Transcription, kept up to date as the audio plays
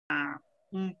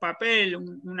un papel,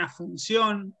 una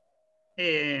función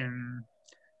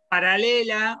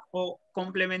paralela o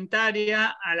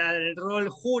complementaria a la del rol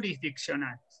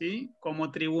jurisdiccional, ¿sí?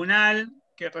 Como tribunal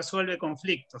que resuelve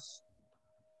conflictos.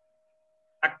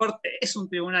 La Corte es un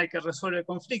tribunal que resuelve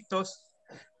conflictos.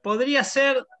 Podría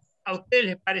ser, a ustedes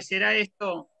les parecerá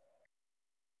esto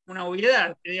una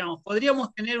obviedad, digamos,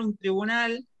 podríamos tener un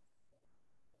tribunal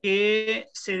que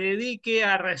se dedique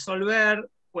a resolver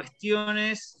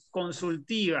cuestiones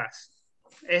consultivas,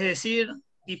 es decir,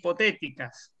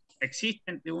 hipotéticas.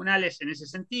 Existen tribunales en ese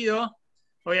sentido,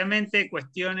 obviamente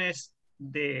cuestiones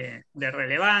de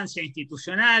relevancia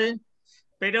institucional,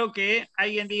 pero que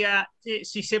alguien diga,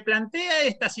 si se plantea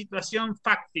esta situación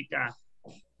fáctica,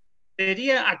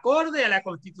 ¿sería acorde a la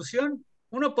Constitución?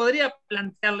 Uno podría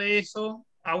plantearle eso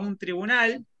a un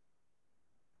tribunal.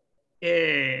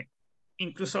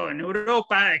 Incluso en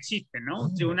Europa existen,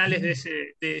 ¿no? Tribunales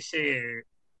de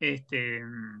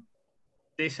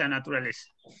esa naturaleza.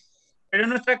 Pero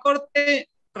nuestra Corte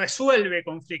resuelve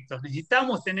conflictos.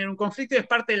 Necesitamos tener un conflicto y es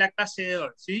parte de la clase de hoy,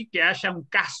 ¿sí? Que haya un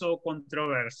caso o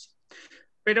controversia.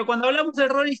 Pero cuando hablamos del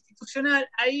rol institucional,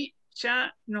 ahí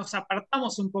ya nos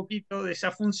apartamos un poquito de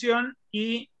esa función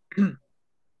y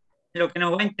lo que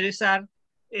nos va a interesar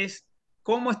es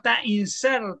cómo está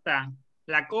inserta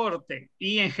la Corte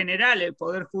y en general el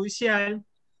Poder Judicial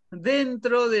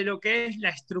dentro de lo que es la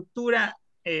estructura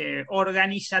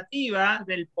organizativa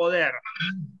del poder.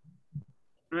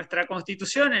 Nuestra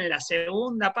Constitución en la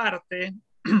segunda parte,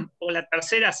 o la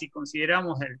tercera si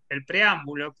consideramos el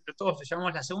preámbulo, pero todos le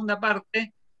llamamos la segunda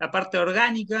parte, la parte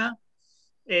orgánica,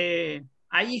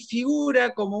 ahí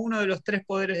figura como uno de los tres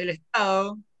poderes del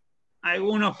Estado.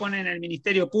 Algunos ponen el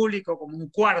Ministerio Público como un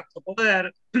cuarto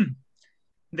poder.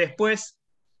 Después,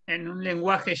 en un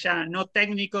lenguaje ya no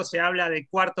técnico, se habla de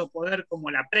cuarto poder como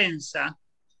la prensa.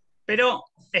 Pero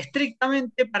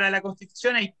estrictamente para la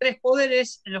Constitución hay tres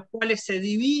poderes en los cuales se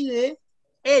divide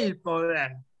el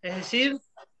poder. Es decir,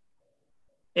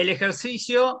 el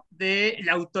ejercicio de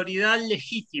la autoridad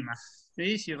legítima.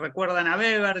 ¿Sí? Si recuerdan a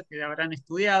Weber, que habrán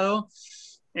estudiado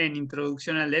en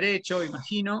Introducción al Derecho,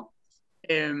 imagino,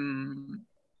 el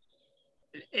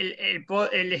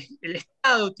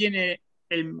Estado tiene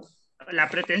la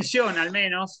pretensión, al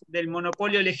menos, del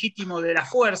monopolio legítimo de la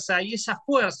fuerza, y esa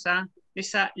fuerza,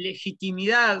 esa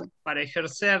legitimidad para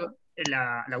ejercer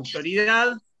la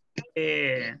autoridad,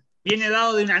 viene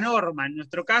dado de una norma, en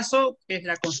nuestro caso, que es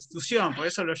la Constitución. Por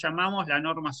eso lo llamamos la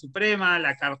norma suprema,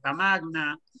 la Carta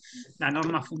Magna, la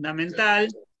norma fundamental,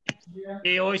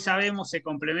 que hoy sabemos se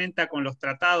complementa con los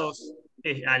tratados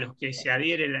a los que se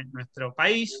adhiere nuestro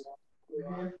país.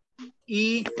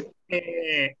 Y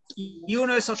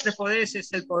uno de esos tres poderes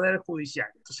es el Poder Judicial.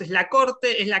 Entonces la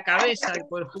Corte es la cabeza del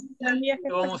Poder Judicial,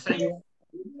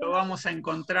 lo vamos a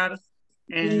encontrar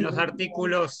en los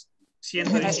artículos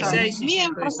 116 y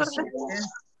 117.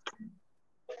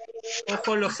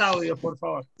 Ojo los audios, por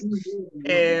favor.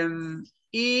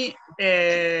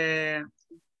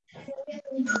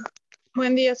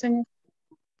 Buen día, señor.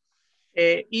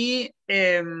 Y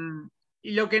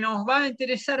lo que nos va a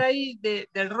interesar ahí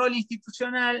del rol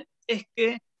institucional es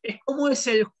cómo es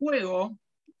el juego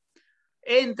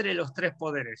entre los tres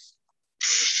poderes.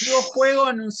 Digo juego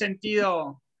en un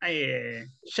sentido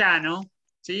llano,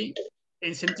 ¿sí?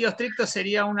 En sentido estricto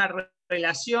sería una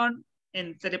relación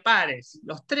entre pares.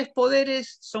 Los tres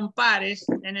poderes son pares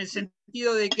en el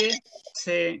sentido de que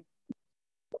se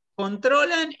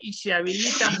controlan y se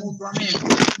habilitan mutuamente.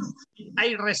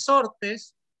 Hay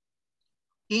resortes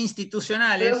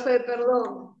institucionales. Profe,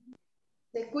 perdón.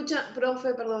 Se escucha,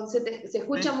 profe, perdón, se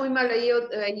escucha muy mal ahí,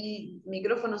 hay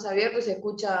micrófonos abiertos y se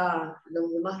escucha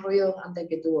los demás ruidos antes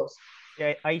que tu voz.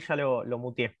 Ahí ya lo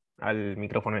muteé al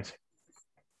micrófono ese.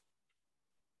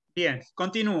 Bien,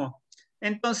 continúo.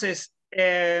 Entonces,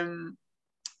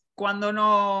 cuando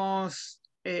nos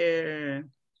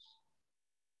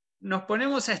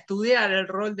ponemos a estudiar el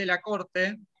rol de la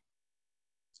Corte,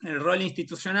 el rol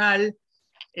institucional,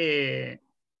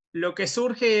 lo que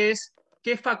surge es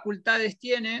qué facultades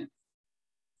tiene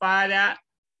para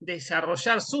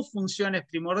desarrollar sus funciones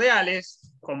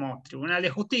primordiales como Tribunal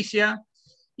de Justicia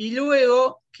y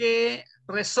luego qué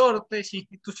resortes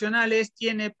institucionales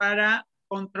tiene para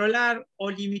controlar o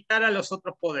limitar a los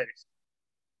otros poderes.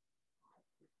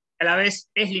 A la vez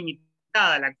es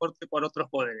limitada la Corte por otros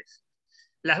poderes.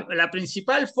 La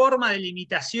principal forma de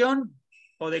limitación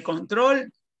o de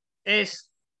control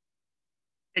es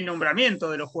el nombramiento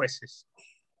de los jueces.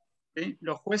 ¿Sí?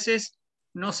 Los jueces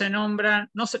no se nombran,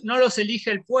 no los elige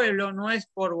el pueblo, no es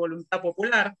por voluntad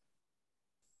popular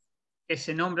que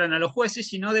se nombran a los jueces,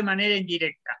 sino de manera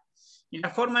indirecta. Y la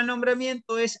forma de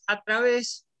nombramiento es a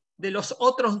través de los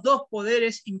otros dos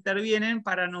poderes intervienen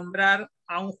para nombrar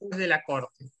a un juez de la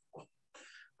Corte.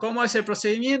 ¿Cómo es el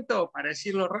procedimiento? Para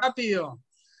decirlo rápido,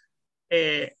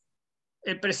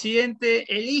 el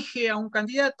presidente elige a un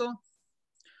candidato,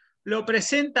 lo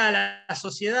presenta a la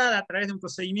sociedad a través de un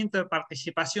procedimiento de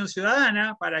participación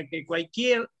ciudadana para que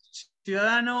cualquier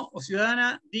ciudadano o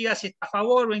ciudadana diga si está a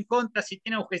favor o en contra, si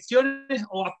tiene objeciones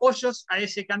o apoyos a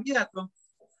ese candidato.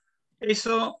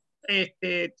 Eso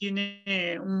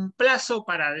tiene un plazo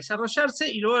para desarrollarse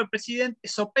y luego el presidente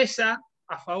sopesa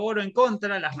a favor o en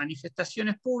contra las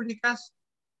manifestaciones públicas.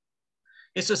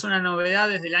 Eso es una novedad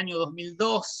desde el año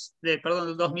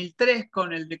 2003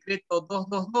 con el decreto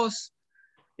 222.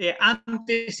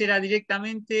 Antes era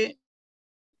directamente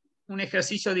un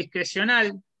ejercicio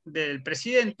discrecional del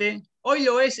presidente. Hoy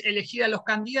lo es elegir a los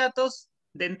candidatos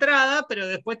de entrada, pero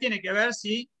después tiene que ver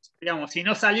si, digamos, si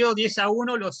no salió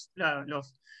 10-1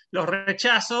 los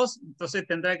rechazos, entonces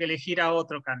tendrá que elegir a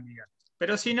otro candidato.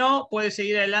 Pero si no, puede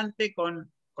seguir adelante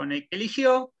con el que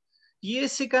eligió, y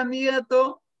ese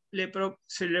candidato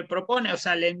se le propone, o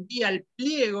sea, le envía el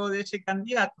pliego de ese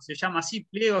candidato, se llama así,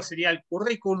 pliego sería el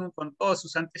currículum con todos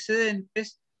sus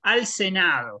antecedentes, al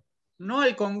Senado, no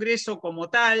al Congreso como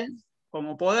tal,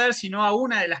 como poder, sino a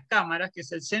una de las cámaras, que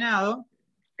es el Senado,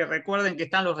 que recuerden que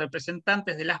están los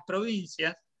representantes de las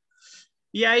provincias,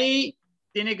 y ahí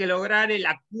tiene que lograr el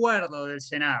acuerdo del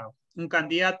Senado, un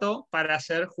candidato para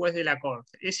ser juez de la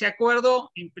Corte. Ese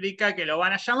acuerdo implica que lo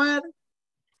van a llamar,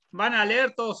 van a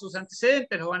leer todos sus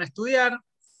antecedentes, lo van a estudiar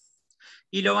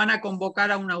y lo van a convocar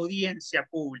a una audiencia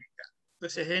pública.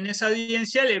 Entonces, en esa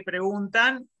audiencia le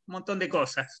preguntan un montón de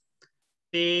cosas.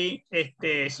 Si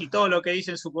todo lo que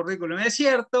dice en su currículum es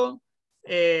cierto,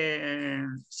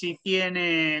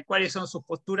 cuáles son sus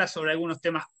posturas sobre algunos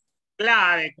temas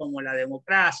clave, como la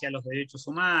democracia, los derechos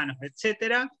humanos,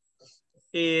 etc.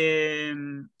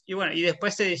 Y bueno, y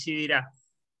después se decidirá.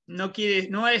 No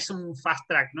es un fast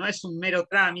track, no es un mero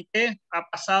trámite. Ha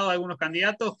pasado a algunos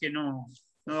candidatos que no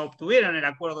obtuvieron el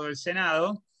acuerdo del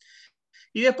Senado.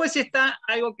 Y después está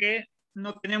algo que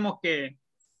no tenemos que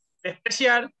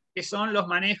despreciar, que son los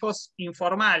manejos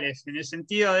informales, en el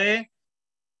sentido de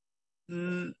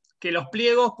que los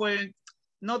pliegos pueden,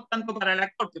 no tanto para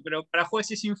la Corte, pero para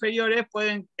jueces inferiores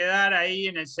pueden quedar ahí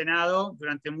en el Senado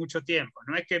durante mucho tiempo.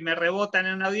 No es que me rebotan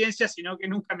en una audiencia, sino que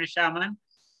nunca me llaman,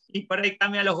 y por ahí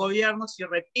cambian los gobiernos y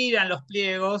retiran los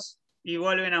pliegos y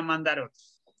vuelven a mandar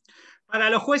otros. Para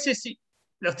los jueces,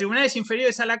 los tribunales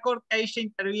inferiores a la Corte, ahí ya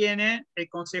interviene el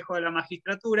Consejo de la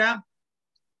Magistratura,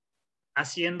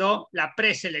 haciendo la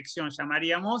preselección,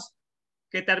 llamaríamos,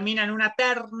 que termina en una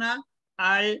terna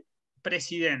al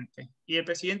presidente. Y el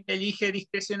presidente elige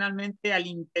discrecionalmente al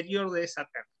interior de esa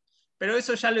terna. Pero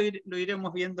eso ya lo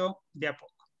iremos viendo de a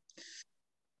poco.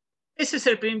 Ese es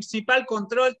el principal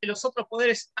control de los otros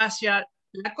poderes hacia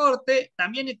la Corte.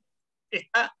 También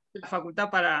está la facultad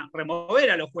para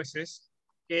remover a los jueces,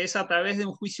 que es a través de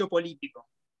un juicio político.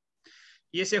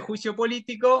 Y ese juicio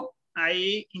político,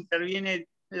 ahí intervienen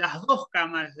las dos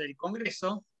cámaras del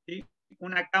Congreso, ¿sí?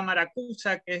 Una cámara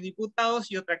acusa, que es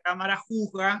diputados, y otra cámara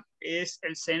juzga, que es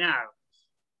el Senado.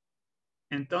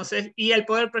 Entonces, y el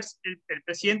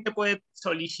presidente puede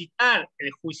solicitar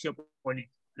el juicio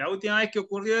político. La última vez que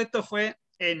ocurrió esto fue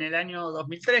en el año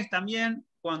 2003 también,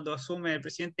 cuando asume el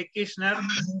presidente Kirchner,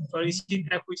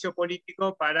 solicita el juicio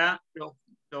político para los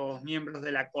miembros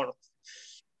de la Corte.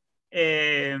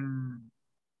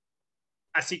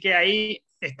 Así que ahí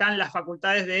están las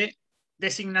facultades de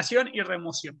designación y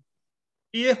remoción.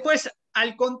 Y después,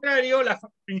 al contrario, las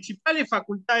principales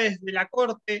facultades de la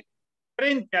Corte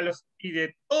frente a y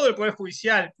de todo el Poder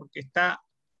Judicial, porque está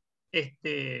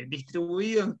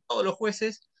distribuido en todos los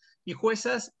jueces y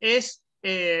juezas, es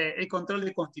el control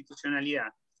de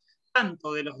constitucionalidad,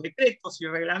 tanto de los decretos y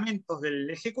reglamentos del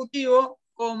Ejecutivo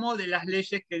como de las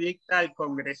leyes que dicta el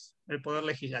Congreso, el Poder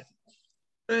Legislativo.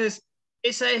 Entonces,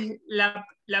 esa es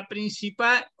la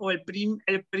principal, o el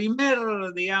primer,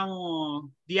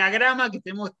 digamos, diagrama que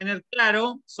tenemos que tener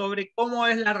claro sobre cómo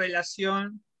es la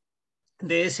relación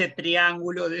de ese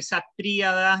triángulo, de esa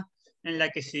tríada en la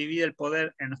que se divide el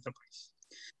poder en nuestro país.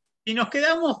 Si nos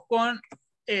quedamos con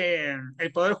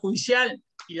el Poder Judicial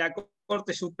y la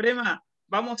Corte Suprema,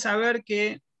 vamos a ver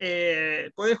que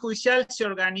el Poder Judicial se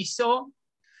organizó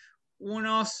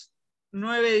unos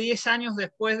 9-10 años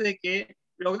después de que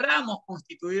logramos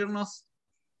constituirnos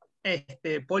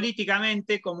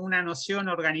políticamente como una noción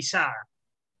organizada.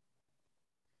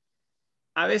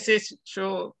 A veces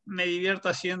yo me divierto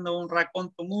haciendo un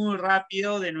raconto muy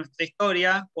rápido de nuestra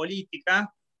historia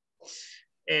política.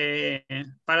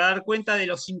 para dar cuenta de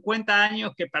los 50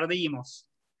 años que perdimos,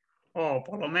 o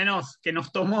por lo menos que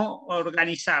nos tomó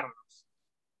organizarnos.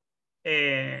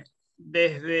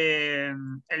 Desde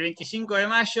el 25 de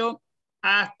mayo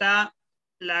hasta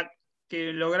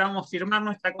que logramos firmar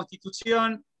nuestra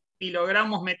Constitución y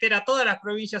logramos meter a todas las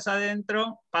provincias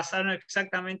adentro, pasaron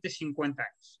exactamente 50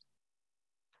 años.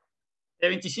 ¿El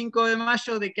 25 de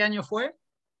mayo de qué año fue?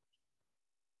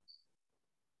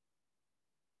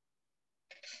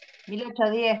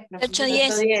 1810.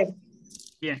 1810.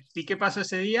 Bien, ¿y qué pasó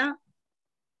ese día?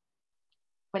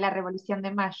 Fue la Revolución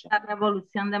de Mayo. La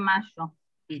Revolución de Mayo.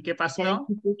 ¿Y qué pasó?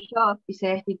 Se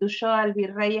destituyó al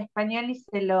virrey español y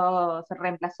se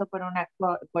reemplazó por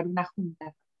una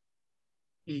junta.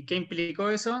 ¿Y qué implicó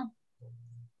eso?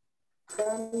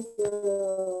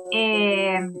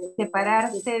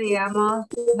 Separarse, digamos,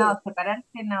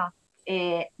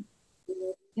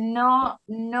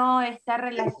 no está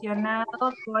relacionado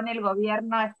con el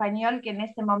gobierno español, que en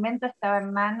ese momento estaba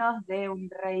en manos de un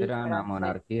rey. Era una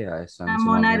monarquía eso en Una ese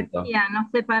momento. monarquía, nos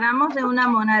separamos de una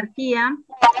monarquía.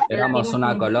 Éramos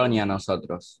una colonia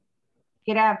nosotros.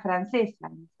 Que era francesa.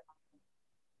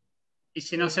 ¿Y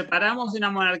si nos separamos de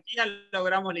una monarquía,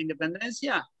 logramos la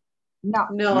independencia? No.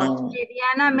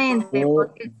 Medianamente,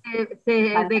 porque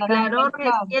se declaró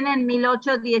recién en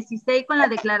 1816 con la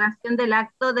declaración del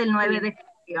acto del 9 de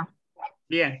julio.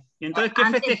 Bien, y entonces, ¿qué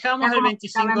Antes festejamos el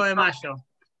 25 de estaba en mayo?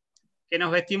 Que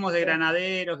nos vestimos de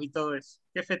granaderos y todo eso.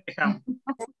 ¿Qué festejamos?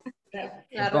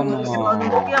 La Como-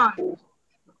 Revolución.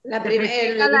 La Se primer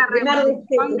festeja la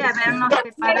revolución de primer habernos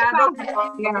separado del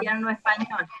gobierno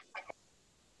español.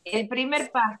 El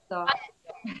primer paso.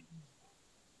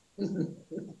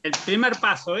 El primer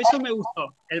paso, eso me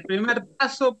gustó. El primer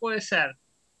paso puede ser.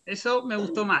 Eso me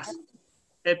gustó más.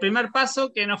 El primer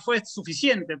paso que no fue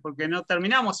suficiente, porque no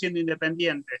terminamos siendo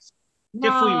independientes. ¿Qué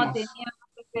No, fuimos? teníamos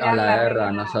que esperar A la guerra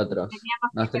guerra. nosotros.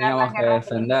 Nos esperar teníamos la que guerra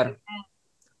defender.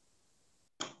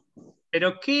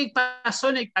 Pero ¿qué pasó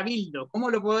en el Cabildo? ¿Cómo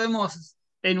lo podemos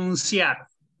enunciar?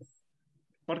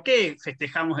 ¿Por qué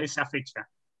festejamos esa fecha?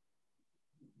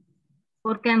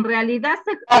 Porque en realidad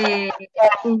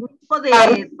un grupo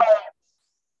de...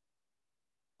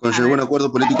 Conllevó un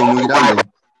acuerdo político muy grande.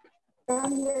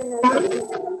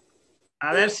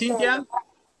 A ver, Cintia.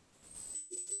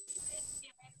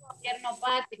 Gobierno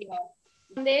patrio,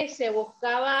 donde se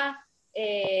buscaba, a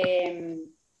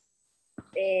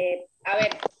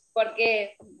ver,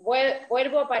 porque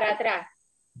vuelvo para atrás.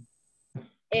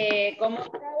 Como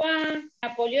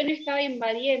Napoleón estaba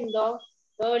invadiendo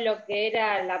todo lo que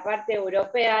era la parte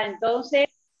europea, entonces,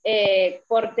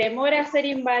 por temor a ser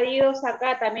invadidos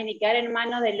acá también y quedar en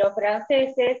manos de los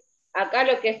franceses, acá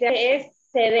lo que se hace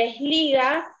se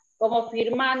desliga como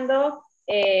firmando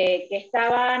que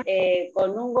estaban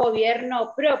con un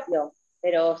gobierno propio,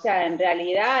 pero o sea, en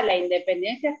realidad la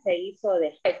independencia se hizo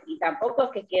después y tampoco es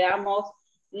que quedamos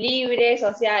libres,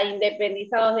 o sea,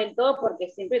 independizados del todo, porque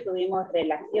siempre tuvimos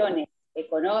relaciones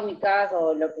económicas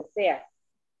o lo que sea.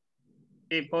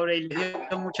 Pobre, y les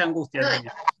dio mucha angustia.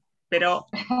 Pero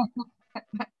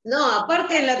no,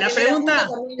 aparte en la pregunta,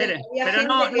 también pero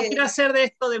no quiero hacer de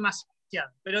esto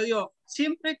demasiado, pero digo,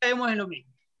 siempre caemos en lo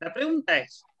mismo. La pregunta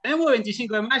es, tenemos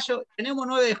 25 de mayo, tenemos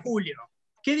 9 de julio.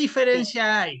 ¿Qué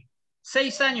diferencia hay?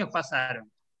 6 años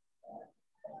pasaron.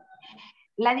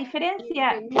 La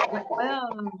diferencia...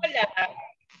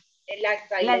 El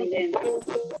acta ahí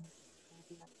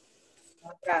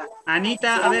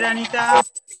Anita, a ver, Anita.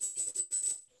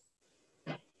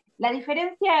 La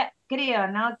diferencia, creo,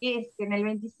 ¿no?, que es que en el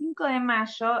 25 de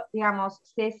mayo, digamos,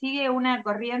 se sigue una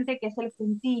corriente que es el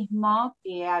juntismo,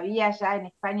 que había ya en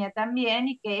España también,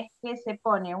 y que es que se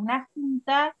pone una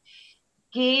junta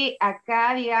que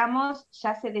acá, digamos,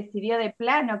 ya se decidió de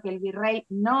plano que el virrey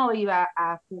no iba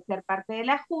a ser parte de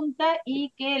la junta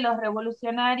y que los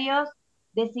revolucionarios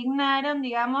designaron,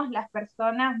 digamos, las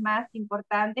personas más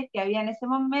importantes que había en ese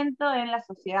momento en la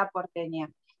sociedad porteña.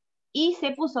 Y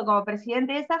se puso como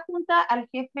presidente de esa junta al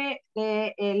jefe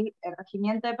del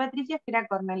regimiento de patricios, que era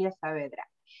Cornelio Saavedra.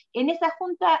 En esa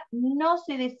junta no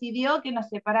se decidió que nos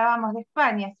separábamos de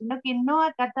España, sino que no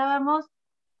acatábamos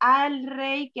al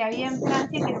rey que había en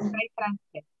Francia, que era un rey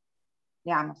francés.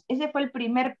 Digamos, ese fue el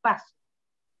primer paso.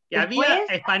 ¿Y había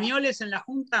españoles en la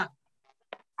junta?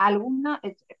 Algunos.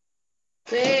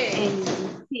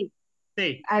 Sí.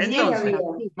 Sí, entonces,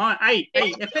 ahí,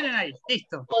 esperen ahí,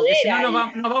 listo. Porque si no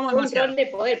nos vamos demasiado. Control de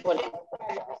poder,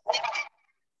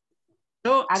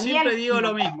 Yo siempre digo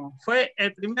lo mismo, fue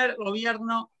el primer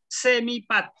gobierno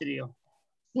semipatrio.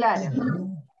 Claro.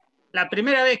 La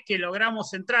primera vez que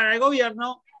logramos entrar al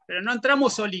gobierno, pero no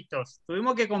entramos solitos,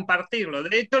 tuvimos que compartirlo.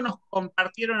 De hecho, nos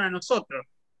compartieron a nosotros.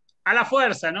 a la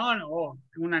fuerza, ¿no? O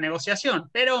una negociación,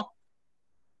 pero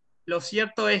lo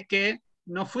cierto es que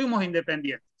no fuimos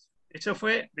independientes. Eso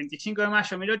fue 25 de mayo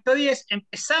de 1810,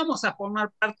 empezamos a formar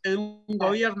parte de un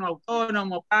gobierno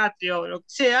autónomo, patrio, lo que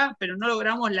sea, pero no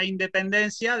logramos la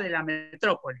independencia de la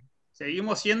metrópoli.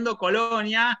 Seguimos siendo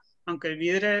colonia, aunque el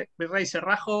virrey se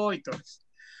rajó y todo eso.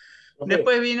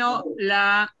 Después vino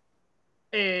la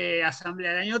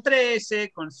Asamblea del año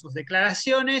 13, con sus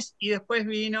declaraciones, y después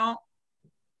vino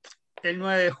el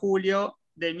 9 de julio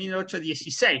de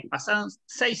 1816. Pasaron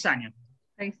 6 años.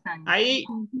 6 años.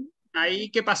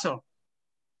 Ahí, ¿qué pasó?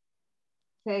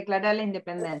 Se declaró la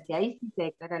independencia, ahí sí se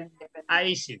declaró la independencia.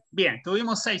 Ahí sí, bien,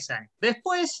 tuvimos 6 años.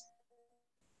 Después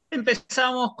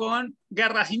empezamos con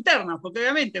guerras internas, porque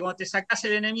obviamente cuando te sacás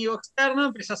el enemigo externo,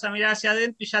 empezás a mirar hacia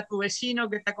adentro y ya tu vecino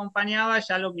que te acompañaba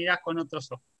ya lo mirás con otros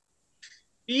ojos.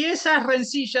 Y esas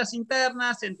rencillas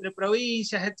internas entre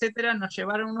provincias, etcétera, nos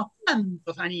llevaron unos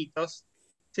cuantos añitos,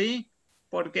 ¿sí?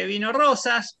 Porque vino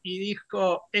Rosas y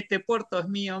dijo, este puerto es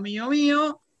mío, mío,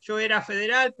 mío. Yo era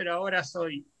federal, pero ahora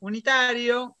soy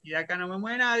unitario y de acá no me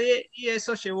mueve nadie. Y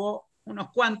eso llevó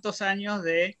unos cuantos años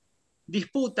de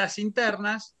disputas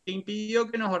internas que impidió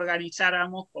que nos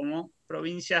organizáramos como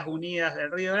Provincias Unidas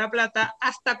del Río de la Plata.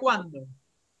 ¿Hasta cuándo?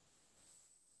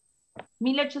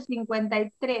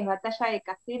 1853, batalla de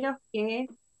Caseros, que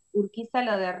Urquiza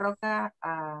lo derroca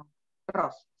a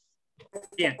Rosas.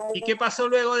 Bien, ¿y qué pasó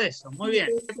luego de eso? Muy bien,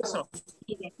 ¿qué pasó?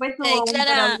 Y después hubo un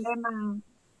problema,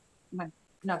 bueno,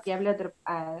 no, que hable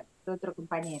otro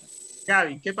compañero.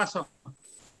 Gaby, ¿qué pasó?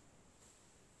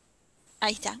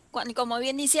 Ahí está. Como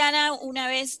bien dice Ana, una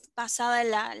vez pasada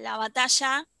la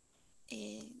batalla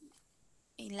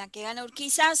en la que gana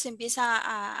Urquiza, se empieza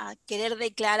a querer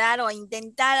declarar o a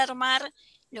intentar armar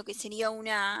lo que sería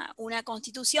una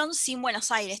constitución sin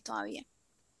Buenos Aires todavía.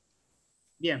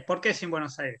 Bien, ¿por qué sin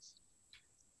Buenos Aires?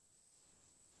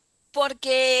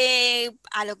 Porque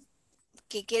a lo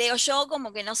que creo yo,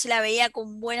 como que no se la veía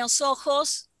con buenos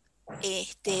ojos,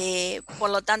 por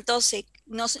lo tanto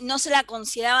no se la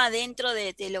consideraba dentro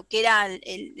de lo que era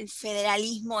el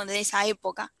federalismo de esa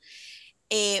época.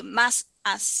 Más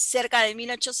cerca de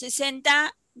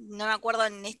 1860, no me acuerdo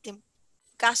en este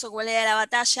caso cuál era la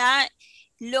batalla,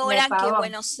 logra que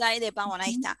Buenos Aires, de Pavón,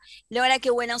 ahí está, logra que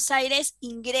Buenos Aires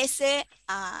ingrese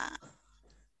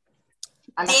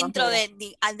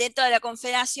dentro de la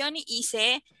Confederación y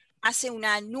se hace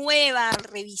una nueva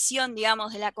revisión,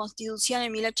 digamos, de la Constitución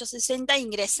en 1860,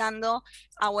 ingresando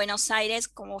a Buenos Aires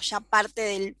como ya parte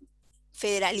del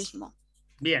federalismo.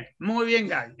 Bien, muy bien,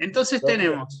 Gaby. Entonces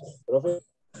tenemos... Profe,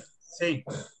 sí.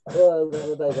 ¿puedo dar una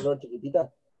nota de color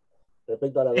chiquitita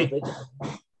respecto a las dos fechas?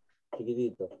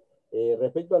 Chiquitito.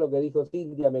 Respecto a lo que dijo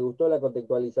Cintia, me gustó la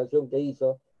contextualización que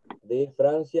hizo de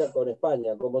Francia con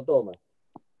España, como toma.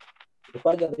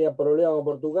 España tenía problemas con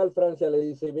Portugal, Francia le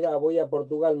dice, mirá, voy a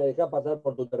Portugal, ¿me dejás pasar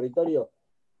por tu territorio?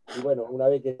 Y bueno, una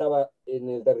vez que estaba en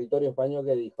el territorio español,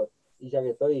 ¿qué dijo? Y ya que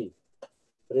estoy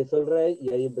preso el rey, y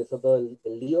ahí empezó todo el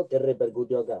lío que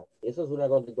repercutió acá. Eso es una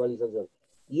contextualización.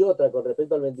 Y otra, con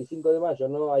respecto al 25 de mayo,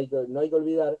 no hay que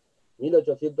olvidar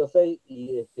 1806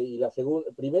 y la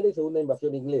primera y segunda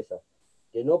invasión inglesa,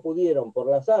 que no pudieron por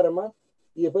las armas,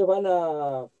 y después van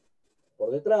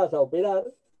por detrás a operar,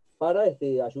 para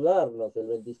ayudarnos el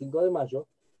 25 de mayo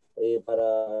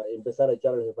para empezar a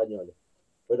echar a los españoles.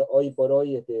 Pero hoy por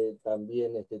hoy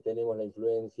también tenemos la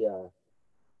influencia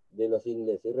de los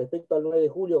ingleses. Y respecto al 9 de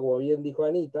julio, como bien dijo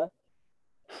Anita,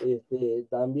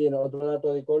 también otro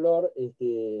dato de color,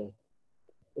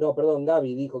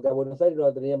 Gaby dijo que a Buenos Aires no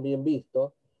la tenían bien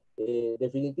visto,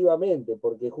 definitivamente,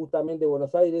 porque justamente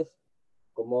Buenos Aires,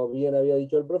 como bien había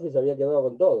dicho el profe, se había quedado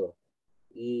con todo,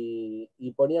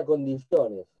 y ponía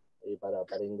condiciones para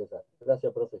ingresar.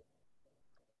 Gracias, profe.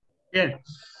 Bien.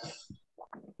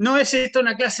 No es esto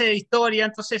una clase de historia,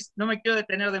 entonces no me quiero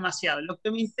detener demasiado. Lo que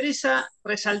me interesa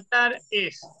resaltar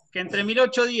es que entre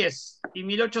 1810 y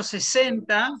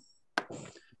 1860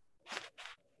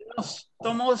 nos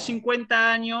tomó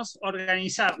 50 años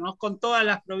organizarnos con todas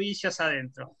las provincias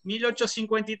adentro.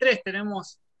 1853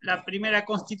 tenemos la primera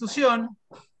constitución,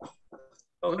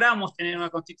 logramos tener una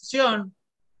constitución,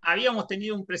 habíamos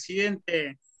tenido un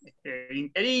presidente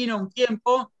interino un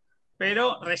tiempo,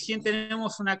 pero recién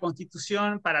tenemos una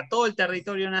constitución para todo el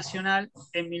territorio nacional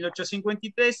en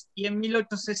 1853 y en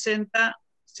 1860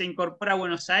 se incorpora a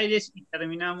Buenos Aires y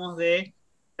terminamos de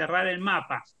cerrar el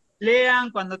mapa.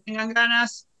 Lean cuando tengan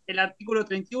ganas el artículo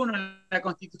 31 de la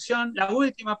Constitución, la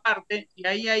última parte, y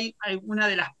ahí hay una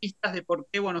de las pistas de por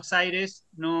qué Buenos Aires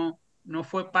no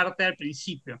fue parte al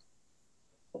principio.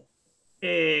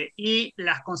 Y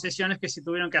las concesiones que se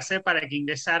tuvieron que hacer para que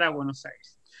ingresara a Buenos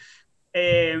Aires.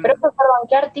 Perdón,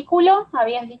 ¿qué artículo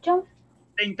habías dicho?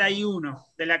 31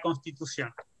 de la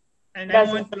Constitución. En Gracias. el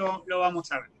momento lo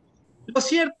vamos a ver. Lo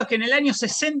cierto es que en el año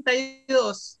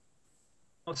 62,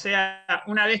 o sea,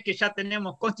 una vez que ya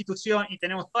tenemos Constitución y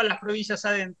tenemos todas las provincias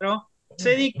adentro,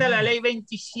 se dicta la Ley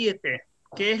 27,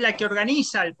 que es la que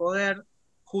organiza el Poder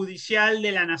Judicial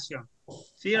de la Nación.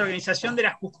 ¿Sí? La organización de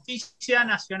la Justicia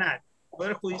Nacional,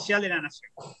 Poder Judicial de la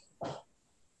Nación.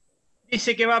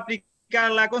 Dice que va a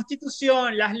aplicar la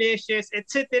Constitución, las leyes,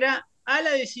 etcétera, a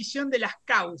la decisión de las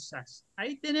causas.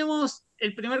 Ahí tenemos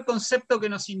el primer concepto que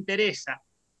nos interesa.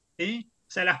 ¿Sí? O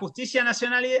sea, la justicia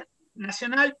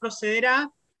nacional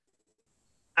procederá,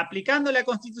 aplicando la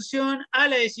Constitución, a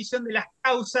la decisión de las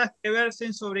causas que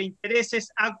versen sobre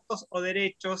intereses, actos o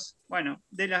derechos, bueno,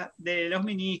 de los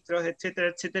ministros, etcétera,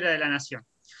 etcétera, de la nación.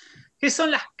 ¿Qué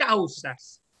son las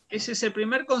causas? Ese es el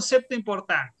primer concepto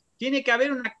importante. Tiene que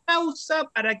haber una causa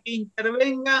para que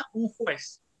intervenga un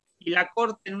juez y la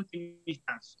Corte en última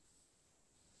instancia.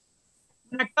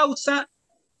 Una causa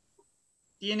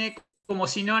tiene como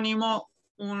sinónimo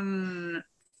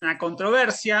una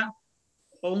controversia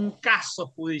o un caso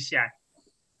judicial.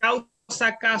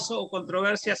 Causa, caso o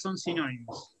controversia son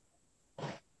sinónimos.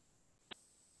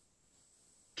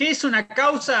 ¿Qué es una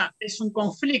causa? Es un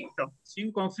conflicto, ¿sí?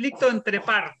 Un conflicto entre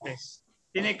partes.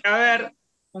 Tiene que haber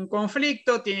un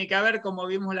conflicto, tiene que haber, como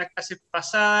vimos la clase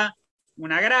pasada,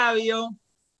 un agravio,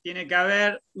 tiene que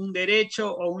haber un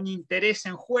derecho o un interés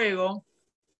en juego,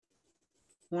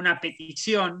 una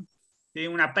petición, ¿sí?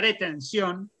 Una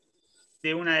pretensión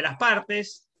de una de las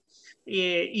partes,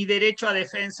 y derecho a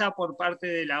defensa por parte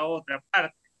de la otra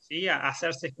parte, ¿sí? A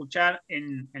hacerse escuchar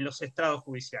en los estrados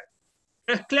judiciales.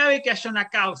 Pero es clave que haya una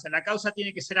causa. La causa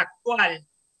tiene que ser actual,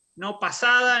 no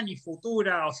pasada ni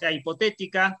futura, o sea,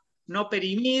 hipotética, no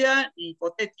perimida ni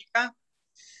hipotética,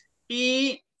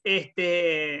 y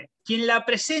quien la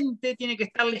presente tiene que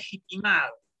estar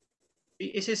legitimado.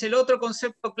 ¿Sí? Ese es el otro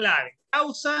concepto clave,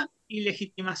 causa y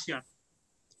legitimación,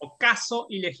 o caso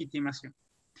y legitimación.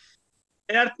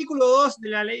 El artículo 2 de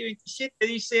la ley 27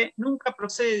 dice, nunca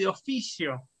procede de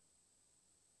oficio.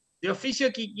 De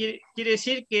oficio quiere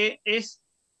decir que es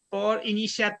por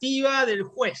iniciativa del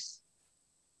juez.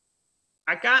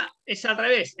 Acá es al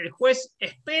revés, el juez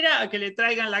espera a que le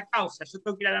traigan la causa. Yo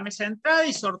tengo que ir a la mesa de entrada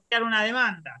y sortear una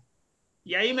demanda.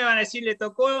 Y ahí me van a decir, le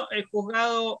tocó el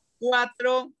juzgado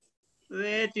 4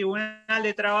 de Tribunal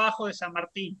de Trabajo de San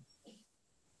Martín.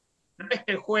 No es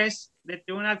que el juez del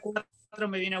Tribunal 4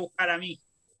 me viene a buscar a mí.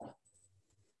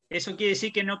 Eso quiere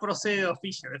decir que no procede de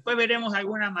oficio. Después veremos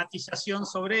alguna matización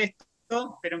sobre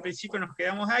esto, pero en principio nos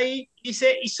quedamos ahí.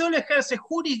 Dice, y solo ejerce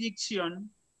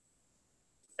jurisdicción,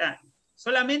 o sea,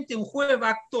 solamente un juez va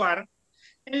a actuar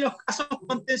en los casos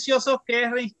contenciosos que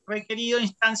es requerido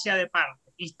instancia de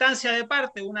parte. Instancia de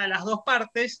parte, una de las dos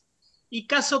partes, y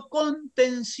caso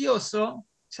contencioso,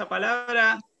 esa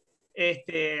palabra,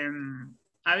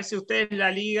 a veces ustedes la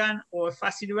ligan, o es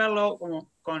fácil verlo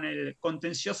como con el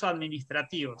contencioso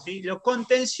administrativo, ¿sí? Lo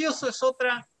contencioso es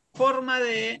otra forma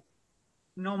de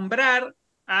nombrar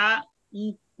a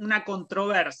una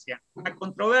controversia. Una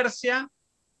controversia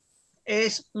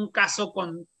es un caso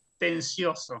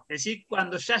contencioso, es decir,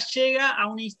 cuando ya llega a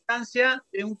una instancia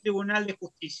de un tribunal de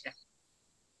justicia.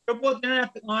 Yo puedo tener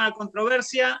una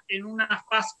controversia en una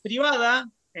faz privada,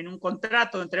 en un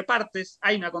contrato entre partes,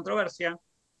 hay una controversia.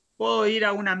 Puedo ir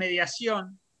a una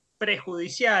mediación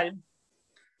prejudicial,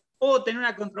 puedo tener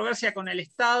una controversia con el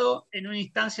Estado en una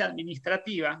instancia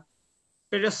administrativa,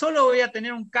 pero solo voy a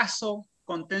tener un caso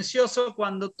contencioso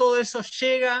cuando todo eso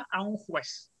llega a un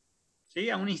juez, ¿sí?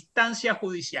 A una instancia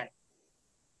judicial.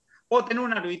 Puedo tener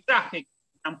un arbitraje, que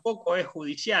tampoco es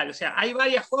judicial, o sea, hay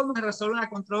varias formas de resolver una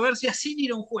controversia sin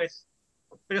ir a un juez,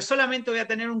 pero solamente voy a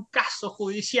tener un caso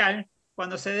judicial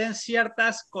cuando se den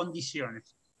ciertas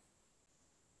condiciones.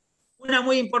 Una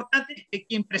muy importante es que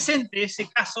quien presente ese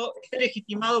caso esté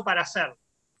legitimado para hacerlo.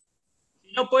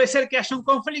 No puede ser que haya un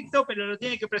conflicto, pero lo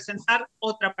tiene que presentar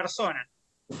otra persona.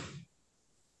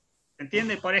 ¿Se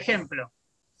entiende? Por ejemplo,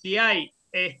 si hay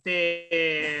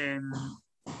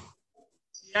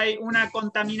una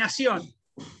contaminación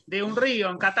de un río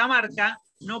en Catamarca,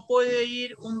 no puede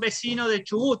ir un vecino de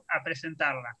Chubut a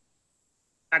presentarla.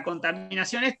 La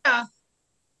contaminación está,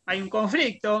 hay un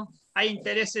conflicto, hay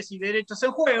intereses y derechos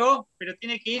en juego, pero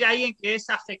tiene que ir alguien que es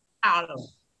afectado.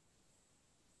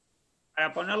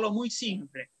 Para ponerlo muy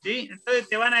simple, ¿sí? Entonces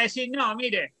te van a decir, no,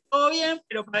 mire, todo bien,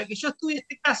 pero para que yo estudie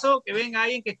este caso, que venga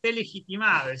alguien que esté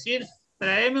legitimado, es decir,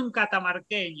 tráeme un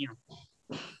catamarqueño,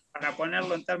 para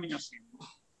ponerlo en términos simples.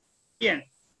 Bien.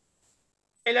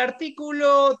 El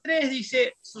artículo 3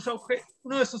 dice,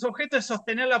 uno de sus objetos es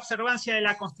sostener la observancia de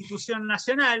la Constitución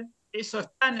Nacional. Eso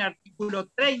está en el artículo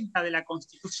 30 de la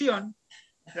Constitución,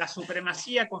 la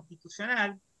supremacía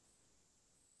constitucional.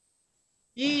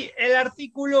 Y el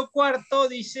artículo 4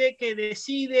 dice que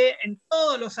decide en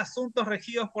todos los asuntos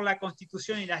regidos por la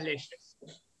Constitución y las leyes.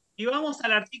 Y vamos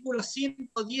al artículo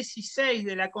 116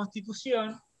 de la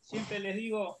Constitución, siempre les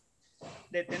digo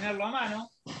de tenerlo a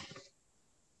mano.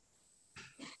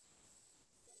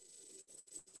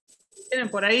 ¿Tienen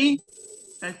por ahí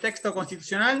el texto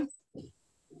constitucional?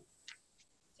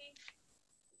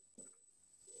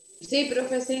 Sí,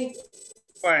 profe, sí.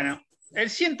 Bueno, el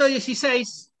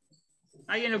 116,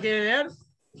 ¿alguien lo quiere leer?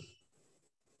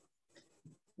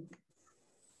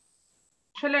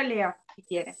 Yo lo leo, si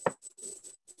quiere.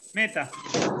 Meta.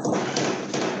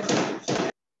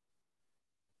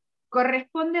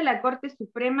 Corresponde a la Corte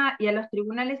Suprema y a los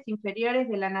tribunales inferiores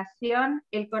de la Nación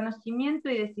el conocimiento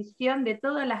y decisión de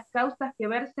todas las causas que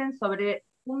versen sobre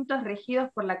puntos regidos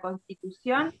por la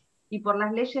Constitución y por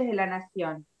las leyes de la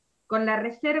Nación, con la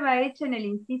reserva hecha en el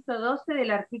inciso 12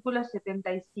 del artículo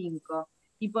 75,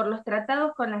 y por los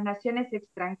tratados con las naciones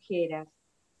extranjeras,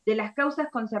 de las causas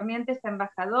concernientes a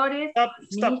embajadores...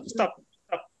 Stop.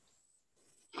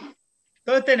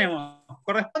 Entonces tenemos,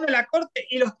 corresponde a la Corte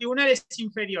y los tribunales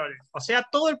inferiores, o sea,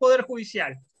 todo el Poder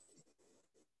Judicial.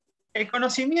 El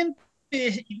conocimiento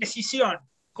y decisión.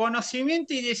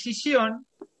 Conocimiento y decisión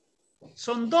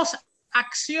son dos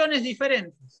acciones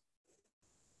diferentes.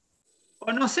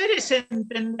 Conocer es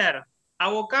entender,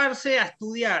 abocarse a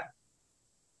estudiar,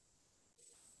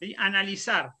 ¿sí?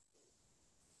 Analizar.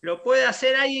 Lo puede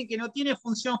hacer alguien que no tiene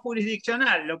función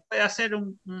jurisdiccional, lo puede hacer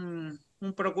un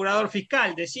procurador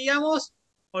fiscal, decíamos,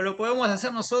 o lo podemos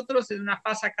hacer nosotros en una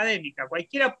fase académica.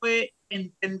 Cualquiera puede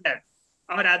entender.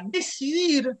 Ahora,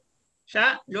 decidir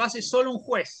ya lo hace solo un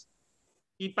juez.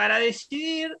 Y para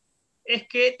decidir es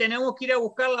que tenemos que ir a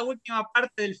buscar la última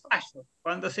parte del fallo,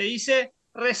 cuando se dice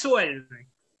resuelve.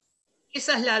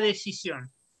 Esa es la decisión.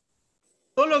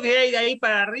 Todo lo que hay de ahí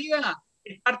para arriba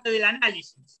es parte del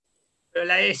análisis. Pero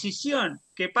la decisión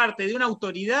que parte de una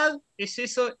autoridad es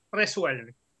eso,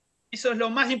 resuelve. Eso es lo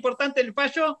más importante del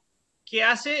fallo que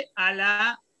hace a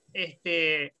la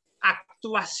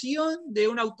actuación de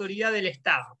una autoridad del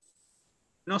Estado.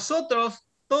 Nosotros,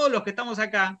 todos los que estamos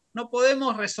acá, no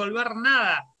podemos resolver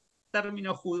nada en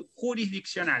términos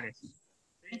jurisdiccionales,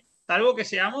 ¿sí? Salvo que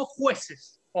seamos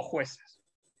jueces o juezas.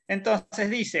 Entonces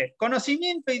dice,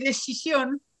 conocimiento y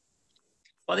decisión,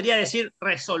 podría decir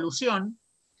resolución,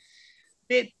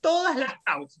 de todas las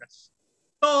causas.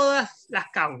 Todas las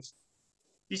causas.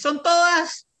 Si son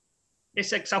todas,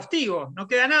 es exhaustivo, no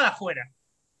queda nada fuera.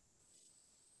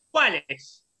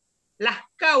 ¿Cuáles? Las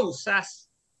causas.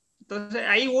 Entonces,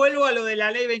 ahí vuelvo a lo de la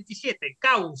ley 27,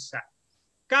 causa.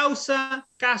 Causa,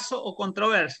 caso o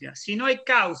controversia. Si no hay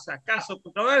causa, caso o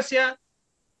controversia,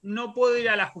 no puedo ir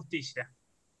a la justicia.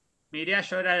 Me iré a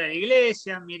llorar a la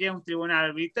iglesia, me iré a un tribunal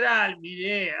arbitral, me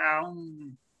iré a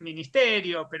un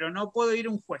ministerio, pero no puedo ir a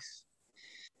un juez.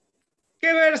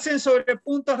 Que versen sobre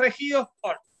puntos regidos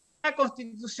por la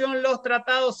Constitución, los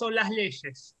tratados o las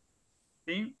leyes.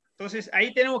 ¿Sí? Entonces,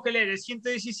 ahí tenemos que leer el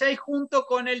 116 junto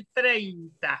con el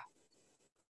 30,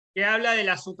 que habla de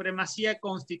la supremacía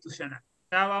constitucional.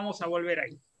 Ya vamos a volver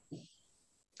ahí.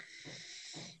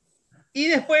 Y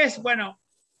después, bueno,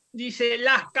 dice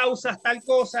las causas tal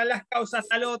cosa, las causas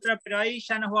tal otra, pero ahí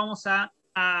ya nos vamos a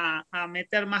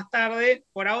meter más tarde.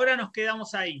 Por ahora nos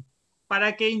quedamos ahí.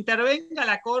 Para que intervenga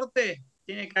la Corte,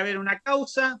 tiene que haber una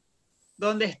causa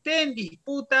donde esté en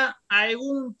disputa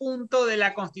algún punto de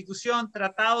la Constitución,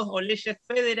 tratados o leyes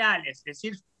federales, es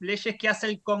decir, leyes que hace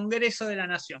el Congreso de la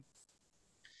Nación.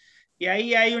 Y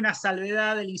ahí hay una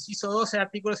salvedad del inciso 12 del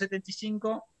artículo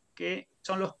 75, que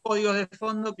son los códigos de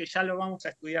fondo, que ya lo vamos a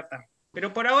estudiar también.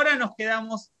 Pero por ahora nos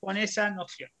quedamos con esa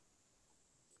noción.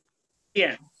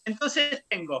 Bien, entonces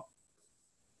tengo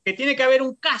que tiene que haber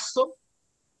un caso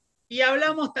y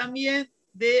hablamos también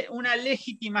de una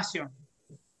legitimación.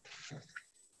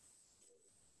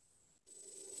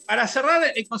 Para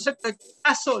cerrar el concepto de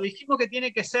caso, dijimos que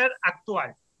tiene que ser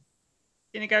actual.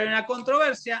 Tiene que haber una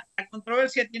controversia. La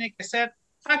controversia tiene que ser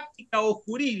fáctica o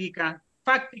jurídica.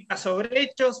 Fáctica sobre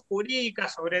hechos, jurídica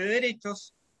sobre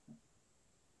derechos.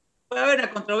 Puede haber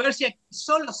una controversia que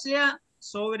solo sea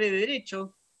sobre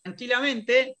derechos,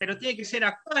 tranquilamente, pero tiene que ser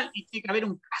actual y tiene que haber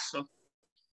un caso.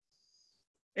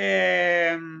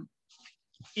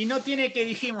 Y no tiene que,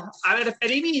 dijimos, haber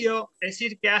perimido, es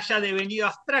decir, que haya devenido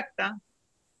abstracta,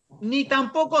 ni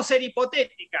tampoco ser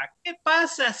hipotética. ¿Qué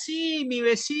pasa si mi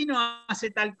vecino hace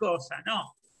tal cosa?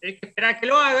 No. hay que esperar a que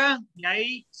lo haga y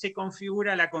ahí se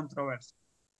configura la controversia.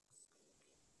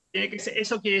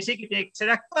 Eso quiere decir que tiene que ser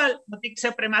actual, no tiene que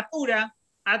ser prematura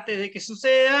antes de que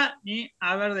suceda ni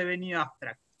haber devenido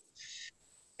abstracto.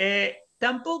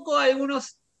 Tampoco hay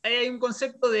un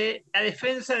concepto de la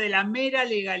defensa de la mera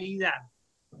legalidad.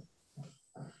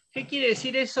 ¿Qué quiere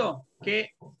decir eso?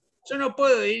 Que yo no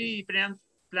puedo ir y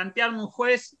plantearme un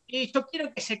juez y yo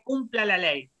quiero que se cumpla la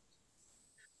ley.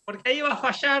 Porque ahí va a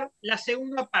fallar la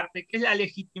segunda parte, que es la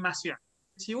legitimación.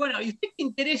 Si, bueno, ¿y usted qué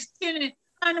interés tiene?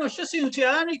 Ah, no, yo soy un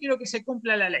ciudadano y quiero que se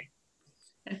cumpla la ley.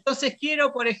 Entonces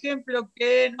quiero, por ejemplo,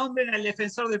 que nombren al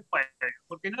defensor del pueblo,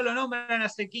 porque no lo nombran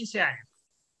hace 15 años.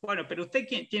 Bueno, pero usted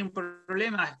tiene un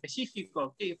problema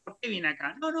específico. ¿Por qué viene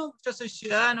acá? No, no, yo soy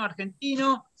ciudadano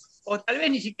argentino, o tal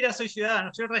vez ni siquiera soy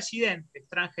ciudadano, soy residente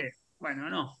extranjero. Bueno,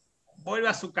 no,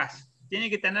 vuelva a su casa. Tiene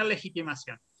que tener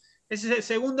legitimación. Ese es el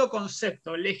segundo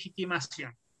concepto,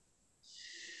 legitimación.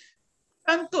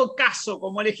 Tanto caso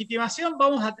como legitimación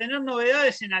vamos a tener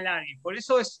novedades en Halabi. Por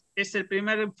eso es el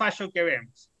primer fallo que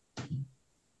vemos.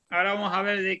 Ahora vamos a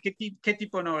ver de qué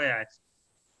tipo de novedades.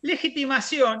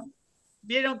 Legitimación,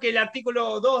 vieron que el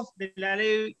artículo 2 de la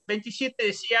ley 27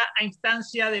 decía a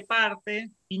instancia de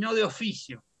parte y no de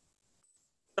oficio.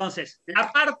 Entonces,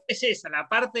 la parte es esa, la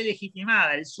parte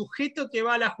legitimada, el sujeto que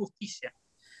va a la justicia.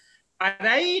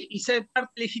 Para ir y ser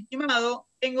parte legitimado,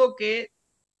 tengo que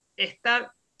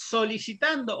estar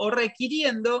solicitando o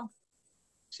requiriendo,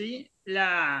 ¿sí?,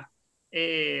 la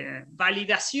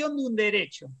validación de un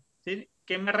derecho, ¿sí?,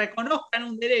 que me reconozcan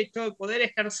un derecho de poder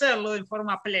ejercerlo de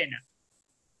forma plena.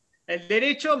 El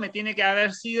derecho me tiene que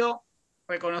haber sido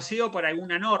reconocido por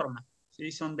alguna norma,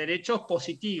 ¿sí? Son derechos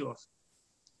positivos.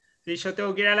 ¿Sí? Yo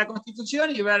tengo que ir a la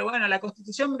Constitución y ver, bueno, la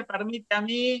Constitución me permite a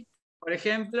mí, por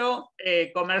ejemplo,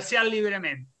 comerciar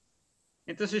libremente.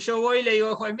 Entonces yo voy y le digo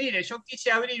al juez, mire, yo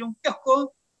quise abrir un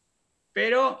kiosco,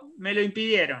 pero me lo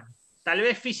impidieron. Tal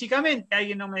vez físicamente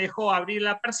alguien no me dejó abrir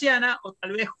la persiana, o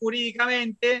tal vez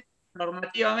jurídicamente,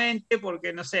 normativamente,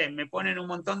 porque, no sé, me ponen un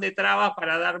montón de trabas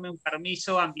para darme un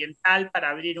permiso ambiental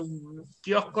para abrir un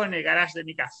kiosco en el garage de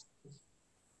mi casa.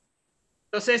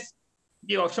 Entonces,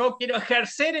 digo, yo quiero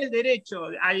ejercer el derecho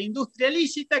a la industria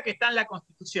lícita que está en la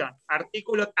Constitución,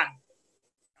 artículo tanto,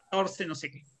 14 no sé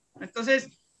qué. Entonces,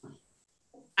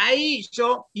 ahí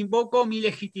yo invoco mi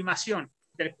legitimación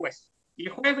del juez. Y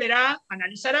el juez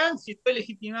analizará si estoy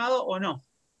legitimado o no.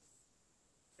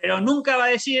 Pero nunca va a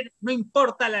decir, no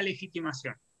importa la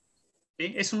legitimación.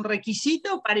 ¿Sí? Es un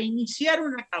requisito para iniciar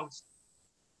una causa,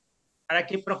 para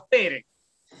que prospere.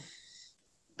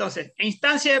 Entonces, en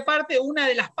instancia de parte, una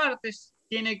de las partes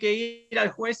tiene que ir al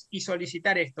juez y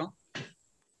solicitar esto.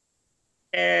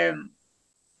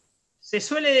 Se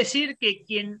suele decir que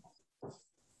quien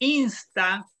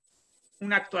insta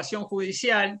una actuación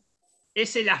judicial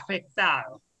es el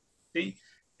afectado. ¿Sí?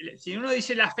 Si uno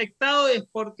dice el afectado es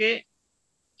porque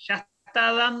ya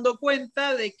está dando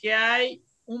cuenta de que hay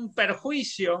un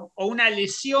perjuicio o una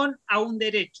lesión a un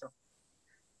derecho.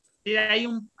 Hay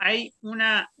un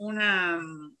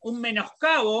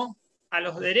menoscabo a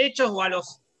los derechos o a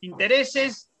los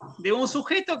intereses de un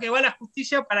sujeto que va a la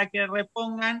justicia para que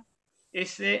repongan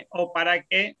o para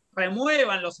que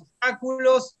remuevan los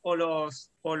obstáculos o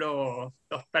los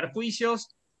perjuicios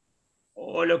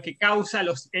o lo que causa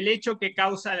el hecho que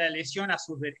causa la lesión a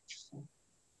sus derechos.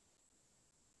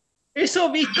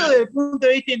 Eso visto desde el punto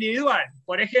de vista individual.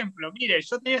 Por ejemplo, mire,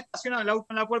 yo tenía estacionado el auto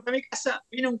en la puerta de mi casa,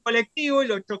 vino un colectivo y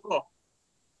lo chocó.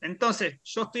 Entonces,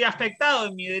 yo estoy afectado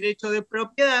en mi derecho de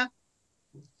propiedad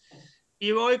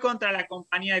y voy contra la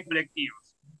compañía de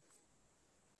colectivos.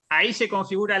 Ahí se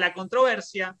configura la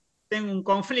controversia, tengo un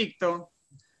conflicto,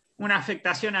 una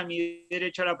afectación a mi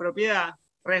derecho a la propiedad,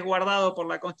 resguardado por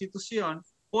la Constitución,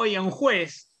 voy a un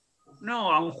juez,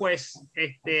 no a un juez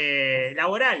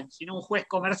laboral, sino un juez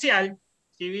comercial,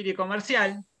 civil y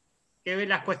comercial, que ve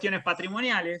las cuestiones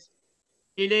patrimoniales,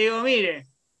 y le digo, mire,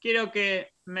 quiero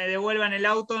que me devuelvan el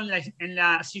auto en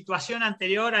la situación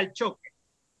anterior al choque.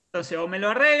 Entonces, o me lo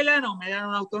arreglan, o me dan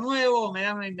un auto nuevo, o me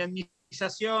dan una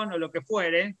indemnización, o lo que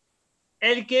fuere.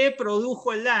 El que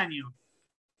produjo el daño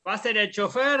va a ser el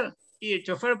chofer, y el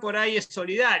chofer por ahí es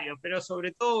solidario, pero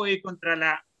sobre todo voy a ir contra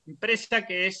la empresa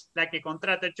que es la que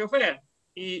contrata el chofer.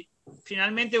 Y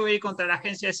finalmente voy a ir contra la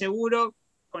agencia de seguro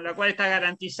con la cual está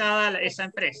garantizada esa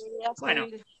empresa. Bueno,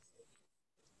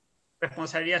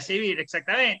 responsabilidad civil,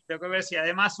 exactamente. Tengo que ver si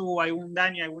además hubo algún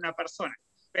daño a alguna persona.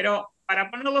 Pero para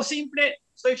ponerlo simple,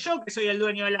 soy yo que soy el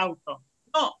dueño del auto.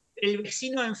 No el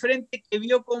vecino de enfrente que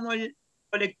vio cómo el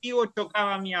colectivo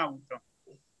chocaba mi auto.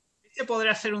 Ese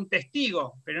podrá ser un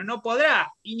testigo, pero no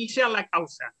podrá iniciar la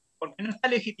causa, porque no está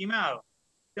legitimado.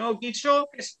 Tengo que ir yo,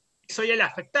 que soy el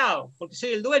afectado, porque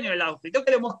soy el dueño del auto, y tengo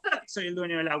que demostrar que soy el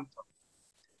dueño del auto.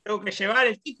 Tengo que llevar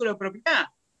el título de propiedad.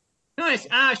 No es,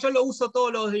 yo lo uso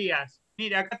todos los días.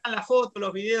 Mira, acá están las fotos,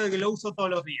 los videos de que lo uso todos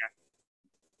los días.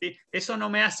 ¿Sí? Eso no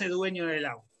me hace dueño del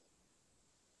auto.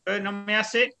 Entonces no me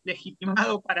hace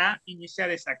legitimado para iniciar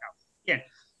esa causa. Bien,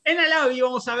 en Halabi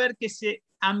vamos a ver que se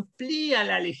amplía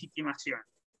la legitimación.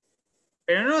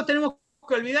 Pero no nos tenemos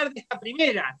que olvidar de esta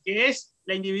primera, que es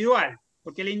la individual,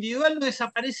 porque la individual no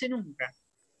desaparece nunca.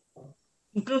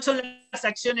 Incluso en las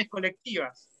acciones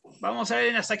colectivas. Vamos a ver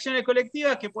en las acciones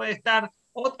colectivas que puede estar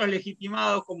otros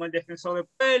legitimados como el defensor del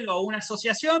pueblo o una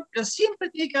asociación, pero siempre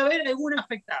tiene que haber algún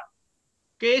afectado,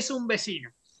 que es un vecino.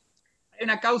 Hay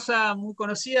una causa muy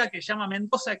conocida que se llama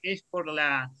Mendoza, que es por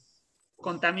la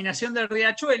contaminación del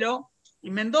riachuelo,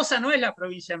 y Mendoza no es la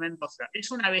provincia de Mendoza,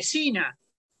 es una vecina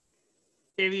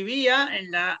que vivía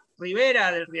en la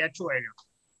ribera del riachuelo.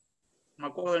 No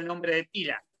me acuerdo el nombre de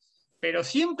pila. Pero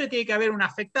siempre tiene que haber un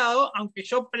afectado, aunque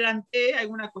yo planteé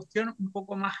alguna cuestión un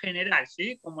poco más general,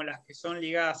 ¿sí? Como las que son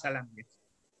ligadas al ambiente.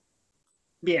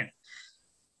 Bien.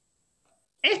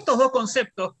 Estos dos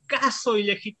conceptos, caso y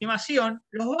legitimación,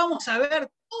 los vamos a ver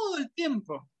todo el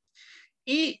tiempo.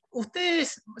 Y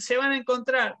ustedes se van a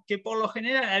encontrar que por lo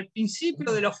general al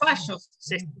principio de los fallos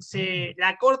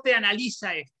la Corte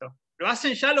analiza esto. Lo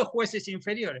hacen ya los jueces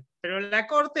inferiores, pero la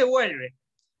Corte vuelve,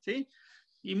 ¿sí?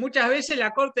 Y muchas veces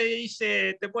la Corte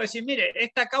te puede decir, mire,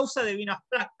 esta causa de vino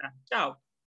abstracta, chao,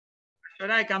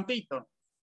 llorar de campito.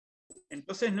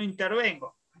 Entonces no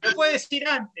intervengo. Lo puede decir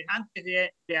antes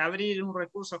de abrir un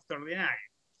recurso extraordinario.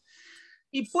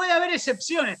 Y puede haber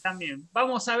excepciones también.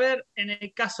 Vamos a ver en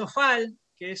el caso Fallo,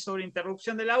 que es sobre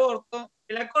interrupción del aborto,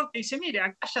 que la Corte dice, mire,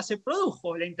 acá ya se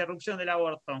produjo la interrupción del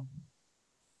aborto.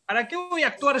 ¿Para qué voy a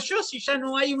actuar yo si ya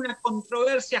no hay una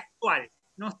controversia actual?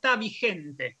 No está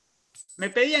vigente. Me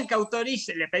pedían que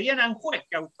autorice, le pedían a un juez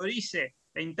que autorice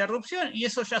la interrupción y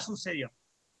eso ya sucedió.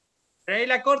 Pero ahí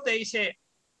la Corte dice,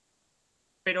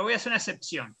 pero voy a hacer una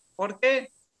excepción. ¿Por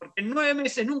qué? Porque en 9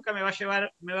 meses nunca me va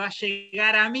a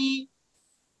llegar a mí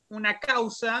una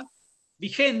causa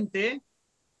vigente,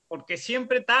 porque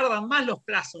siempre tardan más los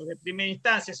plazos de primera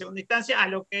instancia, segunda instancia, a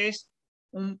lo que es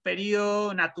un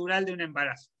periodo natural de un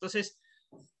embarazo. Entonces,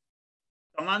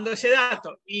 tomando ese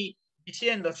dato y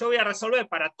diciendo yo voy a resolver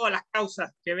para todas las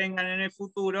causas que vengan en el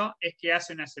futuro, es que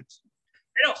hace una excepción.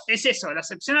 Pero es eso, la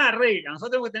excepción a la regla.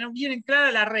 Nosotros tenemos que tener bien en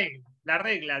clara la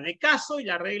regla de caso y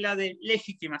la regla de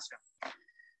legitimación.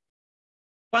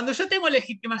 Cuando yo tengo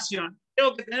legitimación,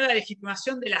 tengo que tener la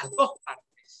legitimación de las dos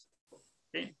partes.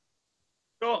 ¿Sí?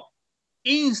 Yo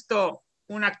insto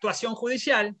una actuación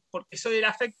judicial, porque soy el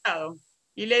afectado,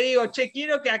 y le digo, che,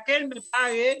 quiero que aquel me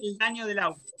pague el daño del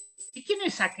auto. ¿Y quién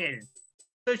es aquel?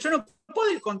 Entonces, yo no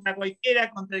puedo ir contra cualquiera,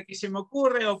 contra el que se me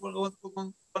ocurre o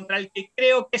contra el que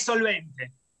creo que es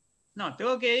solvente. No,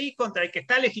 tengo que ir contra el que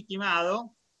está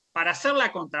legitimado para hacer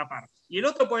la contraparte. Y el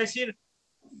otro puede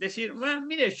decir, bueno,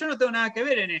 mire, yo no tengo nada que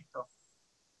ver en esto.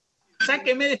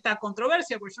 Sáqueme de esta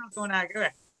controversia porque yo no tengo nada que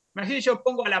ver. Imagínate, yo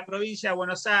pongo a la provincia de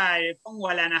Buenos Aires, pongo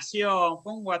a la nación,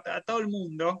 pongo a todo el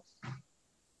mundo.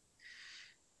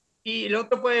 Y el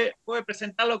otro puede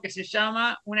presentar lo que se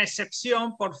llama una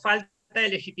excepción por falta de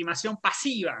legitimación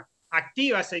pasiva.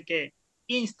 Activa es el que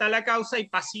insta la causa y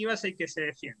pasiva es el que se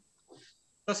defiende.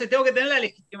 Entonces tengo que tener la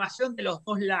legitimación de los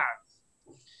dos lados.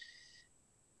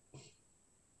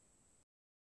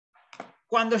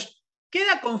 Cuando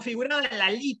queda configurada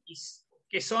la litis,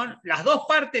 que son las dos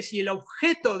partes y el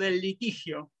objeto del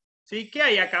litigio, ¿sí? ¿Qué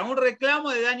hay acá? Un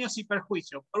reclamo de daños y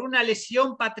perjuicios por una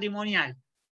lesión patrimonial,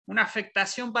 una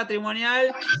afectación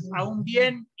patrimonial a un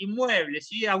bien inmueble,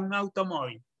 ¿sí? A un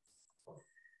automóvil.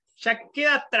 Ya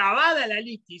queda trabada la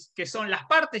litis, que son las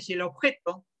partes y el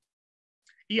objeto,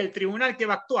 y el tribunal que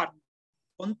va a actuar.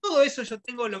 Con todo eso yo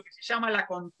tengo lo que se llama la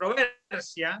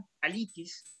controversia, la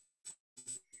litis.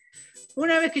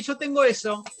 Una vez que yo tengo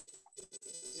eso,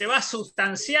 se va a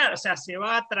sustanciar, o sea, se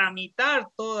va a tramitar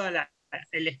todo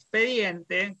el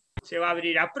expediente, se va a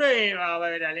abrir a prueba, va a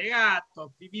haber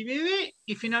alegatos,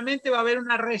 y finalmente va a haber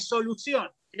una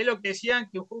resolución, que es lo que decían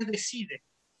que un juez decide.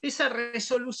 Esa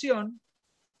resolución,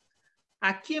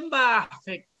 ¿a quién va a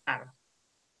afectar?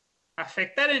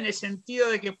 Afectar en el sentido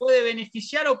de que puede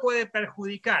beneficiar o puede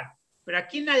perjudicar, pero ¿a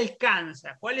quién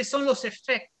alcanza? ¿Cuáles son los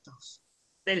efectos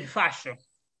del fallo?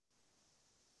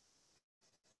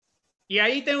 Y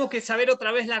ahí tenemos que saber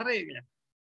otra vez la regla.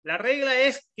 La regla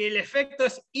es que el efecto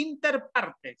es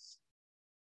interpartes.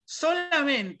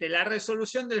 Solamente la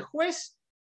resolución del juez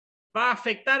va a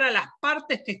afectar a las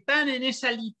partes que están en esa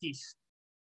litis.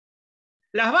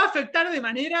 Las va a afectar de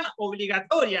manera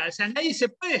obligatoria, o sea, nadie se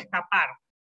puede escapar.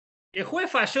 El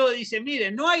juez falló, dice,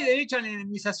 mire, no hay derecho a la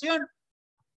indemnización,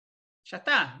 ya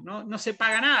está, no se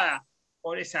paga nada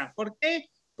por esa. ¿Por qué?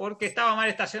 Porque estaba mal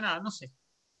estacionado, no sé.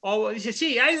 O dice,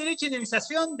 sí, hay derecho a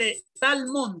indemnización de tal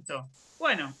monto.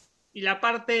 Bueno, y la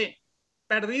parte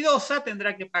perdidosa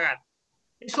tendrá que pagar.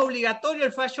 Es obligatorio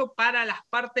el fallo para las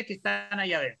partes que están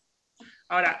ahí adentro.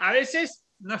 Ahora, a veces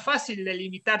no es fácil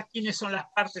delimitar quiénes son las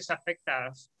partes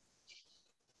afectadas.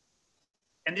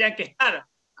 Tendrían que estar,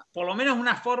 por lo menos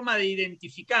una forma de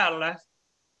identificarlas.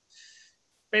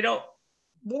 Pero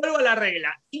vuelvo a la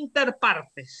regla,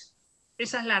 interpartes.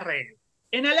 Esa es la regla.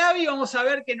 En Halabi vamos a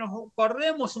ver que nos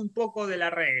acordemos un poco de la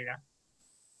regla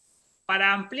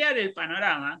para ampliar el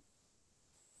panorama,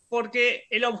 porque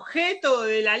el objeto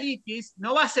de la litis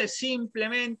no va a ser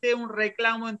simplemente un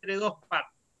reclamo entre dos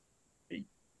partes, ¿sí?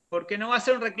 Porque no va a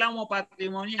ser un reclamo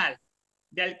patrimonial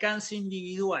de alcance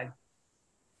individual.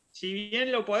 Si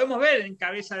bien lo podemos ver en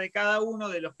cabeza de cada uno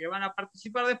de los que van a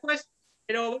participar después,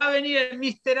 pero va a venir el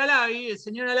Mr. Halabi, el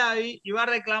señor Halabi, y va a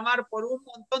reclamar por un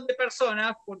montón de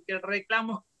personas porque el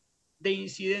reclamo es de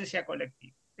incidencia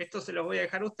colectiva. Esto se los voy a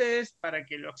dejar a ustedes para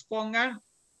que lo expongan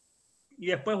y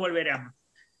después volveremos.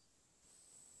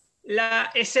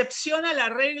 La excepción a la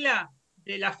regla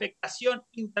de la afectación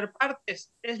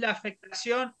interpartes es la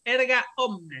afectación erga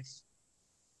omnes,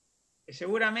 que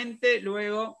seguramente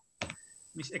luego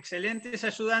mis excelentes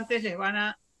ayudantes les van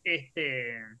a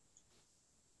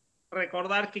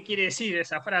recordar qué quiere decir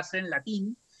esa frase en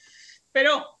latín,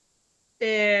 pero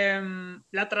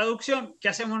la traducción que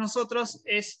hacemos nosotros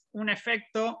es un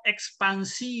efecto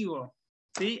expansivo,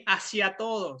 ¿sí? Hacia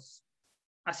todos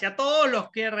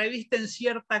los que revisten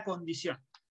cierta condición.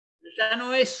 Ya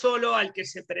no es solo al que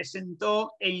se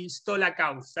presentó e instó la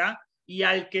causa y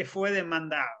al que fue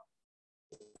demandado.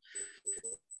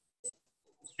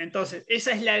 Entonces,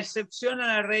 esa es la excepción a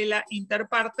la regla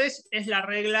interpartes, es la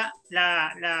regla,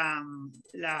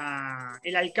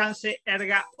 el alcance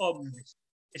erga omnes.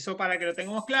 Eso para que lo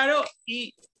tengamos claro,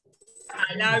 y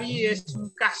Halabi es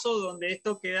un caso donde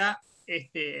esto queda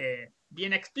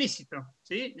bien explícito,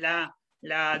 ¿sí?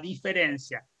 La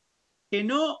diferencia, que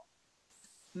no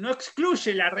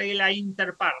excluye la regla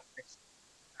interpartes.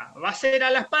 Va a ser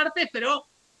a las partes, pero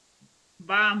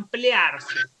va a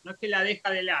ampliarse, no es que la deja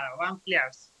de lado, va a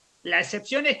ampliarse. La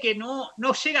excepción es que no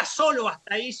llega solo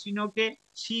hasta ahí, sino que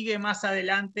sigue más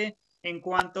adelante en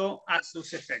cuanto a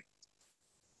sus efectos.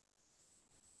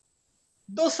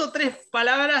 2 o 3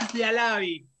 palabras de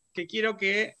Halabi que quiero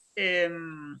que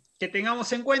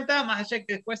tengamos en cuenta, más allá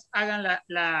que después hagan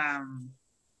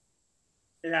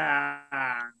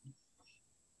la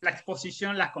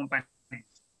exposición las compañeras.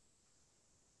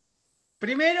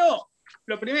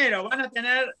 Lo primero, van a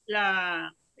tener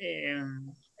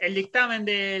el dictamen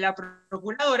de la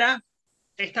procuradora.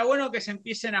 Está bueno que se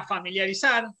empiecen a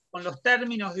familiarizar con los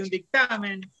términos de un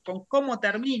dictamen, con cómo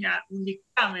termina un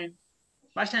dictamen.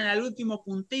 Vayan al último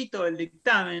puntito del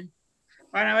dictamen.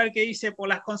 Van a ver que dice, por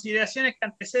las consideraciones que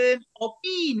anteceden,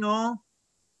 opino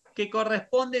que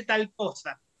corresponde tal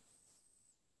cosa.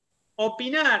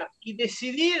 Opinar y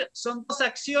decidir son 2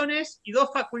 acciones y 2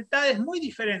 facultades muy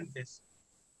diferentes.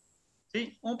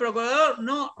 ¿Sí? Un procurador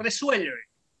no resuelve,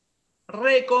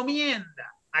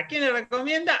 recomienda. ¿A quién le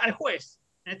recomienda? Al juez,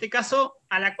 en este caso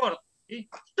a la corte. ¿Sí?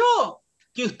 Yo,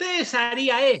 que ustedes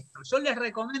haría esto, yo les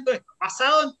recomiendo esto,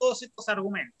 basado en todos estos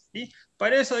argumentos. ¿Sí?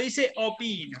 Por eso dice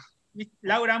opino. ¿Sí?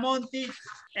 Laura Monti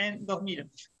en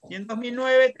 2008. Y en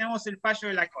 2009 tenemos el fallo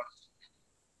de la corte.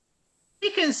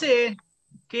 Fíjense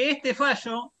que este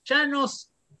fallo ya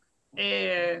nos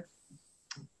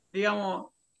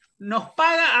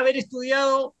paga haber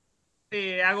estudiado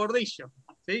a Gordillo.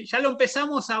 ¿Sí? Ya lo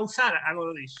empezamos a usar a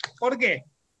Gordillo. ¿Por qué?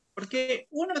 Porque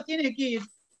uno tiene que ir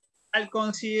al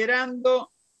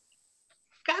considerando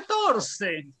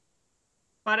 14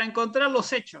 para encontrar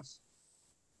los hechos.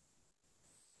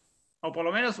 O por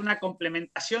lo menos una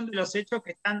complementación de los hechos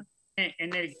que están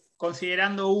en el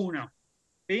considerando 1.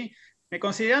 ¿Sí? En el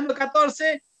considerando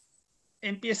 14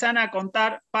 empiezan a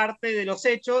contar parte de los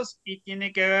hechos y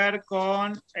tiene que ver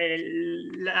con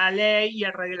la ley y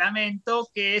el reglamento,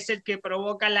 que es el que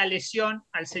provoca la lesión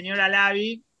al señor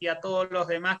Halabi y a todos los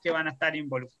demás que van a estar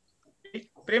involucrados.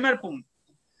 ¿Sí? Primer punto.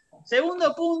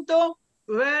 Segundo punto,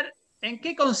 ver en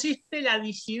qué consiste la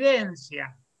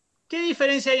disidencia. ¿Qué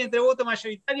diferencia hay entre el voto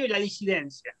mayoritario y la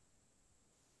disidencia?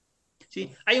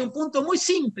 ¿Sí? Hay un punto muy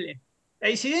simple. La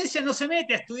disidencia no se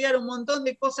mete a estudiar un montón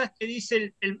de cosas que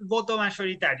dice el voto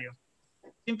mayoritario.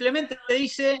 Simplemente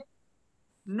dice,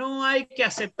 no hay que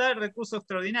aceptar el recurso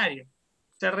extraordinario.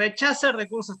 Se rechaza el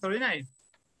recurso extraordinario.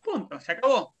 Punto, se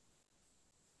acabó.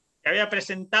 Se había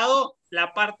presentado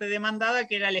la parte demandada,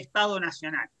 que era el Estado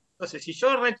Nacional. Entonces, si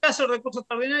yo rechazo el recurso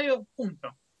extraordinario,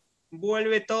 punto.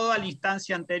 Vuelve todo a la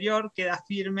instancia anterior, queda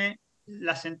firme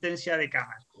la sentencia de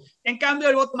Cámara. En cambio,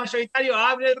 el voto mayoritario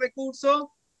abre el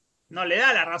recurso, no le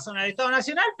da la razón al Estado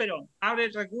Nacional, pero abre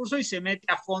el recurso y se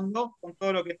mete a fondo con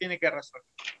todo lo que tiene que resolver.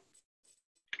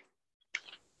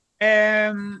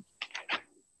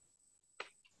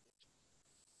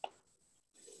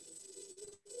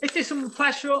 Este es un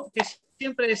fallo que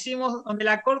siempre decimos donde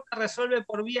la Corte resuelve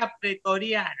por vía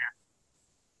pretoriana.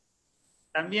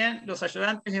 También los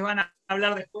ayudantes les van a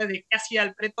hablar después de qué hacía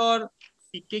el pretor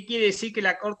y qué quiere decir que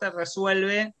la Corte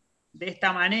resuelve de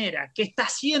esta manera. ¿Qué está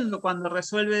haciendo cuando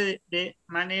resuelve de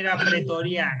manera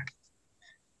pretoriana?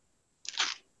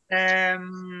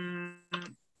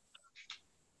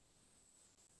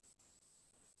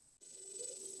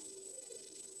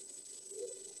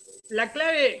 La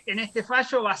clave en este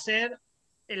fallo va a ser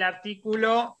el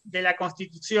artículo de la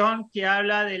Constitución que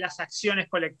habla de las acciones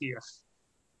colectivas.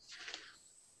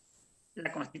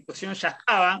 La Constitución ya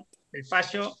estaba, el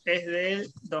fallo es del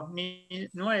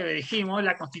 2009, dijimos,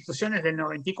 la Constitución es del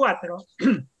 94.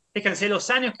 Fíjense los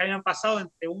años que habían pasado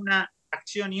entre una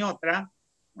acción y otra,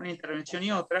 una intervención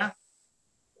y otra,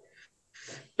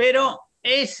 pero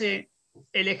el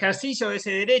ejercicio de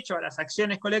ese derecho a las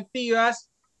acciones colectivas,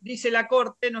 dice la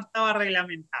Corte, no estaba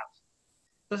reglamentado.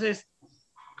 Entonces,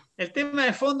 el tema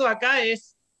de fondo acá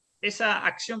es esa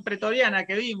acción pretoriana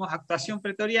que vimos, actuación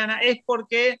pretoriana, es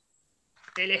porque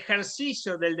el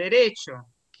ejercicio del derecho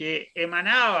que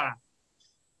emanaba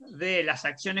de las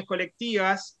acciones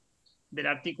colectivas del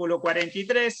artículo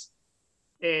 43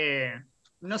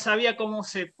 no sabía cómo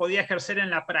se podía ejercer en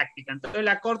la práctica. Entonces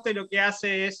la Corte lo que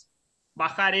hace es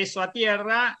bajar eso a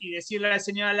tierra y decirle a la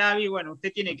señora Halabi, bueno,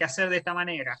 usted tiene que hacer de esta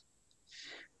manera.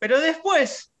 Pero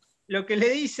después lo que le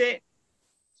dice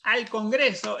al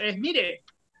Congreso es, mire,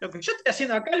 lo que yo estoy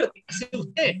haciendo acá lo tiene que hacer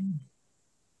usted.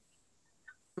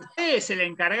 Usted es el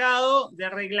encargado de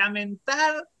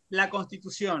reglamentar la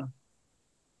Constitución.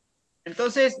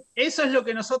 Entonces, eso es lo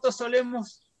que nosotros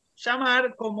solemos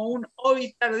llamar como un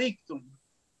obiter dictum.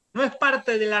 No es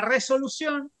parte de la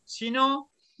resolución, sino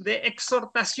de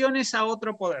exhortaciones a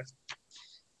otro poder.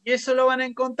 Y eso lo van a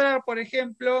encontrar, por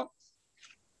ejemplo,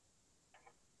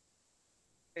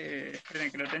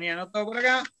 esperen que lo tenía anotado por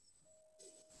acá.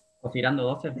 Considerando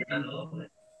 12.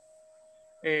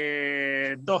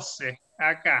 12,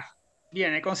 acá.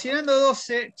 Bien, considerando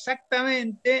 12,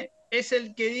 exactamente, es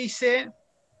el que dice,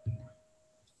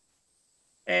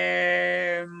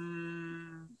 está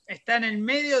en el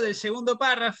medio del segundo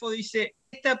párrafo, dice,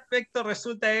 este aspecto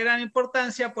resulta de gran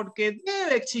importancia porque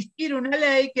debe existir una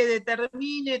ley que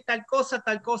determine tal cosa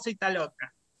y tal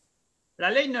otra.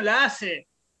 La ley no la hace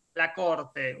la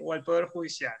Corte o el Poder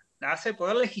Judicial, la hace el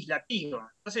Poder Legislativo.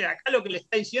 Entonces acá lo que le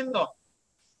está diciendo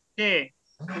que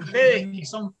ustedes que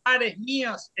son pares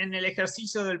míos en el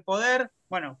ejercicio del poder,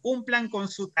 bueno, cumplan con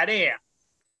su tarea.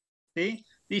 ¿Sí?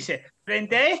 Dice,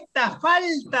 frente a esta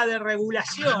falta de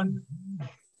regulación,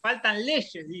 faltan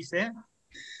leyes, dice,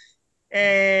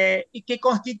 y que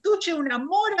constituye una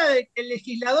mora de que el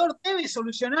legislador debe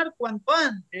solucionar cuanto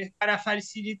antes para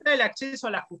facilitar el acceso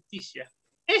a la justicia.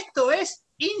 Esto es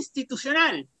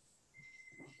institucional.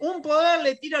 Un poder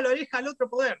le tira la oreja al otro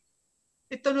poder.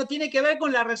 Esto no tiene que ver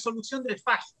con la resolución del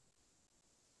fallo.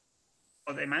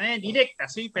 O de manera directa,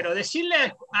 ¿sí? Pero decirle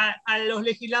a los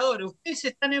legisladores, ustedes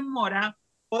están en mora,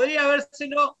 podría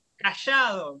habérselo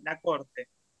callado la Corte.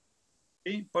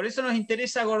 ¿Sí? Por eso nos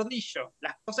interesa Gordillo,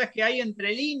 las cosas que hay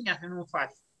entre líneas en un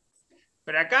fallo.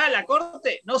 Pero acá la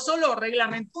Corte no solo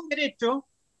reglamentó un derecho,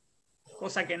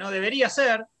 cosa que no debería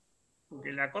ser,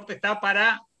 porque la Corte está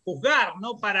para juzgar,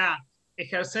 no para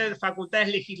ejercer facultades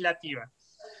legislativas,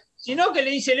 sino que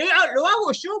le dice, lo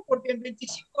hago yo porque en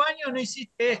 25 años no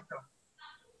hiciste esto.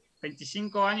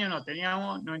 25 años no,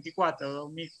 teníamos 94,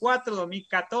 2004,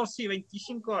 2014 y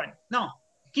 25 años. No,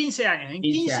 15 años. En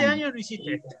 15 años no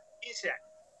hiciste esto. 15 años.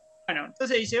 Bueno,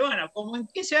 entonces dice, bueno, como en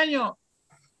 15 años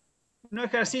no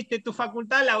ejerciste tu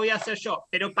facultad, la voy a hacer yo.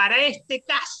 Pero para este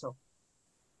caso,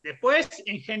 después,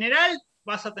 en general,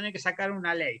 vas a tener que sacar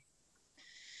una ley.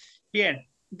 Bien,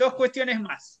 dos cuestiones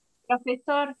más.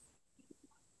 Profesor,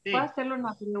 Sí. ¿puedo hacerle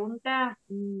una pregunta?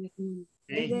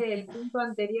 Es del punto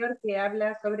anterior que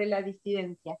habla sobre la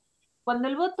disidencia. Cuando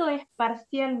el voto es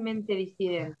parcialmente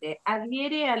disidente,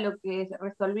 ¿adhiere a lo que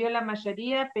resolvió la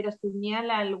mayoría, pero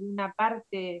señala alguna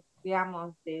parte,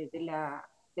 digamos, de la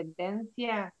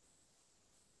sentencia?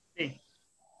 Sí.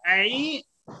 Ahí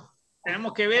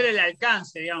tenemos que ver el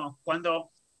alcance, digamos.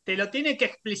 Cuando te lo tiene que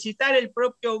explicitar el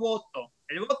propio voto.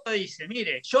 El voto dice,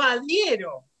 mire, yo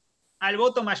adhiero al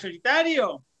voto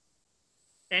mayoritario,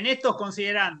 en estos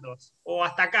considerandos, o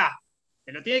hasta acá.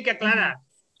 Se lo tiene que aclarar.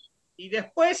 Y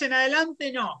después en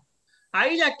adelante no.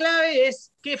 Ahí la clave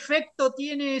es qué efecto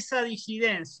tiene esa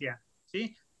disidencia,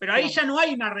 ¿sí? Pero ahí ya no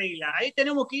hay una regla, ahí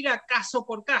tenemos que ir a caso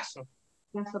por caso.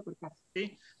 Caso por caso.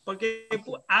 ¿Sí? Porque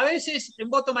a veces en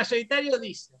voto mayoritario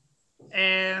dice,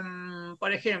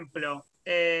 por ejemplo,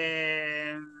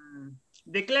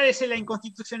 declárese la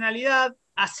inconstitucionalidad,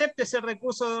 acéptese el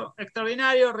recurso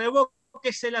extraordinario,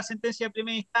 revóquese la sentencia de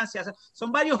primera instancia.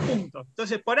 Son varios puntos.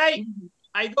 Entonces, por ahí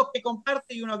hay dos que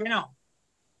comparten y uno que no.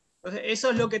 Entonces,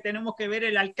 eso es lo que tenemos que ver,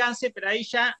 el alcance, pero ahí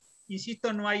ya,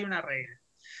 insisto, no hay una regla.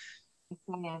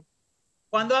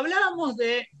 Cuando hablábamos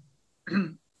de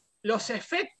los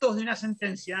efectos de una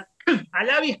sentencia,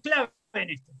 Halabi es clave en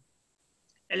esto.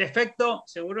 El efecto,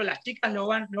 seguro las chicas lo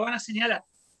van a señalar,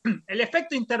 el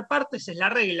efecto interpartes es la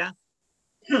regla,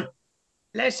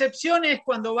 la excepción es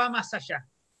cuando va más allá.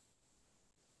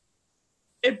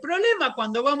 El problema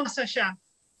cuando va más allá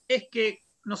es que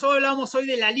nosotros hablamos hoy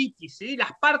de la litis, ¿sí?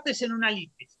 Las partes en una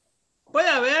litis. Puede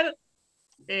haber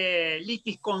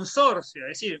litis consorcio,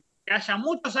 es decir, que haya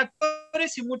muchos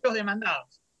actores y muchos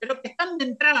demandados, pero que están de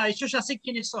entrada y yo ya sé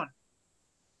quiénes son.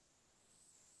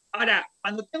 Ahora,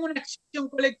 cuando tengo una acción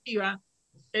colectiva,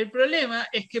 el problema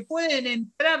es que pueden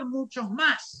entrar muchos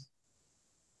más,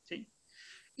 ¿sí?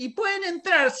 Y pueden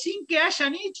entrar sin que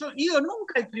hayan ido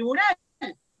nunca al tribunal,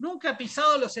 nunca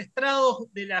pisado los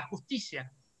estrados de la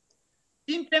justicia,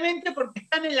 simplemente porque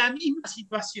están en la misma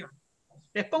situación.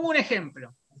 Les pongo un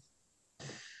ejemplo.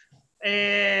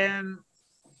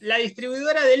 La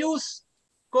distribuidora de luz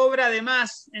cobra de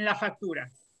más en la factura.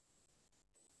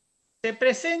 Se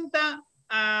presenta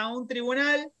a un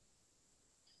tribunal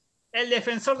el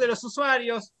defensor de los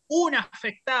usuarios, un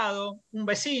afectado, un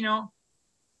vecino,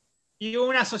 y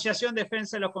una asociación de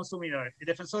defensa de los consumidores, el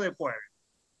defensor del pueblo.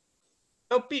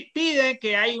 Piden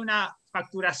que hay una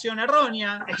facturación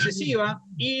errónea, excesiva,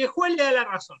 y el juez le da la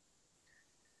razón.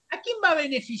 ¿A quién va a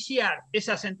beneficiar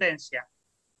esa sentencia?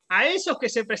 ¿A esos que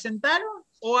se presentaron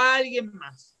o a alguien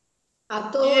más? A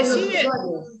todos los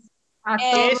usuarios.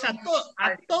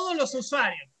 A todos los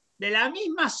usuarios de la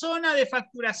misma zona de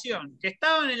facturación, que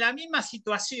estaban en la misma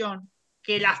situación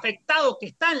que el afectado que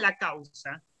está en la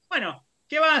causa. Bueno,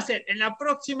 ¿qué van a hacer? En la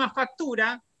próxima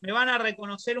factura me van a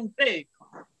reconocer un crédito.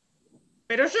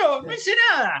 Pero yo no hice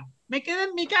nada, me quedé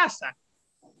en mi casa,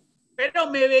 pero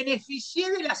me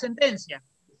beneficié de la sentencia.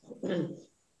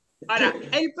 Ahora,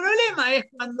 el problema es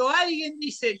cuando alguien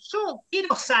dice, yo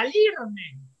quiero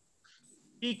salirme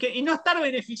y no estar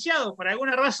beneficiado por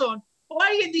alguna razón, o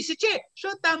alguien dice, che,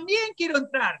 yo también quiero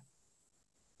entrar.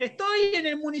 Estoy en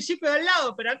el municipio de al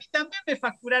lado, pero a mí también me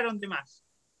facturaron de más.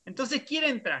 Entonces quiere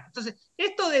entrar. Entonces,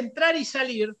 esto de entrar y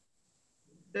salir,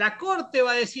 la Corte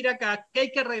va a decir acá que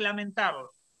hay que reglamentarlo.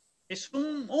 Es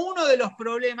uno de los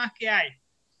problemas que hay.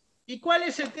 ¿Y cuál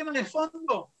es el tema de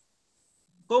fondo?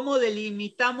 ¿Cómo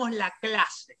delimitamos la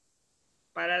clase?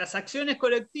 Para las acciones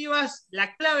colectivas,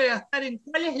 la clave va a estar en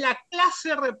cuál es la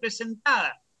clase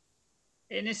representada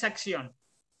en esa acción.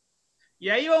 Y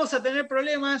ahí vamos a tener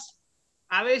problemas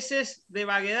a veces de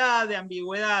vaguedad, de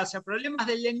ambigüedad, o sea, problemas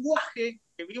del lenguaje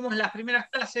que vimos en las primeras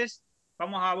clases,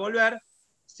 vamos a volver,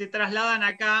 se trasladan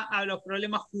acá a los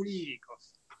problemas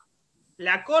jurídicos.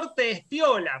 La Corte es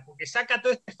piola, porque saca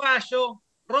todo este fallo,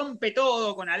 rompe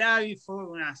todo con Halabi, fue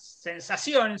una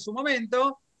sensación en su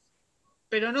momento,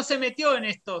 pero no se metió en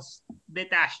estos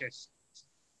detalles,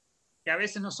 que a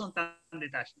veces no son tan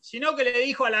detalles, sino que le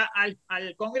dijo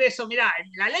al Congreso, mirá,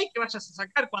 la ley que vayas a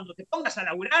sacar cuando te pongas a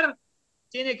laburar,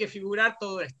 tiene que figurar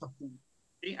todos estos puntos,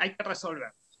 ¿sí? Hay que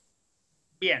resolver.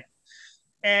 Bien.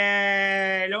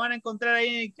 Lo van a encontrar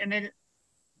ahí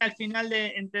al final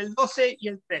entre el 12 y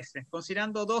el 13,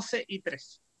 considerando 12 y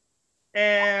 13.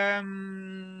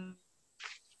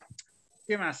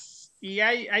 ¿Qué más? Y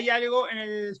hay algo en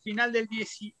el final del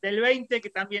 20 que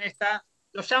también está,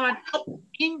 lo llaman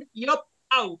opt-in y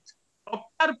opt-out.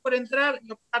 Optar por entrar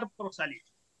y optar por salir.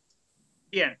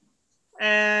 Bien.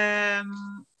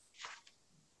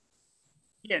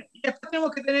 Bien. Y después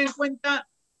tenemos que tener en cuenta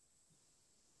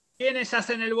quiénes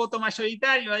hacen el voto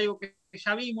mayoritario, algo que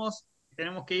ya vimos,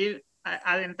 tenemos que ir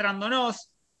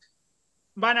adentrándonos.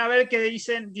 Van a ver que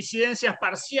dicen disidencias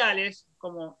parciales,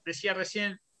 como decía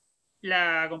recién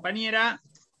la compañera,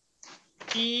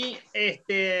 y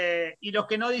los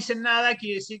que no dicen nada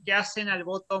quiere decir que hacen al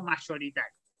voto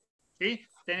mayoritario, ¿sí?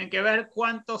 Tienen que ver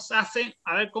cuántos hacen,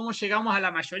 a ver cómo llegamos a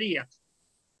la mayoría.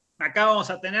 Acá vamos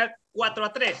a tener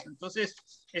 4-3, entonces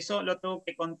eso lo tengo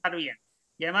que contar bien.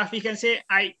 Y además, fíjense,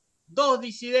 hay 2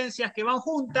 disidencias que van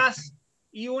juntas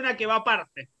y una que va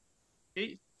aparte,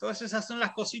 ¿sí? Todas esas son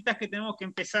las cositas que tenemos que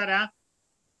empezar a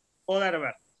poder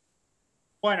ver.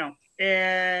 Bueno,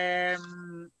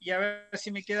 y a ver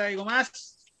si me queda algo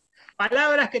más.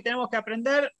 Palabras que tenemos que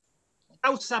aprender.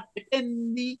 Causa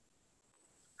petendi.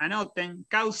 Anoten,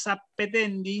 causa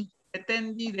petendi.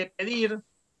 Petendi de pedir.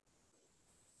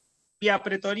 Vía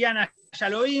pretoriana ya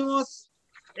lo vimos.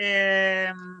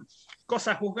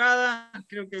 Cosa juzgada,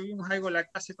 creo que vimos algo la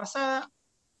clase pasada.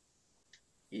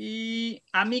 Y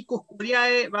amicus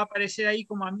curiae va a aparecer ahí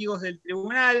como amigos del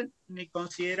tribunal,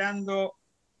 considerando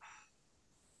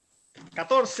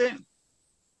 14.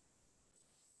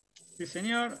 Sí,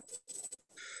 señor.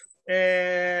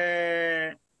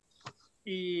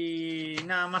 Y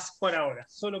nada más por ahora,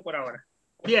 solo por ahora.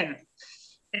 Bien.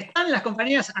 ¿Están las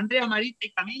compañeras Andrea, Marita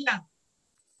y Camila?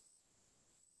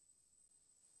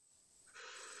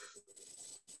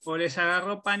 ¿O les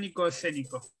agarró pánico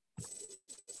escénico?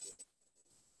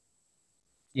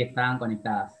 Sí, estaban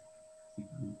conectadas.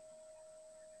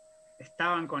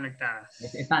 Estaban conectadas.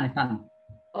 Están.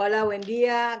 Hola, buen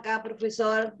día. Acá,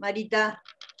 profesor Marita.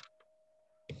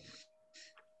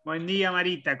 Buen día,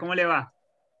 Marita. ¿Cómo le va?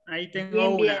 Ahí tengo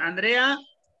Bien, una. bien. Andrea,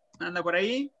 anda por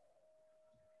ahí.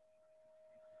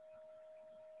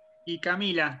 Y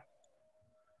Camila.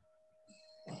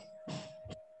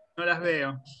 No las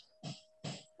veo.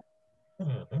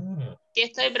 Sí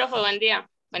estoy, profe, buen día.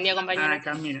 Buen día, compañero. Ah,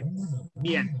 Camila.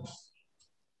 Bien.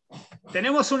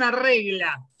 Tenemos una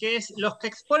regla, que es los que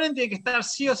exponen tienen que estar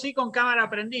sí o sí con cámara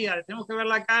prendida. Tenemos que ver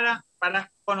la cara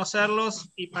para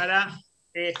conocerlos y para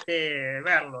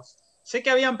verlos. Sé que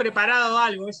habían preparado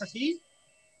algo, ¿es así?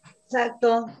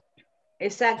 Exacto,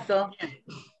 exacto. Bien.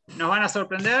 ¿Nos van a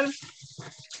sorprender?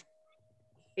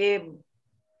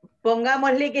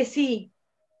 Pongámosle que sí.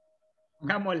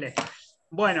 Pongámosle.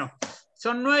 Bueno,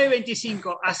 son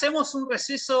 9:25. Hacemos un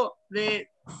receso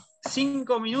de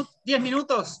 10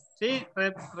 minutos, ¿sí?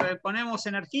 Reponemos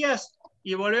energías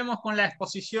y volvemos con la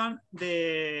exposición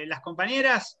de las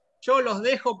compañeras. Yo los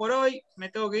dejo por hoy, me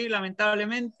tengo que ir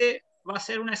lamentablemente. Va a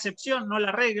ser una excepción, no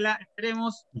la regla,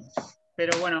 esperemos.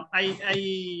 Pero bueno,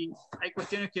 hay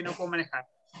cuestiones que no puedo manejar.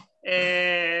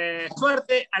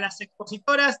 Suerte a las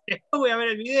expositoras. Después voy a ver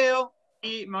el video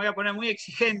y me voy a poner muy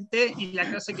exigente y la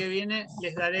clase que viene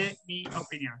les daré mi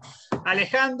opinión.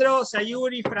 Alejandro,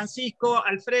 Sayuri, Francisco,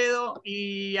 Alfredo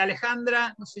y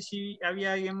Alejandra, no sé si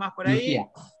había alguien más por ahí.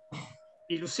 Lucía.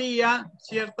 Y Lucía,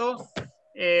 ¿cierto?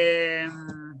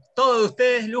 Todos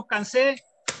ustedes, lúzcanse.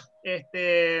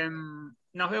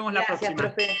 Nos vemos la próxima. Gracias,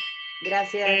 profe.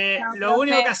 Gracias. Lo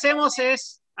único que hacemos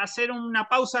es hacer una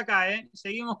pausa acá,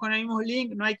 Seguimos con el mismo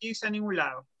link, no hay que irse a ningún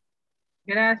lado.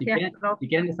 Gracias, Si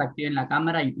quieren desactiven la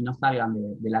cámara y no salgan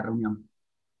de la reunión.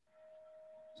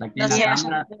 Desactiven No la se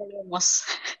cámara. vayan, volvemos.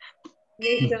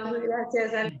 Listo,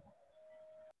 gracias.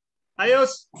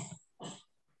 Adiós.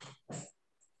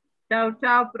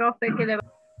 Chao, profe, que le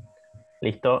va.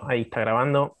 Listo, ahí está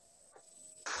grabando.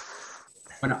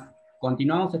 Bueno,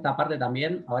 continuamos esta parte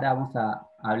también. Ahora vamos a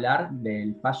hablar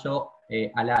del fallo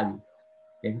Halabi,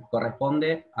 que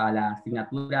corresponde a la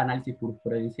asignatura Análisis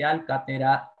Jurisprudencial,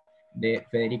 cátedra de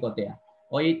Federico Tea.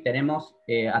 Hoy tenemos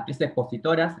a 3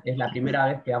 expositoras. Es la primera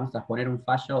vez que vamos a exponer un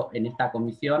fallo en esta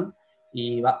comisión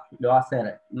y lo va a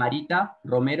hacer Marita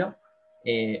Romero,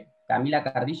 Camila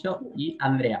Cardillo y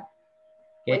Andrea,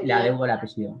 que le adeudo el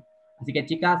apellido. Así que,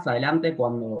 chicas, adelante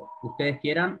cuando ustedes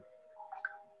quieran.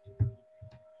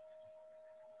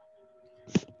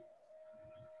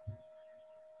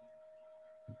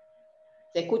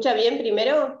 ¿Se escucha bien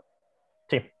primero?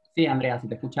 Sí. Sí, Andrea, si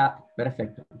te escucha,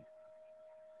 perfecto.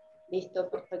 Listo,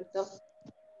 perfecto.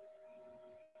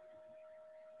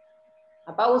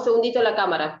 Apago un segundito la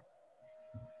cámara.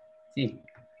 Sí.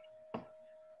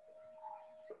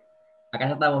 Acá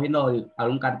ya estamos viendo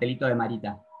algún cartelito de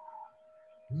Marita.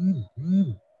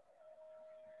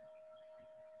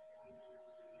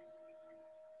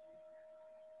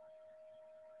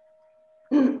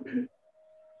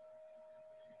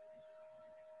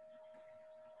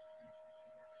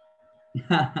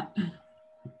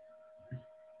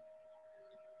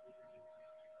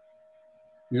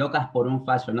 Locas por un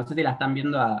fallo. No sé si la están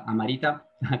viendo a Marita.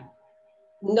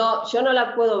 No, yo no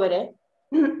la puedo ver, ¿eh?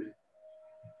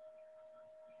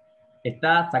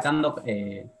 Está sacando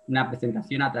una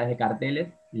presentación a través de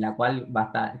carteles, en la cual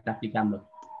está explicando.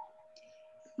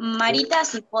 Marita,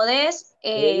 si podés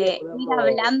ir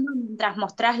hablando mientras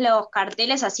mostrás los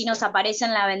carteles, así nos aparece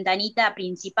en la ventanita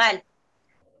principal,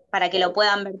 para que lo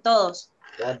puedan ver todos.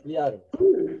 Ampliar.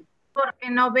 Porque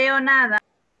no veo nada.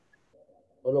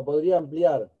 O lo podría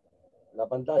ampliar la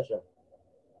pantalla.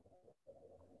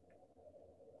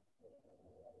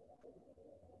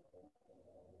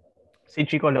 Sí,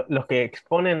 chicos, los que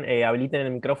exponen, habiliten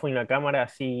el micrófono y la cámara,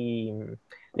 así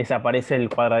les aparece el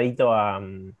cuadradito a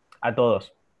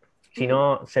todos. Si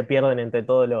no, se pierden entre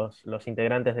todos los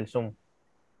integrantes del Zoom.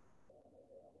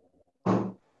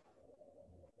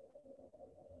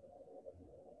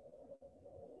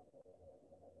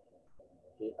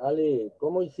 Ale,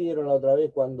 ¿cómo hicieron la otra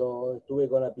vez cuando estuve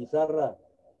con la pizarra?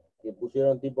 Que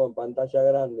pusieron tipo en pantalla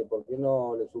grande. ¿Por qué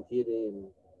no le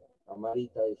sugieren a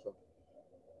Marita eso?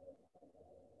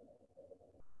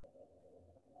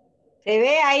 ¿Se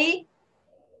ve ahí?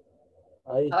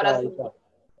 Ahí está, Ahora ahí sí. está.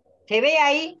 ¿Se ve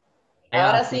ahí?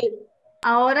 Ahora sí.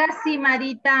 Ahora sí,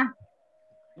 Marita.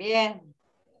 Bien.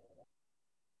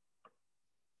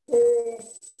 Un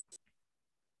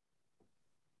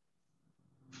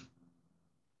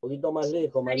poquito más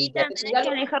lejos, Marita. Marita, tenés que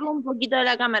alejarlo un poquito de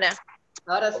la cámara.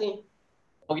 Ahora sí.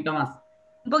 Un poquito más.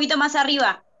 Un poquito más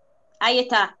arriba. Ahí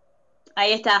está.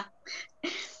 Ahí está.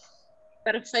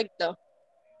 Perfecto.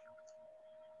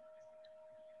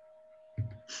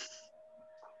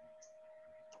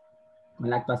 Con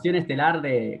la actuación estelar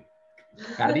de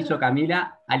Carrillo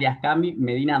Camila, alias Cami,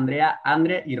 Medina Andrea,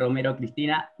 Andre y Romero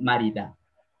Cristina, Marita.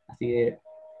 Así que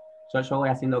yo voy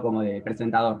haciendo como de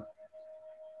presentador.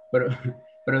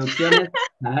 Producciones,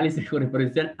 análisis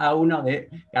jurisprudencial A1 de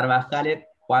Carbajales,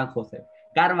 Juan José.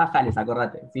 Carbajales,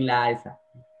 acordate, sin la A esa.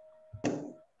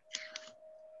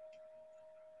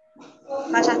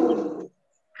 Vaya.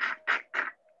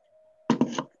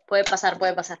 Puede pasar,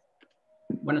 puede pasar.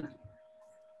 Bueno,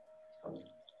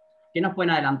 ¿qué nos pueden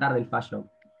adelantar del fallo?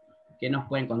 ¿Qué nos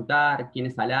pueden contar? ¿Quién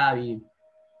es Halabi?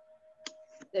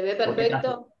 ¿Se ve ¿Por qué traje?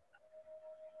 perfecto?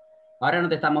 Ahora no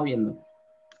te estamos viendo.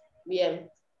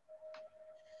 Bien.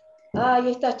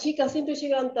 Ay, estas chicas siempre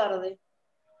llegan tarde.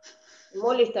 Me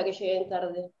molesta que lleguen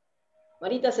tarde.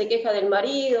 Marita se queja del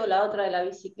marido, la otra de la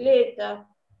bicicleta.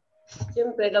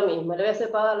 Siempre lo mismo, le voy a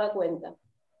hacer pagar la cuenta.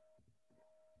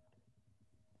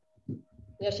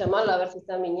 Voy a llamarla a ver si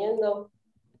están viniendo.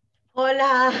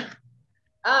 Hola.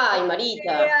 Ay, Marita.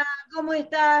 Andrea, ¿cómo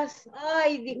estás?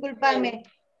 Ay, discúlpame.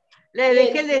 Le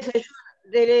Bien.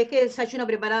 dejé el desayuno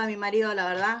preparado a mi marido, la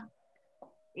verdad.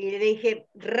 Y le dije,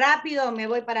 rápido me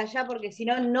voy para allá porque si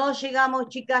no, no llegamos,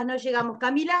 chicas, no llegamos.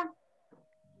 ¿Camila?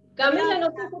 Camila, no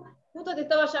sé, justo te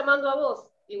estaba llamando a vos.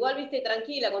 Igual viste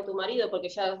tranquila con tu marido, porque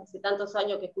ya hace tantos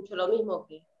años que escucho lo mismo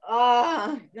que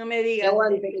No me digas.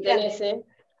 aguante que tenés, ¿eh?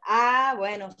 Ah,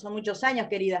 bueno, son muchos años,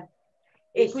 querida.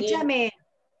 Sí, Escúchame,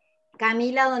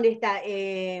 Camila, ¿dónde está?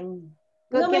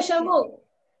 No me hacemos? llamó.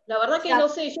 La verdad que Ya. no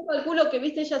sé, yo calculo que,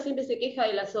 viste, ella siempre se queja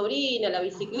de la sobrina, la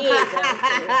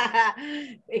bicicleta.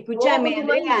 Escúchame, tu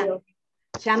Andrea, marido.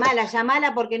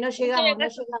 llamala porque no llegamos, no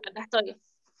llegamos. Acá estoy.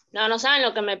 No saben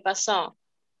lo que me pasó.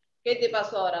 ¿Qué te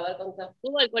pasó ahora? A ver, contá.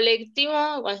 Subo al colectivo,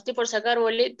 cuando estoy por sacar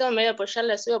boleto, me voy a apoyar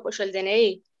la sube, apoyo el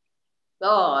DNI.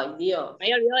 Ay, Dios. Me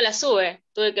había olvidado la sube,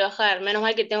 tuve que bajar. Menos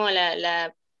mal que tengo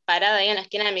la parada ahí en la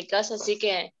esquina de mi casa, así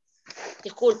que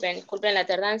disculpen la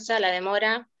tardanza, la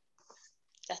demora.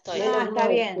 Ya estoy. No,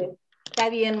 está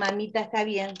bien, mamita, está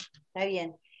bien.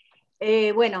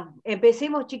 Bueno,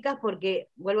 empecemos, chicas, porque,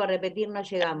 vuelvo a repetir, no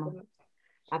llegamos.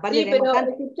 Aparte Sí, pero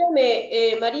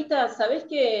escúchame, Marita, ¿sabés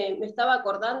que me estaba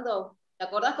acordando? ¿Te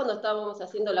acordás cuando estábamos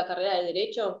haciendo la carrera de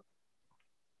Derecho?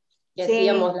 Que Sí.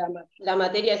 hacíamos la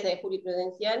materia esa de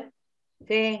jurisprudencial.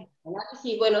 Sí.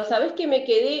 Análisis. Bueno, ¿sabés que me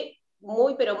quedé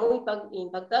muy, pero muy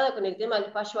impactada con el tema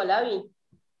del fallo Halabi?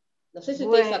 No sé si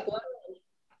ustedes se acuerdan.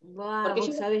 Porque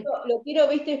yo lo quiero,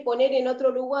 viste, exponer en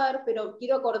otro lugar, pero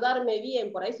quiero acordarme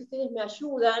bien. Por ahí si ustedes me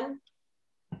ayudan.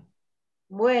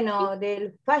 Bueno,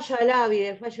 del fallo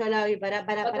Halabi, para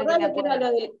 ¿Te que acordás me lo que era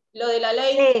acuerde. lo de la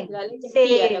ley? La ley de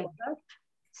espía, ¿te acordás?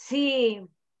 Sí.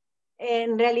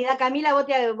 En realidad, Camila,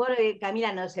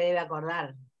 Camila no se debe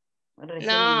acordar.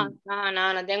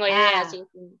 No tengo idea. Sí.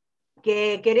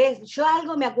 ¿Que querés? Yo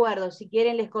algo me acuerdo, si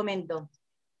quieren les comento.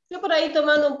 Yo por ahí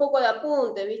tomando un poco de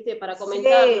apunte, ¿viste? Para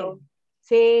comentarlo.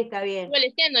 Sí, está bien. Estuve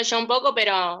leyendo yo un poco,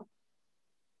 pero...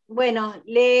 Bueno,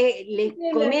 les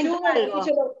comento algo.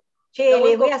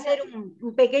 Les voy a hacer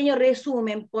un pequeño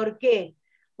resumen. ¿Por qué?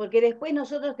 Porque después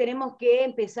nosotros tenemos que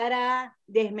empezar a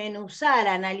desmenuzar,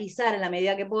 a analizar en la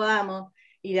medida que podamos,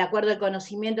 y de acuerdo al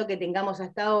conocimiento que tengamos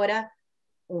hasta ahora,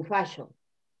 un fallo.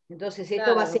 Entonces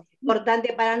esto va a ser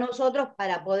importante para nosotros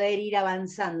para poder ir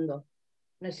avanzando,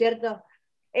 ¿no es cierto?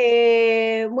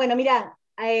 Bueno, mira,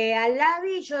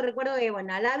 Halabi, yo recuerdo que,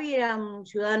 Halabi era un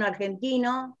ciudadano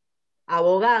argentino,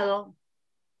 abogado.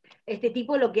 Este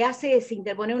tipo lo que hace es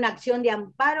interponer una acción de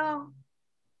amparo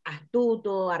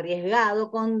astuto, arriesgado,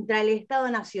 contra el Estado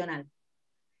Nacional.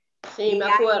 Sí, me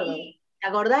acuerdo. ¿Te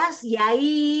acordás? Y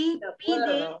ahí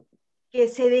pide que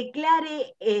se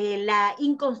declare la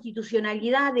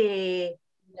inconstitucionalidad de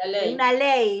una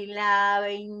ley, la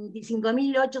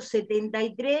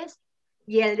 25.873,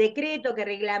 y el decreto que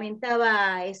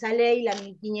reglamentaba esa ley, la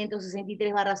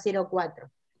 1563/04.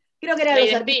 Creo que eran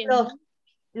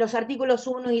los artículos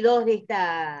 1 y 2 de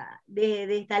esta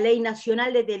Ley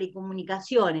Nacional de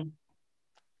Telecomunicaciones.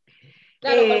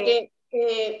 Claro, porque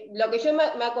lo que yo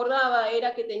me acordaba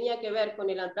era que tenía que ver con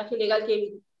el anclaje legal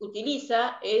que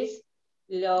utiliza, es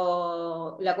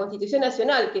la Constitución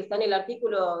Nacional, que está en el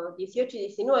artículo 18 y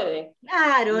 19.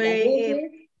 Claro.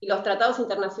 Y los tratados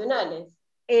internacionales.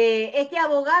 Este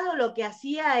abogado lo que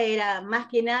hacía era, más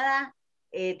que nada,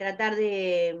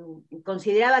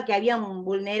 consideraba que habían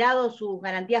vulnerado sus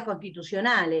garantías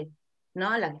constitucionales,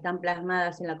 ¿no? Las que están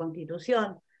plasmadas en la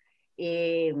Constitución.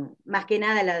 Más que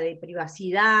nada la de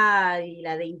privacidad y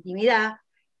la de intimidad,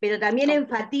 pero también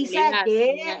enfatiza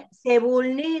que se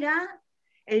vulnera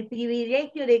el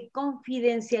privilegio de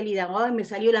confidencialidad. ¡Ay, me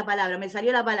salió la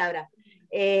palabra!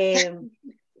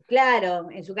 Claro,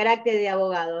 en su carácter de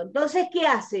abogado. Entonces, ¿qué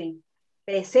hace?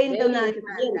 Presenta una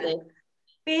demanda.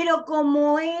 Pero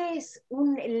como es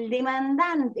el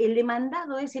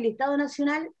demandado es el Estado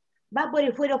Nacional, va por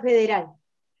el fuero federal.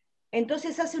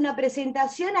 Entonces hace una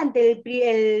presentación ante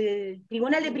el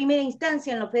Tribunal de Primera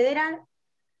Instancia en lo federal,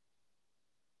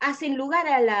 hacen lugar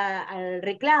al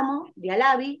reclamo de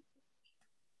Halabi,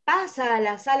 pasa a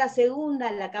la sala segunda,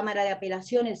 en la Cámara de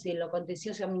Apelaciones en lo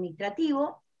contencioso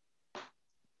administrativo,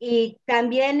 y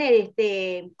también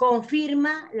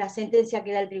confirma la sentencia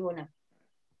que da el tribunal.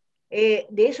 De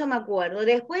eso me acuerdo.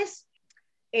 Después,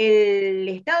 el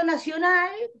Estado Nacional,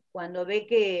 cuando ve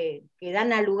que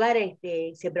dan a lugar,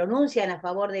 se pronuncian a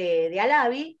favor de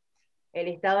Halabi, el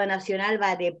Estado Nacional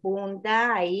va de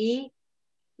punta ahí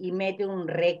y mete un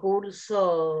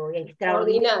recurso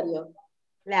extraordinario.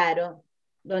 Claro,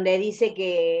 donde dice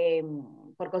que,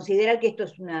 por considerar que esto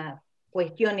es una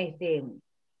cuestión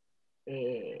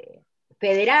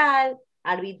federal,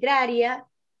 arbitraria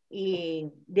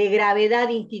y de gravedad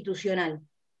institucional.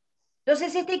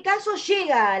 Entonces este caso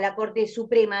llega a la Corte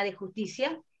Suprema de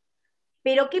Justicia,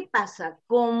 pero ¿qué pasa?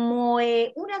 Como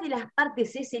una de las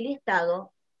partes es el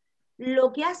Estado,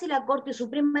 lo que hace la Corte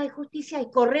Suprema de Justicia es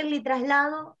correrle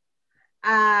traslado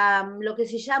a lo que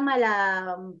se llama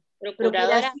la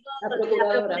procuración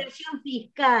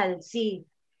fiscal, sí.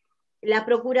 La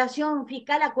procuración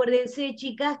fiscal, acuérdense,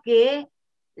 chicas, que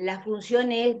la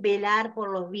función es velar por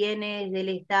los bienes del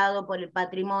Estado, por el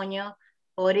patrimonio,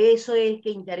 por eso es que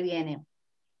interviene.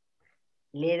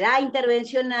 Le da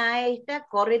intervención a esta,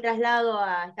 corre traslado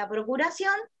a esta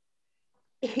procuración,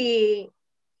 y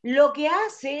lo que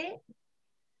hace,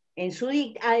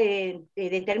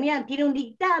 determina, tiene un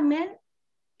dictamen,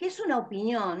 que es una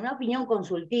opinión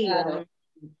consultiva, claro.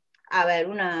 A ver,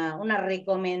 una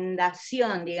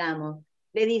recomendación, digamos.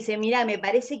 Le dice, mira, me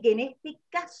parece que en este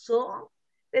caso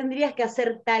tendrías que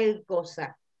hacer tal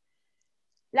cosa.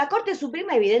 La Corte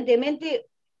Suprema, evidentemente,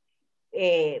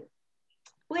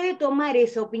 puede tomar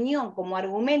esa opinión como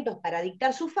argumentos para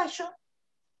dictar su fallo,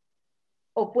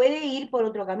 o puede ir por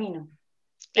otro camino.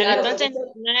 Claro, entonces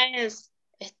no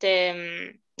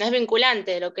es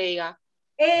vinculante lo que diga.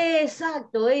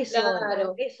 Exacto, eso.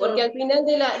 Claro, eso. Porque al final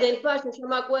del fallo yo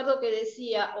me acuerdo que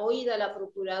decía, oída la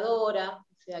procuradora, o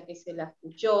sea que se la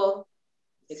escuchó,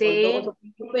 se contó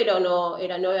con su, pero no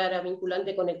era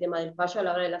vinculante con el tema del fallo a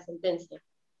la hora de la sentencia.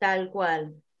 Tal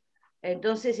cual.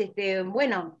 Entonces,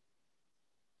 bueno,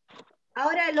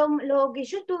 ahora lo que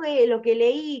yo lo que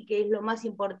leí, que es lo más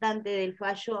importante del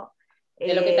fallo,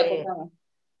 de lo que te acordabas.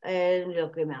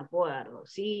 Lo que me acuerdo,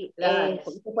 sí. Claro,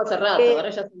 porque esto fue hace rato, ahora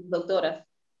ya son doctoras.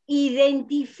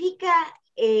 Identifica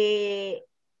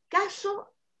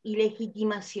caso y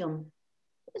legitimación.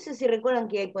 No sé si recuerdan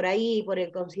que por ahí, por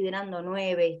el Considerando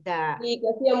 9, está... Sí, que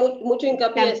hacía mucho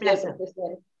hincapié en el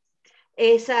profesor.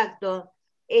 Exacto.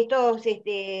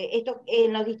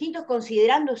 En los distintos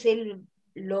considerandos,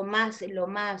 lo más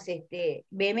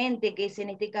vehemente que es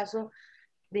en este caso,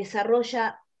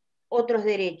 desarrolla otros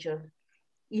derechos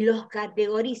y los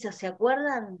categoriza, ¿se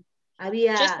acuerdan?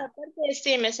 Yo esa parte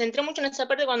sí, me centré mucho en esa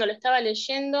parte cuando lo estaba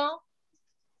leyendo.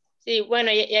 Sí,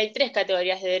 bueno, y hay 3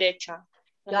 categorías de derecho.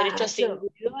 Los derechos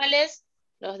individuales,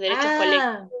 los derechos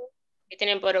colectivos, que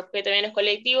tienen por objeto bienes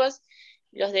colectivos,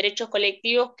 los derechos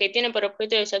colectivos que tienen por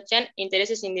objeto de excepción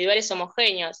intereses individuales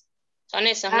homogéneos. Son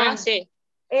esos, ¿no? Sí.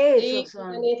 Esos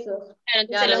son. Esos. Claro,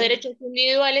 entonces los derechos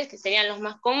individuales, que serían los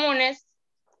más comunes,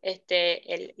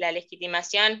 la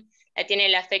legitimación la tiene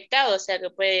el afectado, o sea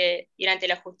que puede ir ante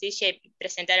la justicia y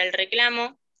presentar el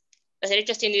reclamo. Los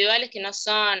derechos individuales que no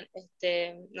son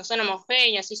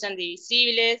homogéneos, sí son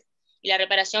divisibles, y la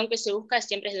reparación que se busca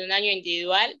siempre es de un daño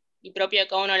individual y propio de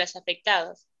cada uno de los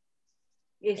afectados.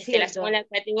 La segunda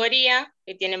categoría,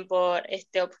 que tienen por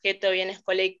objeto bienes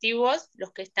colectivos,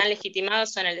 los que están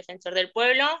legitimados son el defensor del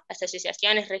pueblo, las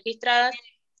asociaciones registradas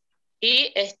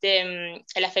y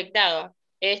el afectado.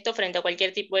 Esto frente a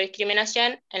cualquier tipo de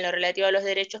discriminación en lo relativo a los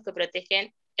derechos que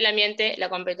protegen el ambiente, la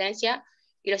competencia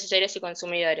y los usuarios y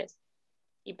consumidores.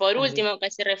 Y por último, que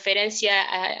hace referencia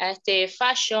a este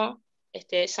fallo,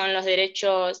 son los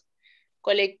derechos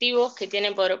colectivos que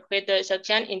tienen por objeto de su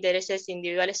acción intereses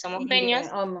individuales homogéneos.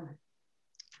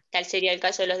 Tal sería el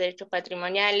caso de los derechos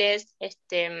patrimoniales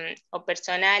o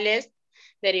personales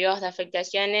derivados de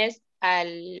afectaciones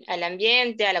al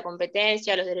ambiente, a la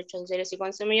competencia, a los derechos de usuarios y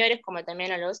consumidores, como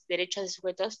también a los derechos de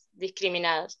sujetos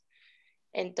discriminados.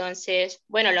 Entonces,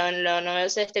 bueno, lo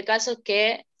novedoso de este caso es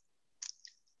que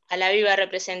Halabi va a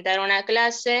representar una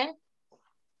clase.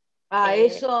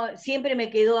 Eso siempre me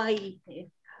quedó ahí.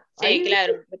 Sí,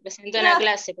 claro, representa una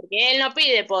clase, porque él no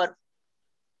pide por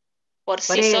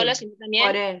sí solo, sino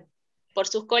también por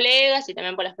sus colegas y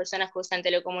también por las personas que usan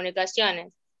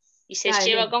telecomunicaciones. Y se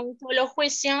lleva con un solo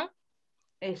juicio,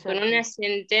 con una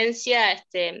sentencia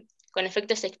con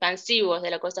efectos expansivos de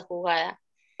la cosa juzgada.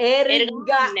 Erga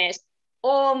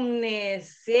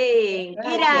omnes, sí.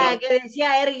 Mira, que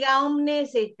decía erga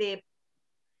omnes,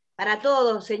 para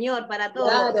todos, señor, para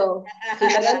todos. Claro,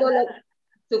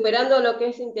 superando lo que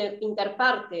es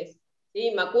interpartes,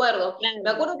 ¿sí? Me acuerdo. Claro. Me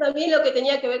acuerdo también lo que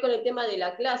tenía que ver con el tema de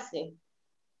la clase.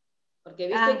 Porque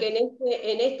viste que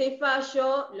en este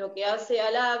fallo lo que hace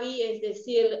Halabi es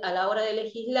decir, a la hora de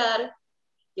legislar,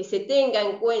 que se tenga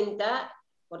en cuenta,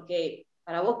 porque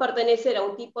para vos pertenecer a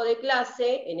un tipo de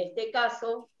clase, en este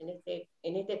caso,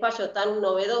 en este fallo tan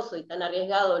novedoso y tan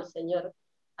arriesgado el señor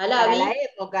Halabi. Para la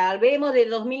época, vemos del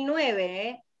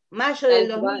 2009, mayo del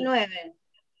 2009.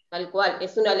 Tal cual,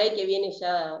 es una ley que viene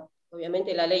ya,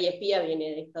 obviamente la ley espía viene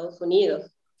de Estados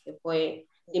Unidos, que se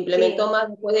implementó más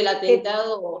después del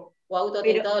atentado o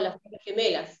autoatentado de las Torres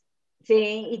Gemelas.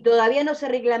 Sí, y todavía no se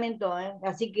reglamentó,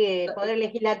 así que el Poder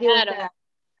Legislativo está...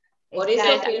 Por eso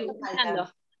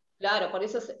claro, por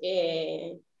eso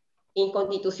es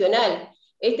inconstitucional.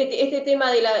 Este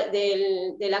tema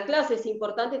de la clase es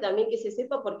importante también que se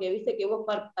sepa porque viste que vos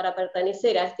para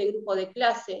pertenecer a este grupo de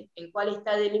clase, el cual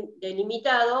está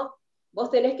delimitado, vos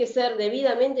tenés que ser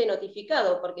debidamente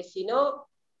notificado, porque si no,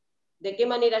 ¿de qué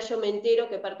manera yo me entero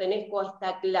que pertenezco a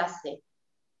esta clase?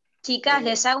 Chicas,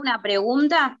 les hago una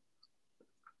pregunta.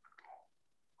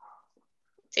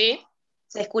 ¿Sí?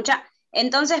 ¿Se escucha?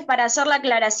 Entonces, para hacer la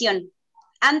aclaración,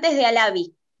 antes de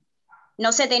Halabi,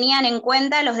 ¿no se tenían en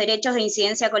cuenta los derechos de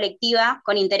incidencia colectiva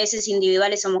con intereses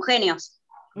individuales homogéneos?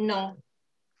 No.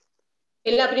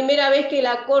 Es la primera vez que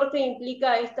la Corte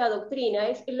implica esta doctrina,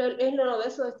 es lo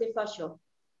novedoso de este fallo.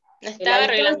 Estaba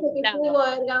la instancia que tuvo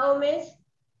Erga Gómez,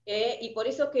 y por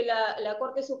eso es que la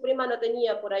Corte Suprema no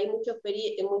tenía por ahí mucha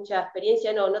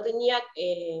experiencia, no tenía...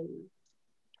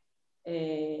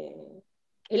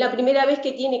 es la primera vez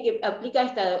que aplica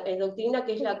esta doctrina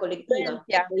que es la colectiva,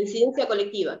 la incidencia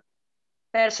colectiva.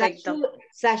 Perfecto.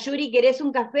 Sayuri, ¿querés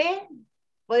un café?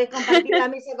 Podés compartir la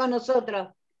mesa con nosotros.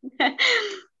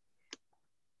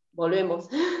 Volvemos.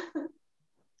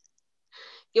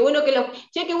 Qué bueno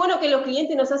que los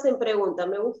clientes nos hacen preguntas,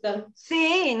 me gusta.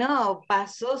 Sí, no,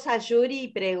 pasó Sayuri y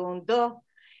preguntó.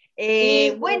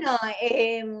 Bueno,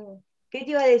 ¿qué te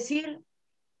iba a decir?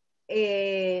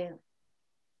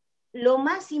 Lo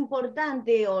más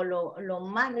importante o lo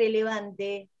más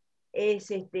relevante es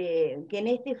que en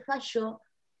este fallo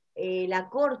la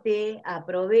Corte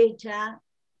aprovecha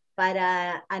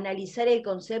para analizar el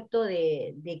concepto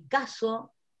de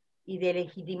caso y de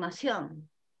legitimación.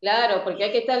 Claro, porque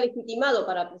hay que estar legitimado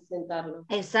para presentarlo.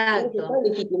 Exacto. Están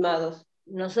legitimados.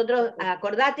 Nosotros, ¿te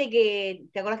acordás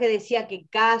que decía que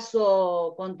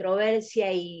caso,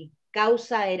 controversia y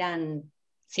causa eran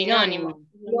sinónimos?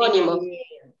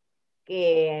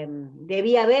 Que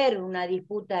debía haber una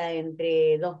disputa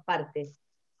entre dos partes,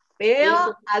 pero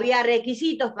había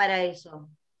requisitos para eso.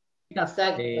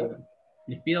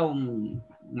 Les pido un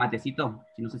matecito,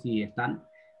 si no sé si están,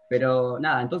 pero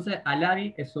nada, entonces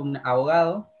Halabi es un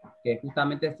abogado que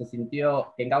justamente se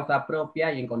sintió en causa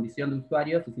propia y en condición de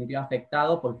usuario, se sintió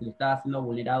afectado porque le estaba siendo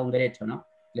vulnerado un derecho, ¿no?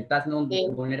 Le estaba siendo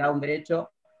vulnerado un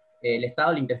derecho, el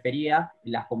Estado le interfería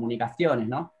en las comunicaciones,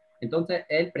 ¿no? Entonces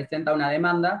él presenta una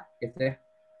demanda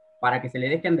para que se le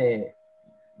dejen de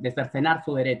cercenar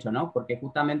su derecho, ¿no? Porque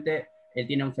justamente él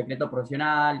tiene un secreto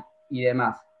profesional y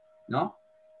demás, ¿no?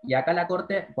 Y acá la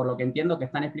Corte, por lo que entiendo que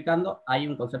están explicando, hay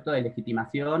un concepto de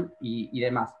legitimación y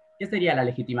demás. ¿Qué sería la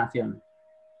legitimación?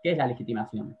 ¿Qué es la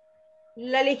legitimación?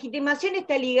 La legitimación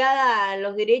está ligada a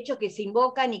los derechos que se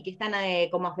invocan y que están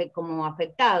como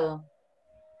afectados.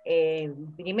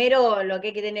 Primero, lo que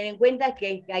hay que tener en cuenta es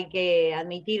que hay que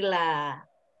admitir la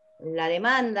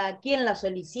demanda, quién la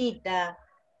solicita,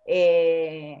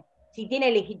 si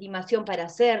tiene legitimación para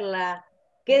hacerla,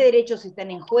 qué derechos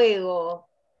están en juego,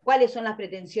 cuáles son las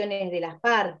pretensiones de las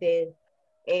partes.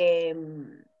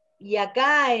 Y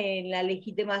acá en la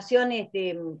legitimación,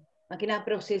 más que nada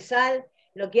procesal,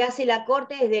 lo que hace la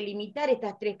Corte es delimitar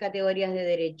estas tres categorías de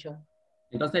derechos.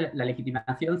 Entonces, la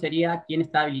legitimación sería quién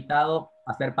está habilitado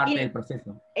a ser parte del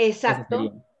proceso. Exacto.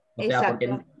 Eso sería. O sea,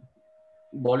 porque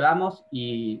volvamos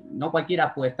y no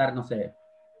cualquiera puede estar, no sé,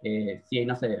 si,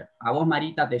 no sé, a vos,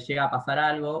 Marita, te llega a pasar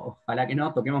algo, ojalá que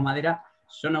no, toquemos madera,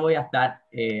 yo no voy a estar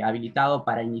habilitado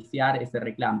para iniciar ese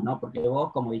reclamo, ¿no? Porque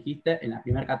vos, como dijiste, en la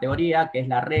primera categoría, que es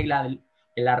la regla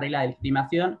de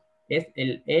legitimación, es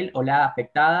el o la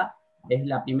afectada, es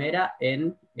la primera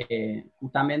en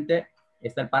justamente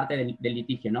ser parte del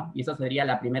litigio, ¿no? Y eso sería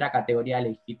la primera categoría de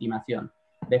legitimación.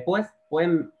 Después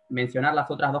pueden mencionar las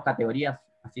otras dos categorías,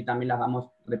 así también las vamos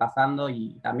repasando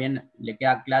y también le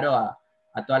queda claro a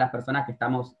todas las personas que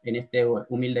estamos en este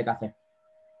humilde café.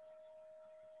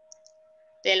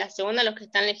 De la segunda, los que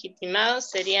están legitimados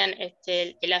serían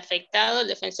el afectado, el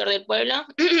defensor del pueblo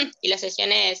y las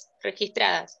sesiones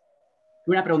registradas.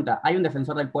 Una pregunta, ¿hay un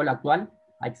defensor del pueblo actual?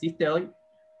 ¿Existe hoy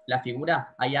la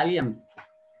figura? ¿Hay alguien?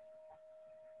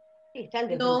 Sí, está el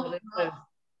defensor del pueblo.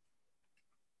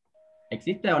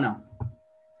 ¿Existe o no?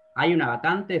 ¿Hay una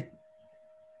vacante?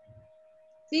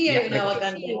 Sí, hay una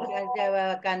vacante. Sí, hay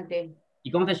vacante.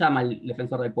 ¿Y cómo se llama el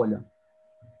defensor del pueblo?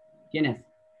 ¿Quién es?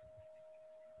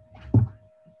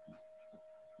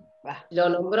 Lo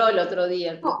nombró el otro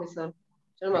día el profesor.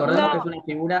 Recordemos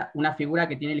que es una figura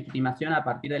que tiene legitimación a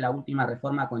partir de la última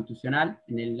reforma constitucional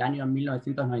en el año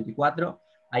 1994.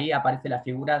 Ahí aparece la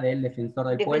figura del defensor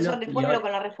del pueblo. Defensor del pueblo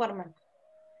con la reforma.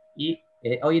 Y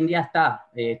hoy en día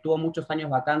estuvo muchos años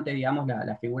vacante, digamos,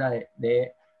 la figura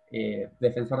de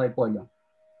defensor del pueblo.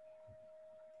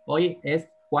 Hoy es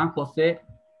Juan José,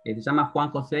 se llama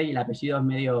Juan José y el apellido es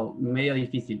medio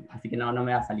difícil, así que no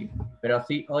me va a salir. Pero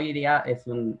sí, hoy día es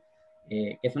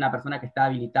una persona que está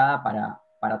habilitada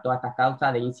para todas estas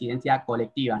causas de incidencia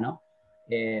colectiva, ¿no?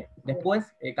 Después,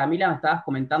 Camila, me estabas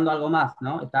comentando algo más,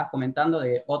 ¿no? Estabas comentando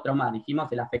de otro más. Dijimos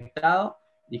el afectado,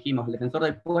 dijimos el defensor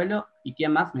del pueblo, ¿y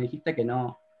quién más? Me dijiste que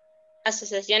no.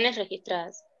 Asociaciones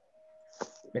registradas.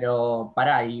 Pero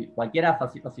pará, ¿y cualquier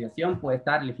asociación puede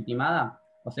estar legitimada?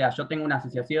 O sea, yo tengo una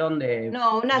asociación de...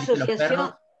 No, una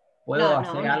asociación... ¿Puedo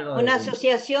hacer algo una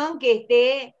asociación que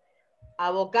esté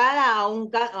abocada a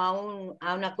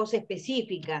una cosa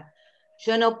específica.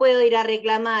 Yo no puedo ir a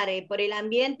reclamar por el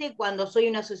ambiente cuando soy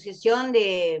una asociación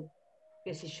de,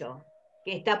 qué sé yo,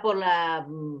 que está por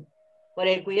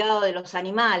el cuidado de los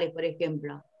animales, por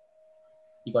ejemplo.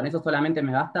 ¿Y con eso solamente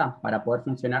me basta para poder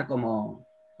funcionar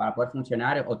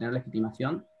o tener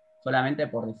legitimación? Solamente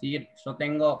por decir,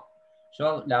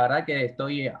 yo la verdad que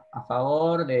estoy a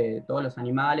favor de todos los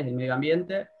animales, del medio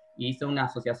ambiente, y hice una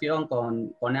asociación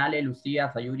con Ale,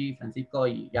 Lucía, Sayuri, Francisco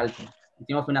y Alfred.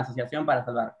 Hicimos una asociación para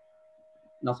salvar,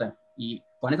 no sé, ¿y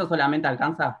con eso solamente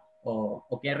alcanza?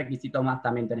 ¿O qué requisito más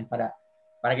también tenés para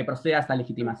que proceda esa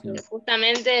legitimación?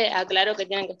 Justamente aclaro que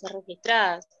tienen que estar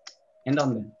registradas. ¿En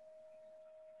dónde?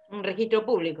 Un registro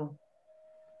público.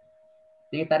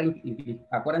 Tiene que estar,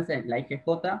 acuérdense, la IGJ,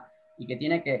 y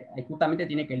que justamente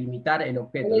tiene que limitar el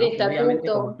objeto, ¿no? Obviamente,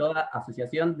 como toda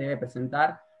asociación, debe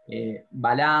presentar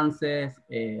balances,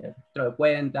 registro de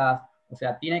cuentas, o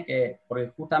sea,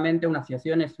 porque justamente una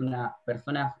asociación es una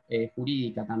persona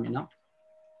jurídica también, ¿no?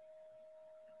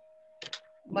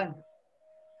 Bueno.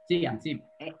 Sigan, sí.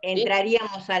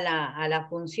 Entraríamos a la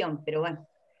función, pero bueno.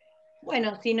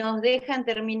 Bueno, si nos dejan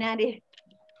terminar esto.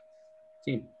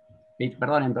 Sí,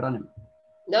 perdonen.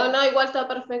 No, igual está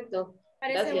perfecto.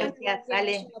 Parece bueno que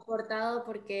haya aportado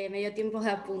porque me dio tiempo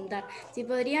de apuntar. Si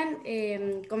podrían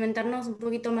comentarnos un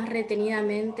poquito más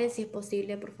retenidamente, si es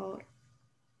posible, por favor.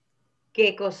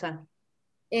 ¿Qué cosa?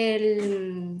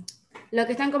 Lo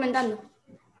que están comentando.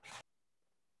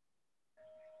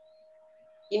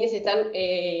 ¿Quiénes están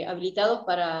habilitados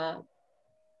para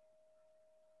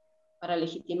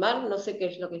legitimar? No sé qué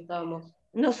es lo que estábamos...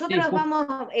 Nosotros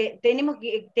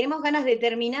tenemos ganas de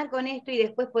terminar con esto y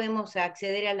después podemos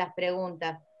acceder a las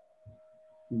preguntas.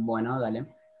 Bueno, dale.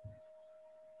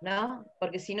 ¿No?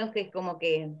 Porque si no es como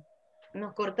que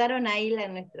nos cortaron ahí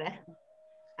nuestra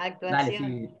actuación.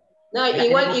 Dale, sí. No,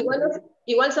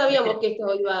 igual sabíamos que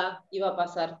esto iba a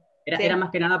pasar. Era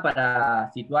más que nada para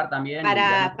situar también.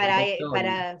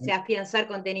 Para afianzar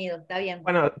contenido, está bien.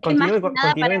 Bueno,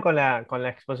 continúen con la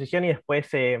exposición y después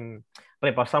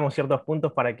repasamos ciertos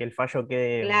puntos para que el fallo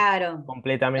quede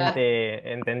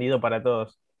completamente entendido para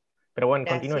todos. Pero bueno,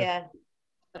 continúen.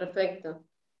 Perfecto.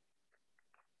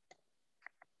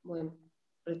 Bueno,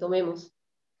 retomemos.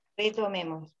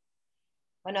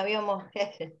 Bueno, habíamos...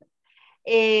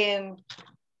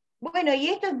 bueno, y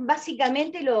esto es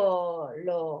básicamente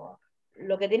lo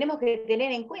que tenemos que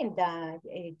tener en cuenta,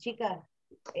 chicas.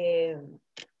 Sí,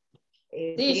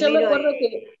 yo me acuerdo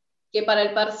que para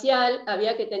el parcial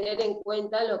había que tener en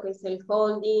cuenta lo que es el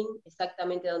holding,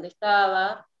 exactamente dónde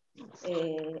estaba,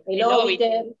 el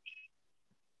obiter.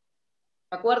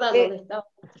 ¿Se acuerdan dónde estaba?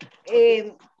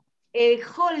 El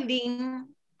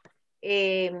holding,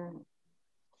 en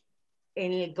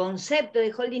el concepto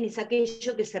de holding es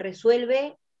aquello que se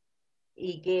resuelve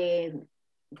y que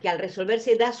al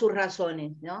resolverse da sus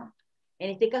razones, ¿no? En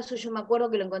este caso yo me acuerdo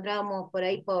que lo encontrábamos por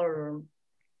ahí por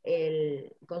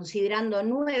el considerando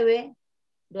 9,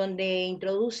 donde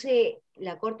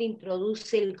la Corte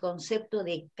introduce el concepto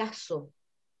de caso,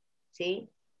 ¿sí?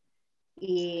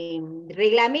 Y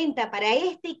reglamenta para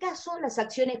este caso las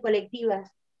acciones colectivas,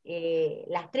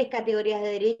 las 3 categorías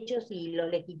de derechos y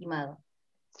los legitimados.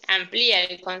 Amplía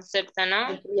el concepto,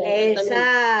 ¿no?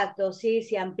 Exacto, sí,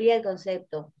 se amplía el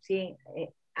concepto, sí.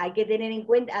 Hay que tener en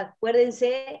cuenta,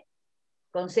 acuérdense,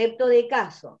 concepto de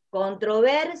caso,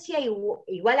 controversia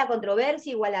igual a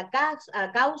controversia, igual a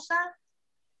causa,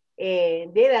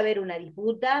 debe haber una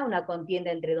disputa, una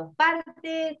contienda entre 2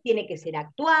 partes, tiene que ser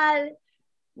actual,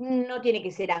 no tiene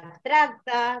que ser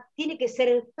abstracta, tiene que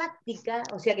ser fáctica,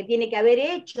 o sea que tiene que haber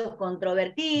hechos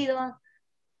controvertidos,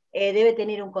 debe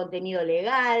tener un contenido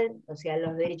legal, o sea,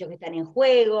 los derechos que están en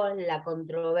juego, la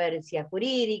controversia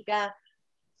jurídica,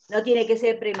 no tiene que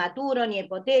ser prematuro ni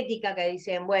hipotética, que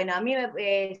dicen, bueno, a mí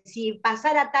si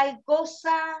pasara tal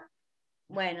cosa,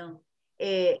 bueno,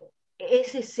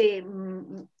 ese es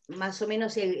más o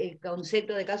menos el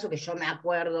concepto de caso que yo me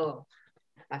acuerdo,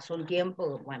 pasó un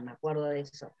tiempo, bueno, me acuerdo de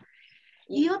eso.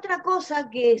 Y otra cosa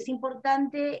que es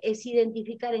importante es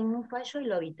identificar en un fallo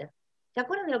el obiter. ¿Se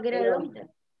acuerdan de lo que era el obiter?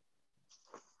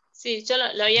 Sí, yo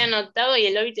lo había anotado y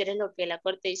el obiter es lo que la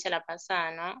Corte dice a la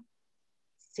pasada, ¿no?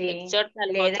 Sí, exhorta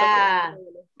al le da...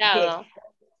 del Estado.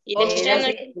 Y leyendo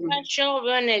el fallo,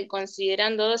 veo en el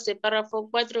considerando 12, párrafo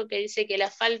 4, que dice que la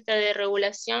falta de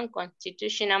regulación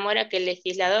constituye una mora que el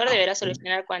legislador deberá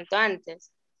solucionar cuanto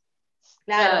antes.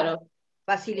 Claro.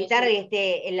 Facilitar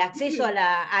el acceso a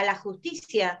la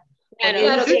justicia.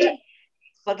 Claro.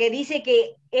 Porque dice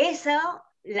que eso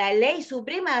la ley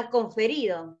suprema ha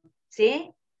conferido,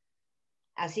 ¿sí?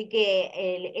 Así que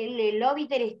el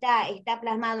obiter está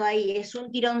plasmado ahí, es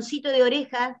un tironcito de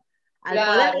orejas al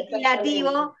poder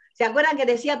legislativo. ¿Se acuerdan que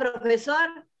decía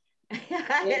profesor?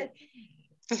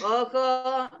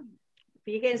 Ojo,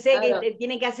 fíjense que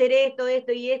tienen que hacer esto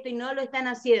y no lo están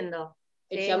haciendo.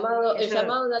 El llamado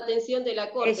de atención de la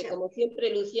Corte, como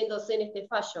siempre luciéndose en este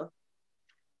fallo.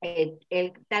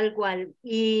 Tal cual.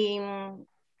 Y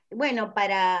bueno,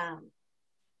 para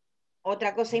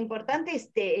otra cosa importante es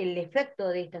el efecto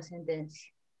de esta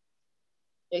sentencia.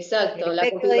 Exacto, la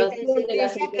confirmación de la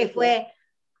sentencia que fue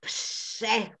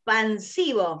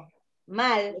expansivo,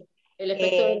 mal. El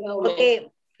efecto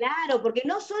del porque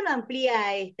no solo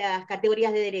amplía estas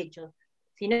categorías de derechos,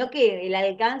 sino que el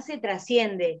alcance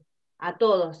trasciende a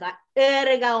todos, a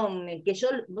erga omnes, que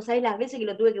vos sabés las veces que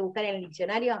lo tuve que buscar en el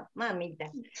diccionario,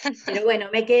 mamita. Pero bueno,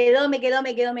 me quedó.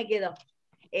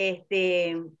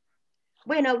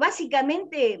 Bueno,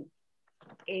 básicamente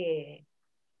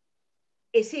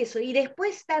es eso. Y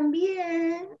después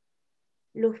también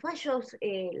los fallos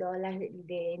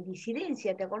de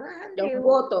disidencia, ¿te acordás, Andrés?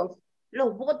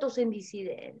 Los votos en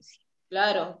disidencia.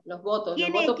 Claro, los votos.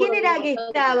 ¿Quién era que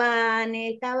estaban?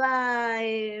 Estaba...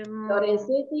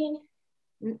 Lorenzetti.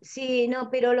 Sí, no,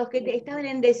 pero los que estaban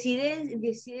en disidencia... en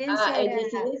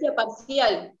disidencia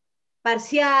parcial.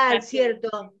 Parcial,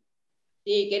 cierto.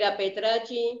 Sí, que era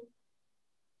Petracci,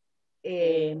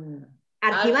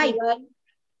 Argibay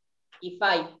y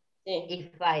Fay. Sí. Y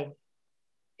Fay.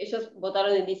 Ellos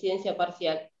votaron en disidencia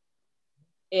parcial.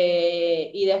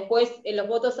 Y después los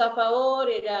votos a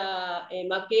favor era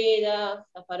Maqueda,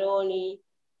 Zaffaroni,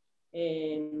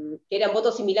 que eran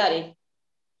votos similares,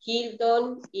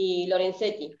 Hilton y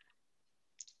Lorenzetti.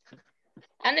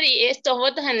 Andri, ¿estos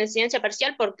votos en disidencia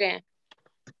parcial por qué?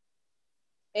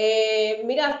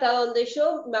 Mira, hasta donde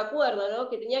yo me acuerdo, ¿no?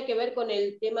 Que tenía que ver con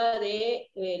el tema de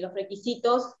los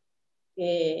requisitos.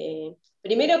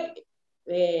 Primero,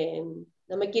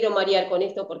 no me quiero marear con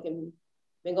esto porque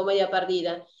vengo media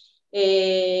perdida.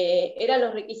 eran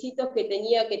los requisitos que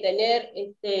tenía que tener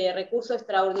este recurso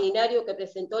extraordinario que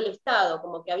presentó el Estado,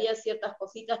 como que había ciertas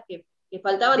cositas que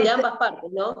faltaban de ambas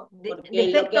partes, ¿no?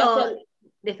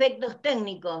 Defectos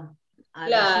técnicos.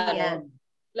 Claro,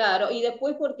 claro, y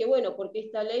después porque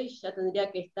esta ley ya tendría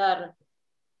que estar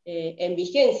en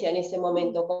vigencia en ese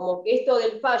momento, como que esto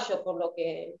del fallo, por lo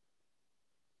que,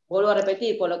 vuelvo a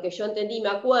repetir, por lo que yo entendí, me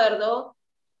acuerdo,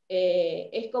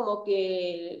 es como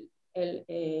que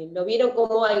lo vieron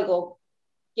como algo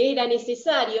que era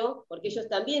necesario, porque ellos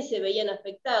también se veían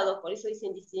afectados, por eso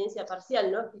dicen disidencia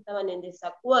parcial, ¿no? Que estaban en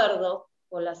desacuerdo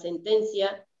con la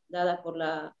sentencia dada por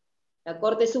la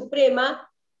Corte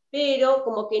Suprema, pero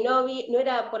como que no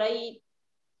era por ahí,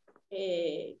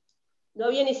 no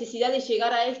había necesidad de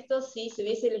llegar a esto si se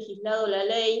hubiese legislado la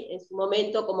ley en su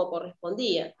momento como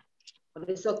correspondía. Por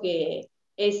eso que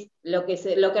es lo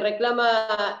que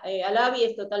reclama Halabi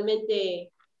es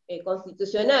totalmente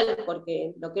constitucional,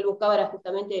 porque lo que él buscaba era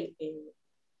justamente que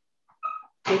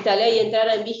esta ley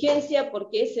entrara en vigencia,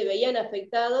 porque se veían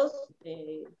afectados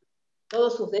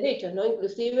todos sus derechos, ¿no?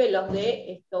 Inclusive los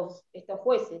de estos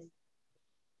jueces.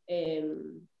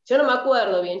 Yo no me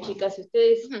acuerdo bien, chicas, si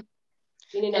ustedes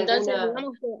tienen entonces, alguna...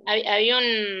 digamos que había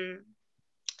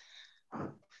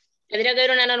tendría que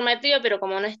haber una normativa, pero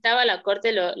como no estaba, la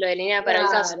Corte lo delinea para el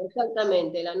caso.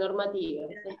 Exactamente, la normativa,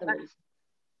 exactamente.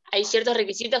 Hay ciertos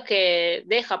requisitos que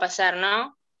deja pasar,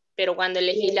 ¿no? Pero cuando el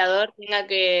legislador tenga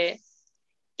que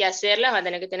hacerlas, va a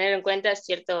tener que tener en cuenta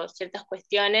ciertas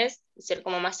cuestiones y ser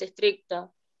como más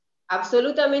estricto.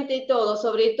 Absolutamente todo,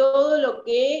 sobre todo lo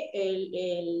que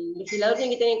el legislador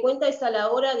tiene que tener en cuenta es a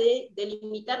la hora de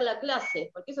delimitar la clase,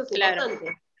 porque eso es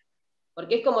importante.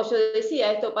 Porque es como yo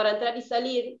decía, esto para entrar y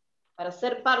salir, para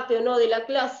ser parte o no de la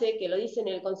clase, que lo dicen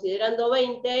en el considerando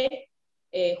 20,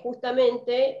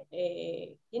 justamente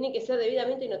tiene que ser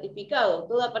debidamente notificado.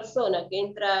 Toda persona que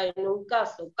entra en un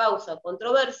caso, causa,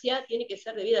 controversia, tiene que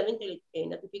ser debidamente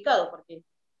notificado, porque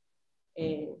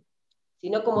si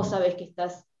no, ¿cómo sabes que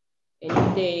estás en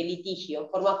este litigio,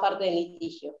 formas parte del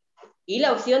litigio? Y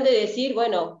la opción de decir,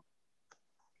 bueno,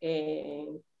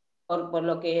 por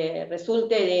lo que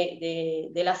resulte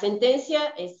de la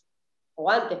sentencia, o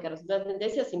antes que resulte la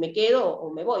sentencia, si me quedo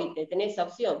o me voy, de tener esa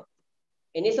opción.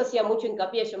 En eso hacía mucho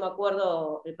hincapié, yo me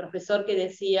acuerdo el profesor que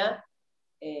decía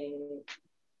que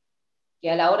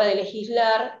a la hora de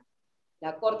legislar,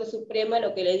 la Corte Suprema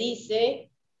lo que le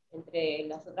dice, entre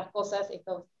las otras cosas,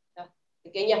 estas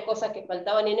pequeñas cosas que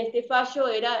faltaban en este fallo,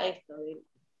 era esto,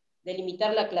 de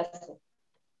limitar la clase.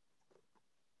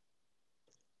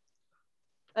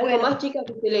 ¿Algo más, chicas,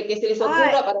 que se les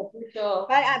ocurra para que yo...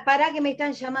 Para que me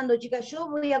están llamando, chicas. Yo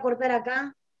voy a cortar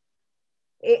acá.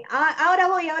 Ahora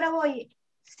voy.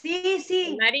 Sí.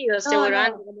 El marido,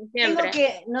 seguro, como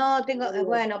siempre.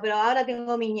 Bueno, pero ahora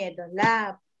tengo mis nietos.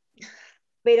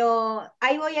 Pero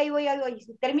ahí voy.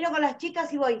 Termino con las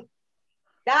chicas y voy.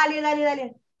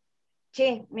 Dale.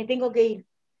 Che, me tengo que ir.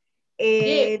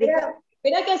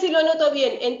 Esperá que así lo anoto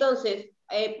bien. Entonces,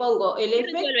 pongo el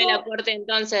efecto... ¿Qué resuelve la Corte,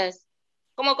 entonces?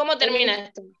 ¿Cómo termina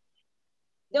esto?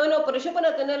 No, pero yo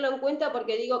para tenerlo en cuenta,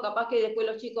 porque digo, capaz que después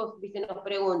los chicos nos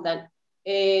preguntan.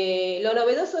 Lo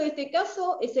novedoso de este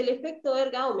caso es el efecto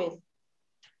erga omnes.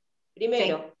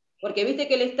 Primero, porque viste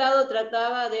que el Estado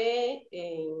trataba de...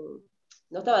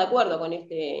 no estaba de acuerdo con lo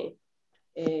que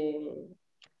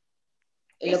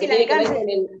tiene que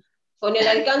ver con el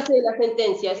alcance de la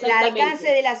sentencia. El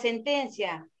alcance de la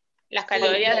sentencia. Las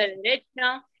categorías del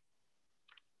derecho.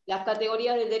 Las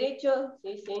categorías del derecho,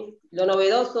 sí. Lo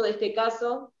novedoso de este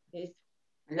caso es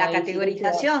la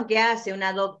categorización que hace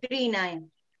una doctrina,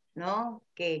 ¿no?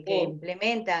 Que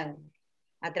implementa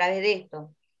a través de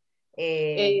esto.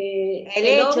 El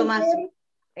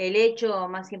hecho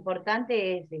más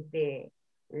importante es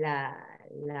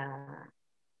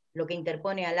lo que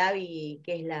interpone Halabi,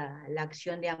 que es la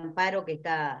acción de amparo que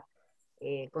está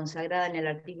consagrada en el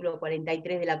artículo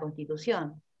 43 de la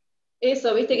Constitución.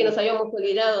 Eso, viste que nos habíamos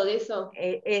olvidado de eso.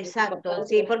 Exacto,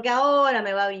 sí, porque ahora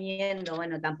me va viniendo,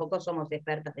 bueno, tampoco somos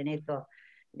expertas en esto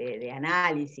de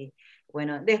análisis.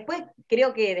 Bueno,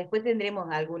 creo que después tendremos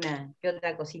alguna que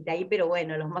otra cosita ahí, pero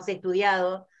bueno, los más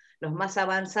estudiados, los más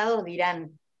avanzados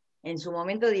en su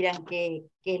momento dirán qué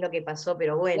es lo que pasó,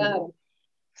 pero bueno. Claro.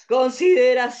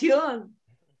 Consideración,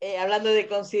 hablando de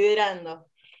considerando.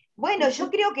 Bueno, yo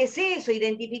creo que es eso,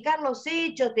 identificar los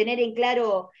hechos, tener en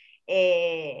claro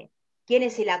quién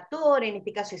es el actor, en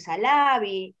este caso es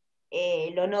Halabi.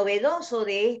 Lo novedoso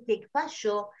de este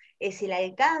fallo es el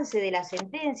alcance de la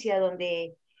sentencia,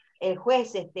 donde el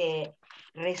juez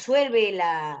resuelve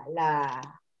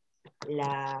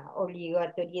la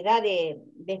obligatoriedad de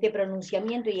este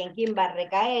pronunciamiento y en quién va a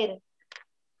recaer,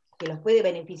 que los puede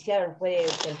beneficiar o los puede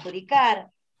perjudicar,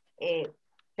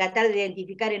 tratar de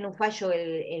identificar en un fallo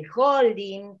el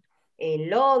holding,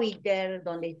 el obiter,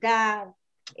 dónde está,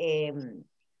 ¿qué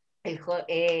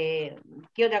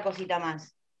otra cosita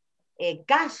más?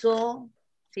 Caso,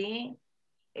 ¿sí?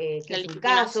 Que es un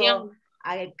caso,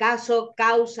 caso,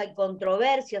 causa y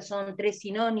controversia son 3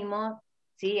 sinónimos,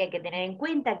 ¿sí? Hay que tener en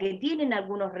cuenta que tienen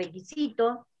algunos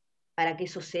requisitos para que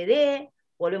eso se dé.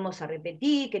 Volvemos a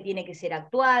repetir, que tiene que ser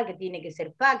actual, que tiene que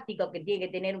ser fáctico, que tiene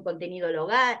que tener un contenido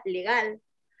legal,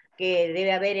 que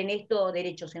debe haber en esto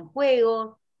derechos en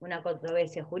juego, una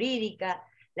controversia jurídica,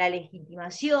 la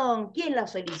legitimación, quién la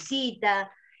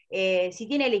solicita, si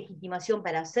tiene legitimación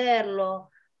para hacerlo.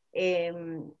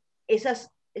 Esos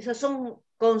son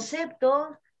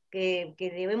conceptos que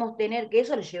debemos tener, que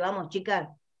eso lo llevamos, chicas,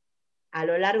 a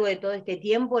lo largo de todo este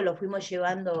tiempo, lo fuimos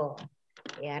llevando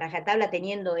a rajatabla,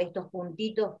 teniendo estos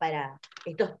puntitos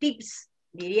estos tips,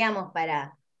 diríamos,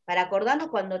 para acordarnos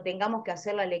cuando tengamos que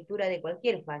hacer la lectura de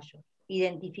cualquier fallo.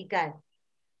 Identificar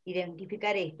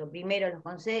esto, primero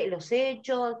los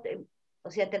hechos,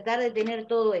 o sea, tratar de tener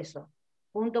todo eso,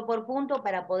 punto por punto,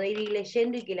 para poder ir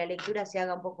leyendo y que la lectura se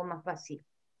haga un poco más fácil.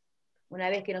 Una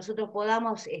vez que nosotros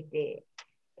podamos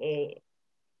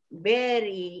ver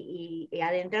y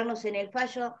adentrarnos en el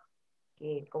fallo,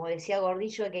 que como decía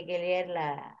Gordillo, que hay que leer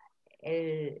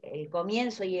el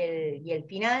comienzo y el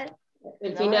final.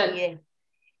 El ¿no? final.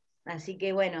 Así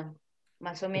que bueno,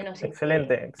 más o menos.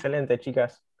 Excelente, excelente,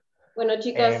 chicas. Bueno,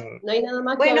 chicas, no hay nada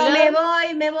más que bueno, hablar.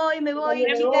 me voy,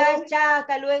 chicas. Chao,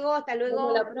 hasta luego. Nos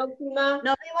vemos la próxima.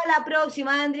 Nos vemos la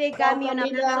próxima, André, Cami, un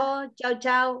abrazo. Chao,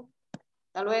 chao.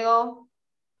 Hasta luego.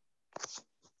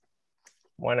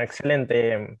 Bueno,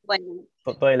 excelente. Bueno.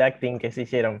 Todo el acting que se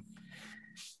hicieron.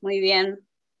 Muy bien.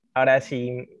 Ahora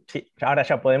sí, ahora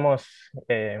ya podemos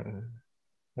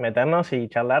meternos y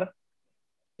charlar.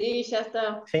 Sí, ya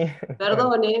está. ¿Sí?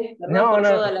 Perdón, perdón por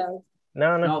toda la...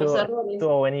 No,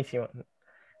 estuvo buenísimo.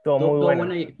 Estuvo muy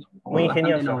bueno. Y muy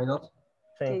ingenioso. Novedoso.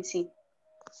 Sí.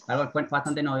 Algo que fue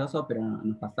bastante novedoso, pero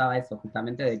nos pasaba eso,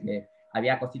 justamente de que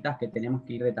había cositas que teníamos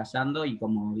que ir detallando y,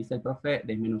 como dice el profe,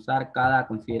 desmenuzar cada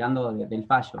considerando del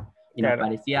fallo. Y nos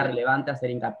parecía relevante hacer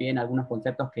hincapié en algunos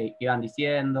conceptos que iban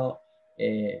diciendo.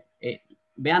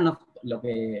 Vean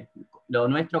lo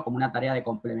nuestro como una tarea de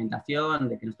complementación,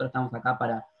 de que nosotros estamos acá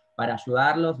para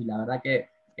ayudarlos, y la verdad que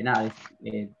nada,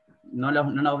 no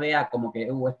nos vea como que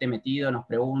este metido nos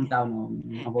pregunta o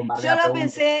nos bombardea. Yo lo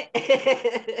pensé.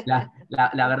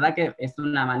 La verdad que es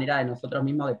una manera de nosotros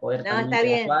mismos de poder también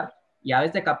interactuar, y a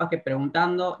veces capaz que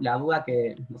preguntando la duda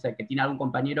que, no sé, que tiene algún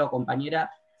compañero o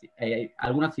compañera,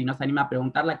 algunos si no se anima a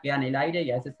preguntarla queda en el aire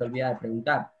y a veces se olvida de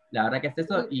preguntar. La verdad que es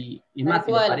eso, y más,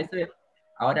 si les parece,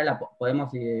 ahora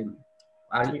podemos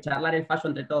charlar el fallo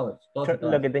entre todos.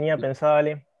 Lo que tenía pensado,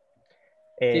 Ale,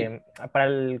 para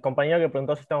el compañero que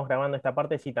preguntó si estamos grabando esta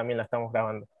parte, sí, también la estamos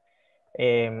grabando.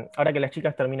 Ahora que las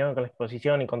chicas terminaron con la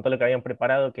exposición y con todo lo que habían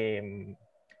preparado, que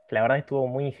la verdad estuvo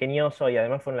muy ingenioso y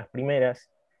además fueron las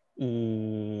primeras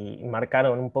y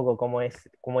marcaron un poco cómo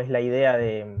es la idea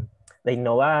de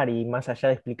innovar, y más allá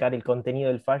de explicar el contenido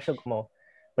del fallo, como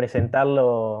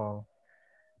presentarlo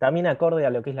también acorde a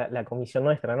lo que es la comisión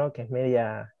nuestra, ¿no? Que es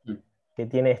media, que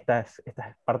tiene estas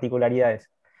particularidades.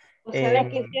 O sea,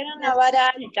 que tienen una vara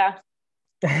alta.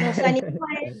 Nos animó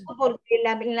a eso porque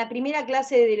en la primera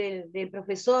clase del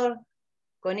profesor,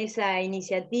 con esa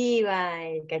iniciativa,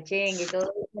 el cachengue y todo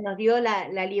eso, nos dio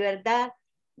la libertad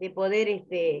de poder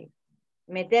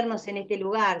meternos en este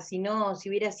lugar. Si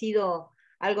hubiera sido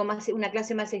algo más, una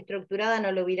clase más estructurada,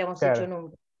 no lo hubiéramos hecho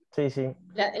nunca. Sí.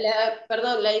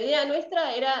 Perdón, la idea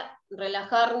nuestra era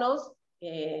relajarnos,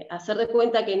 hacer de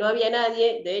cuenta que no había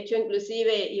nadie. De hecho,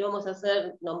 inclusive íbamos a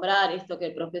nombrar esto que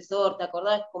el profesor, ¿te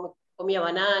acordás? Como comía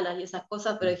bananas y esas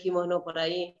cosas, pero dijimos no, por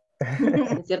ahí,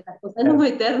 en ciertas cosas no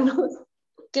meternos.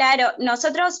 Claro,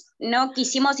 nosotros no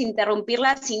quisimos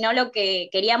interrumpirla, sino lo que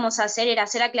queríamos hacer era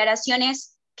hacer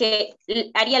aclaraciones que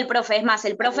haría el profe. Es más,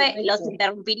 el profe los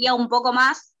interrumpiría un poco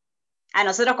más, a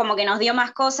nosotros como que nos dio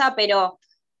más cosa, pero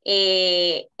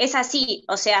es así,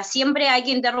 o sea, siempre hay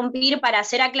que interrumpir para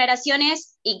hacer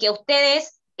aclaraciones y que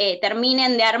ustedes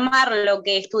terminen de armar lo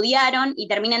que estudiaron y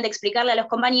terminen de explicarle a los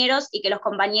compañeros, y que los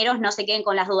compañeros no se queden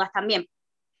con las dudas también.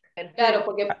 Claro,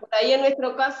 porque por ahí en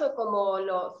nuestro caso, como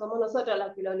somos nosotras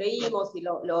las que lo leímos y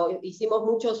lo hicimos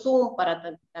mucho Zoom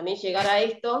para también llegar a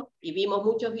esto, y vimos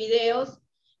muchos videos,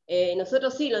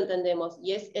 nosotros sí lo entendemos,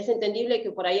 y es entendible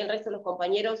que por ahí el resto de los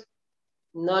compañeros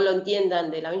no lo entiendan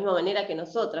de la misma manera que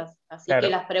nosotras. Así que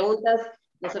las preguntas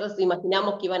nosotros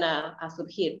imaginamos que iban a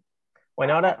surgir.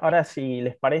 Bueno, ahora si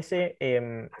les parece,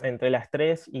 entre las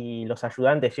tres y los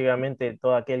ayudantes, y obviamente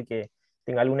todo aquel que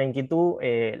tenga alguna inquietud,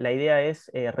 la idea es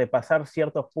repasar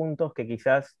ciertos puntos que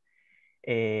quizás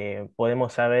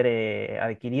podemos haber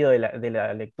adquirido de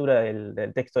la lectura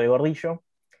del texto de Gordillo,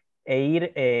 e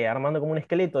ir armando como un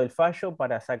esqueleto del fallo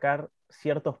para sacar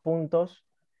ciertos puntos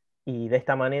y de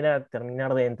esta manera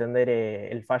terminar de entender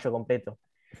el fallo completo.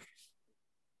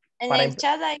 En el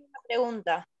chat hay una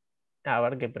pregunta. A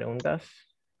ver qué preguntas.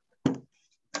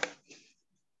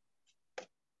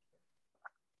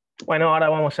 Bueno, ahora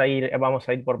vamos a ir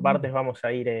por partes, vamos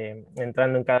a ir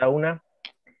entrando en cada una.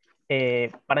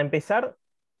 Para empezar,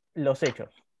 los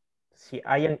hechos. Si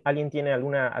alguien tiene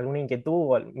alguna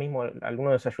inquietud, o mismo alguno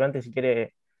de los ayudantes si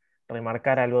quiere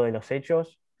remarcar algo de los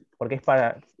hechos, porque es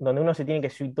para donde uno se tiene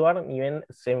que situar y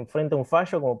se enfrenta a un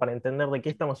fallo como para entender de qué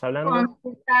estamos hablando.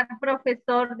 Consultar,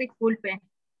 profesor, disculpe.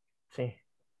 Sí.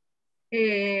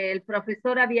 El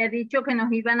profesor había dicho que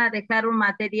nos iban a dejar un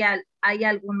material. ¿Hay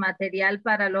algún material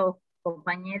para los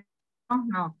compañeros?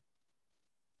 No.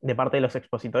 ¿De parte de los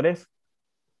expositores?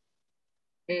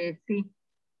 Sí.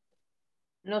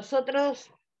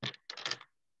 Nosotros...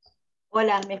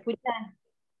 Hola, ¿me escuchan?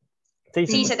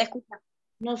 Sí, se te escucha.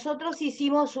 Nosotros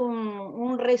hicimos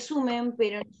un resumen,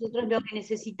 pero nosotros lo que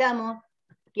necesitamos,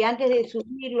 que antes de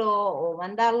subirlo o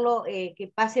mandarlo,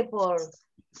 que pase por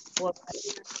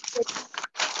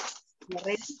que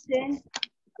revisen,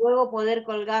 luego poder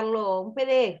colgarlo, un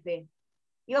PDF.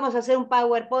 Íbamos a hacer un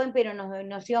PowerPoint, pero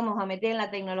nos íbamos a meter en la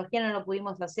tecnología, no lo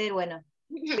pudimos hacer, bueno.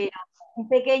 Pero un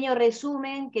pequeño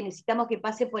resumen que necesitamos que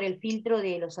pase por el filtro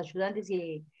de los ayudantes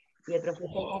y el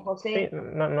profesor José. Sí,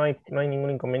 no hay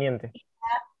ningún inconveniente.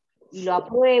 Y lo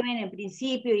aprueben en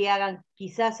principio y hagan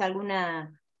quizás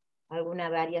alguna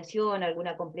variación,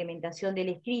 alguna complementación del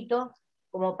escrito,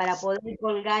 como para poder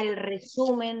colgar el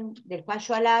resumen del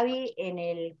fallo Halabi en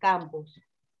el campus.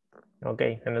 Ok,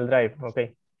 en el Drive, ok.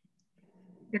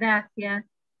 Gracias.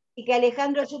 Y que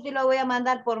Alejandro, yo te lo voy a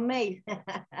mandar por mail.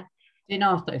 Sí,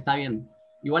 no, está bien.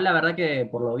 Igual la verdad que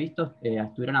por lo visto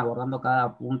estuvieron abordando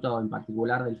cada punto en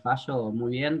particular del fallo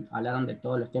muy bien, hablaron de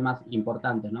todos los temas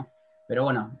importantes, ¿no? Pero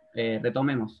bueno,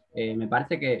 retomemos. Me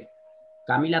parece que,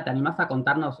 Camila, ¿te animás a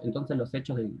contarnos entonces los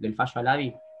hechos del fallo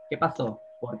Halabi? ¿Qué pasó?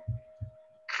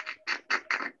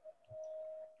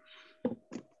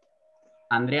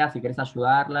 Andrea, si querés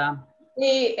ayudarla.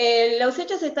 Sí, los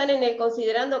hechos están en el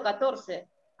considerando 14,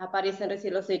 aparecen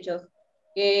recién los hechos.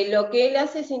 Lo que él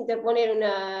hace es interponer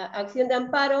una acción de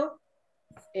amparo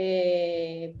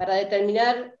para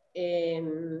determinar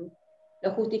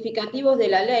los justificativos de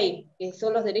la ley, que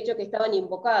son los derechos que estaban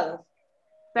invocados.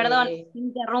 Perdón,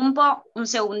 interrumpo un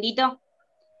segundito.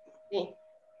 Sí.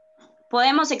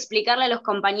 ¿Podemos explicarle a los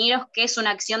compañeros qué es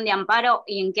una acción de amparo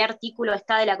y en qué artículo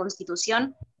está de la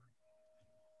Constitución?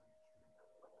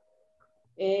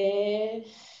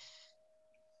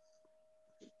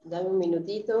 Dame un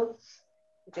minutito.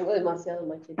 Tengo demasiado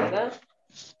machete acá.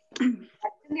 La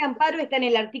acción de amparo está en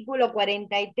el artículo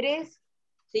 43.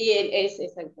 Sí, es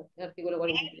exacto, el artículo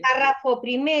 43. El párrafo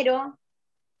primero.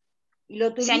 Y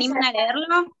lo ¿Se animan a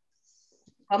leerlo?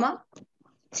 ¿Cómo?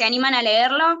 ¿Se animan a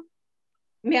leerlo?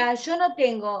 Mira, yo no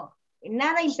tengo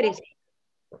nada impreso.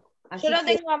 Yo lo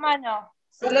tengo a mano.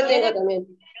 Yo lo tengo también.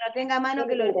 Que lo tenga a mano,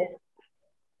 que lo lea.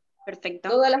 Perfecto.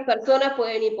 Todas las personas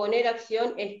pueden imponer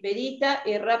acción expedita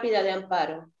y rápida de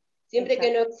amparo, siempre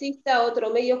que no exista otro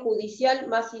medio judicial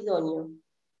más idóneo,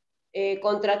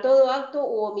 contra todo acto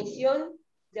u omisión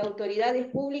de autoridades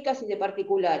públicas y de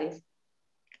particulares,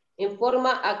 en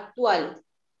forma actual,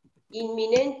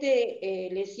 inminente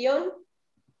lesión,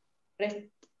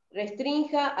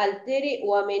 restrinja, altere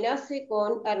o amenace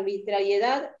con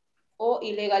arbitrariedad o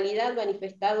ilegalidad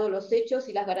manifestado los hechos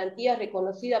y las garantías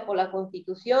reconocidas por la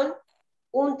Constitución,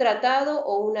 un tratado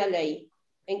o una ley,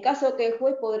 en caso que el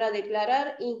juez podrá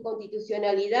declarar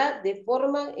inconstitucionalidad de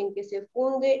forma en que se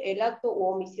funde el acto u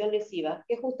omisión lesiva,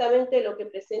 que es justamente lo que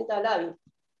presenta Halabi,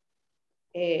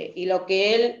 y lo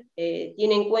que él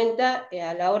tiene en cuenta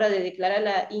a la hora de declarar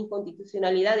la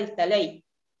inconstitucionalidad de esta ley,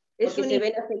 porque se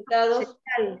ven afectados...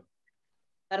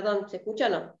 Perdón, ¿se escucha o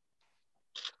no?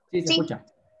 Sí, se escucha.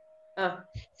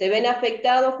 Se ven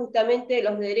afectados justamente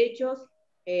los derechos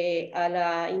a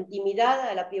la intimidad,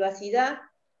 a la privacidad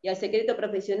y al secreto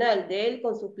profesional de él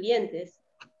con sus clientes,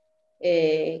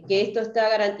 que esto está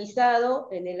garantizado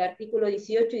en el artículo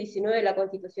 18 y 19 de la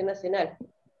Constitución Nacional.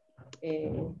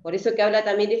 Por eso que habla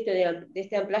también de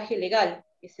este ampliaje legal,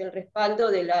 que es el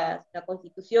respaldo de la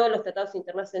Constitución, los tratados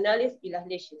internacionales y las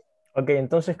leyes. Ok,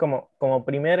 entonces como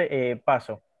primer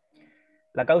paso,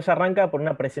 la causa arranca por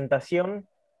una presentación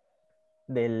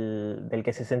del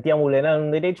que se sentía vulnerado en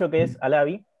un derecho, que es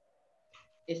Halabi,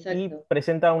 y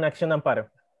presenta una acción de amparo,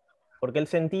 porque él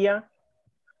sentía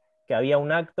que había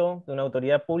un acto de una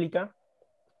autoridad pública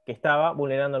que estaba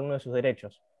vulnerando alguno de sus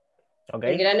derechos.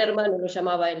 ¿Okay? El gran hermano lo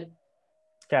llamaba él.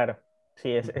 Claro,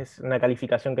 sí, es una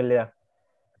calificación que él le da.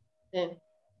 Sí.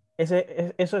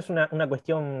 Eso es una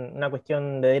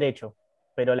cuestión de derecho,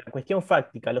 pero la cuestión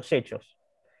fáctica, los hechos,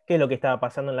 ¿qué es lo que estaba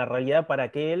pasando en la realidad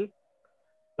para que él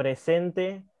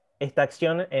presente esta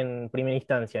acción en primera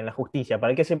instancia, en la justicia,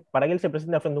 para que él se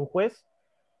presente frente a un juez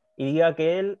y diga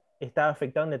que él está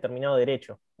afectado en determinado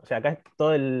derecho? O sea, acá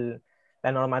toda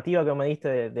la normativa que me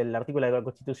diste del artículo de la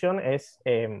Constitución es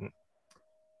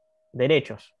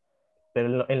derechos,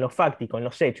 pero en lo fáctico, en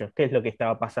los hechos, ¿qué es lo que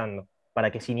estaba pasando para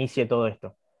que se inicie todo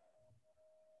esto?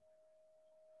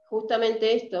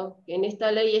 Justamente esto, que en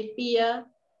esta ley espía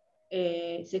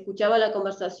se escuchaban las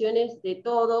conversaciones de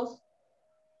todos,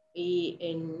 y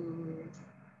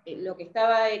lo que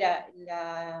estaba era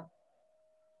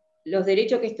los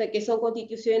derechos que son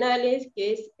constitucionales,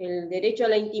 que es el derecho a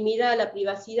la intimidad, a la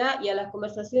privacidad y a las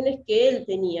conversaciones que él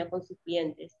tenía con sus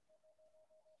clientes.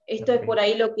 Esto es por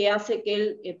ahí lo que hace que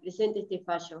él presente este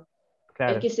fallo.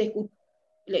 Claro. Es que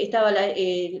estaban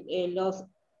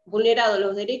vulnerados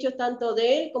los derechos tanto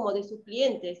de él como de sus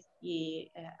clientes,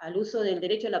 y al uso del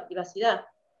derecho a la privacidad,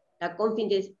 la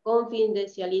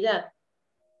confidencialidad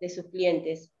de sus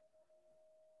clientes.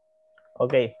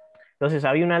 Ok, entonces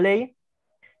había una ley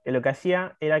que lo que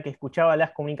hacía era que escuchaba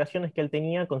las comunicaciones que él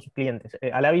tenía con sus clientes.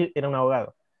 Halabi era un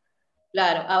abogado.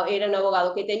 Claro, era un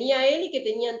abogado que tenía él y que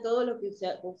tenían todos los que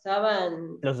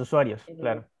usaban Los usuarios,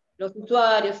 claro. Los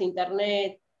usuarios,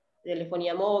 internet,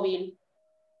 telefonía móvil.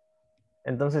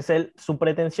 Entonces su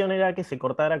pretensión era que se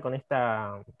cortara con este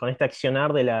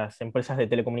accionar de las empresas de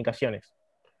telecomunicaciones.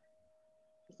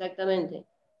 Exactamente.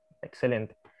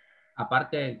 Excelente.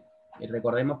 Aparte,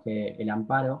 recordemos que el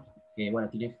amparo, que bueno,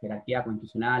 tiene jerarquía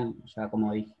constitucional, ya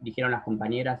como dijeron las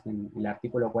compañeras en el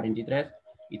artículo 43,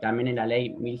 y también en la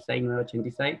ley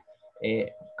 16.986,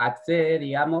 accede,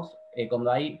 digamos,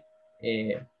 cuando hay,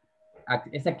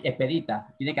 es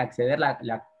expedita, tiene que acceder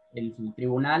el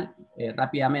tribunal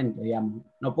rápidamente, digamos,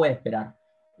 no puede esperar.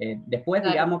 Después,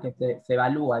 claro, digamos, que se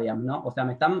evalúa, digamos, ¿no? O sea,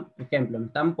 me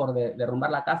están por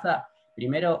derrumbar la casa,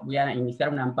 primero voy a iniciar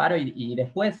un amparo y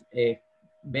después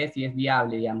ve si es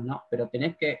viable, digamos, ¿no? Pero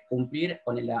tenés que cumplir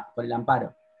con el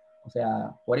amparo. O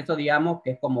sea, por eso digamos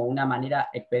que es como una manera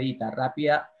expedita,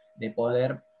 rápida, de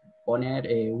poder poner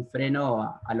un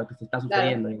freno a lo que se está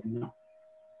sucediendo, claro, ¿no?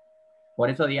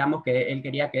 Por eso digamos que él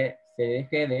quería que se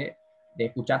deje de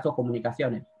escuchar sus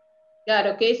comunicaciones.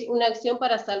 Claro, que es una acción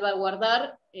para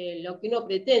salvaguardar lo que uno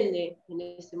pretende en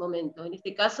ese momento. En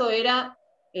este caso era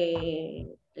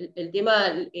el tema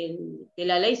de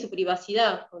la ley y su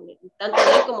privacidad, tanto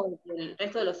de él como del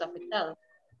resto de los afectados.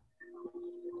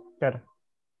 Claro.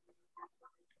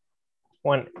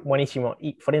 Bueno, buenísimo.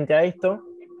 Y frente a esto,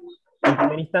 en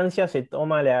primera instancia se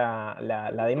toma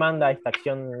la demanda, esta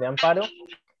acción de amparo.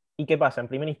 ¿Y qué pasa? En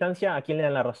primera instancia, ¿a quién le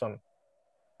dan la razón?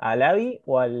 ¿A Halabi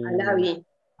o al...? Halabi.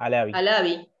 Halabi.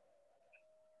 Halabi.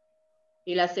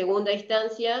 Y la segunda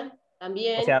instancia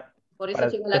también, o sea, por eso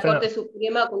llegó a la Corte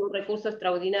Suprema con un recurso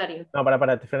extraordinario. No,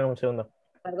 para, te freno un segundo.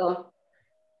 Perdón.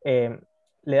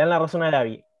 Le dan la razón a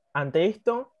Halabi. Ante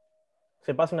esto,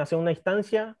 se pasa a una segunda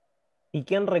instancia, ¿y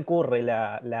quién recurre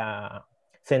la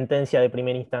sentencia de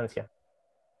primera instancia?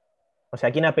 O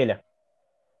sea, ¿quién apela?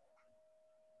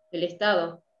 El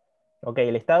Estado. Ok,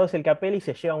 el Estado es el que apela y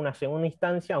se lleva a una segunda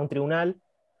instancia, a un tribunal,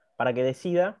 para que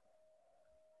decida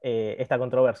esta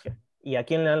controversia. ¿Y a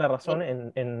quién le dan la razón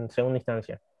en segunda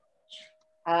instancia?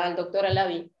 Al doctor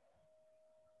Halabi.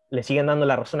 Le siguen dando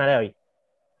la razón a Halabi.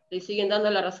 Le siguen dando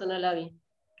la razón a Halabi.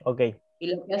 Ok.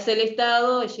 Y lo que hace el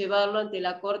Estado es llevarlo ante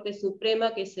la Corte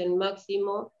Suprema, que es el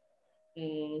máximo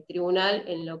tribunal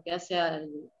en lo que hace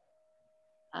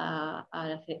a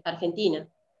Argentina.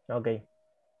 Ok.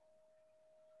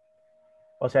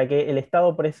 O sea que el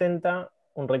Estado presenta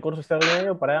un recurso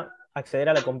extraordinario para acceder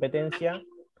a la competencia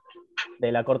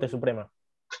de la Corte Suprema.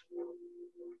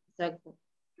 Exacto.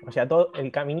 O sea, todo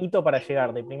el caminito para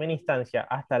llegar de primera instancia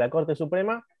hasta la Corte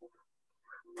Suprema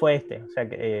fue este. O sea,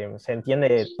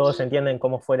 que todos entienden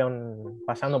cómo fueron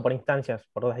pasando por instancias,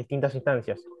 por las distintas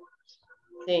instancias.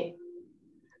 Sí.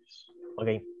 Ok.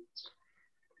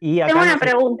 Y acá tengo una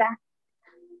pregunta.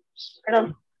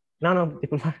 Perdón. No,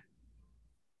 disculpa.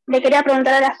 Le quería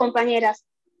preguntar a las compañeras,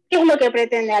 ¿qué es lo que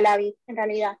pretende Halabi en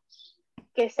realidad?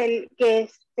 Que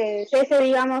cese,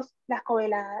 digamos,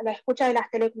 la escucha de las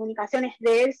telecomunicaciones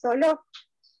de él solo,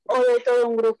 o de todo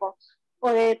un grupo,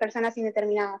 o de personas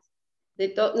indeterminadas. De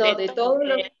todos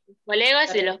los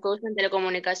colegas y de los que usan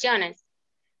telecomunicaciones.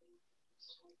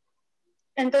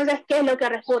 Entonces, ¿qué es lo que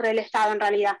recurre el Estado en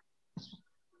realidad?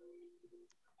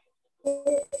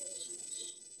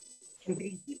 En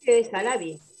principio es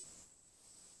Halabi.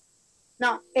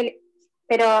 No,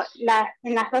 pero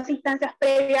en las dos instancias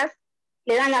previas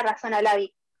le dan la razón a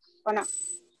Halabi, ¿o no?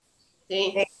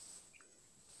 Sí.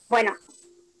 Bueno,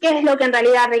 ¿qué es lo que en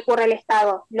realidad recurre el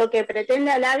Estado? Lo que pretende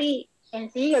Halabi en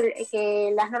sí,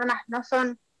 que las normas no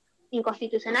son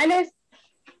inconstitucionales,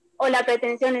 o la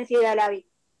pretensión en sí de Halabi.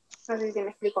 No sé si me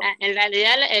explico. En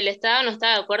realidad el Estado no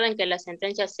está de acuerdo en que la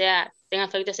sentencia tenga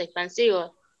efectos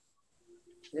expansivos.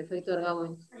 El efecto erga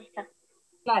omnes. Ahí está.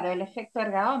 Claro, el efecto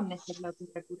erga omnes es lo que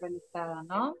recurre el Estado,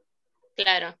 ¿no?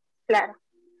 Claro. Claro.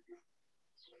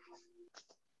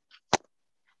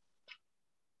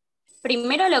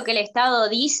 Primero lo que el Estado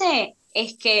dice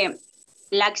es que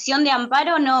la acción de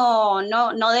amparo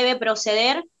no debe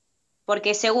proceder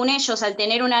porque según ellos, al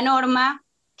tener una norma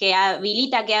que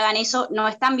habilita que hagan eso, no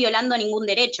están violando ningún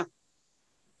derecho.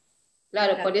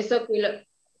 Claro, por eso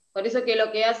que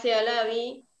lo que hace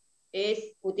Halabi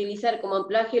es utilizar como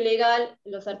ampliaje legal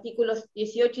los artículos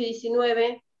 18 y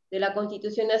 19 de la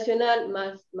Constitución Nacional,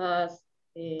 más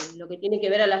lo que tiene que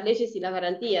ver a las leyes y las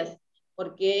garantías,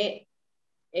 porque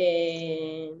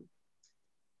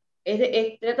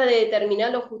trata de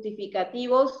determinar los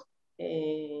justificativos,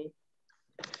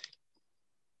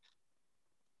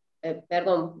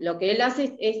 lo que él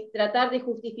hace es tratar de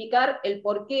justificar el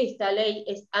por qué esta ley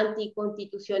es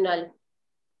anticonstitucional.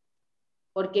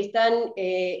 Porque están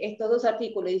estos dos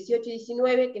artículos, 18 y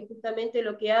 19, que justamente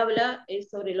lo que habla es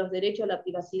sobre los derechos a la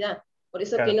privacidad. Por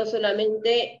eso Claro. que no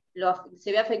solamente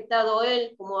se ve afectado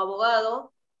él como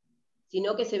abogado,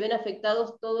 sino que se ven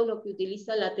afectados todos los que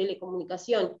utilizan la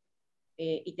telecomunicación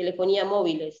y telefonía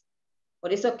móviles.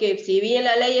 Por eso que si bien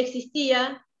la ley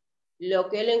existía, lo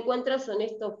que él encuentra son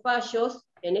estos fallos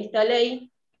en esta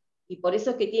ley, y por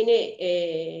eso es que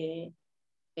tiene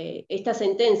esta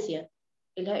sentencia,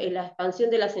 la expansión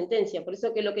de la sentencia. Por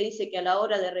eso que lo que dice que a la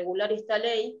hora de regular esta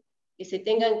ley, que se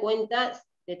tenga en cuenta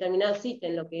determinados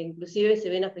ítems, lo que inclusive se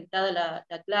ven afectada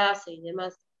la clase y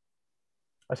demás.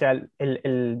 O sea,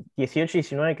 el 18 y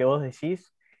 19 que vos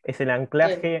decís es el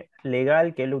anclaje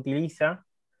legal que él utiliza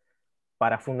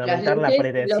para fundamentar la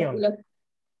pretensión.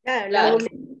 Claro, la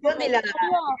vulneración de las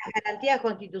garantías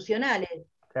constitucionales.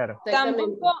 Claro.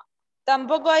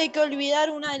 Tampoco hay que olvidar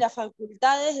una de las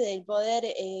facultades del Poder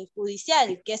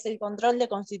Judicial, que es el control de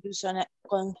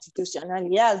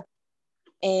constitucionalidad.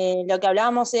 Lo que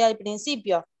hablábamos al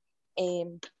principio.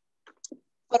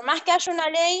 Por más que haya una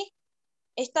ley,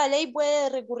 esta ley puede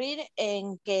recurrir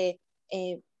en que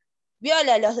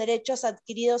viola los derechos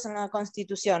adquiridos en la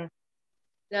Constitución.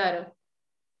 Claro.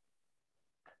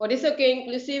 Por eso que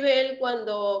inclusive él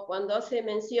cuando hace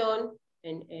mención,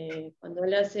 cuando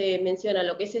él hace mención a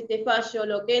lo que es este fallo,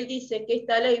 lo que él dice es que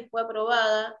esta ley fue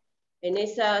aprobada en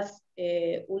esas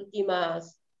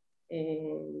últimas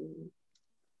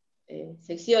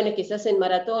secciones que se hacen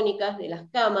maratónicas de las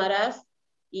cámaras,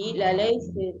 y la ley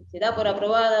se da por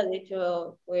aprobada. De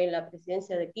hecho fue en la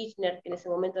presidencia de Kirchner, que en ese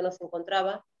momento no se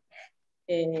encontraba,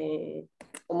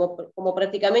 como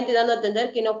prácticamente dando a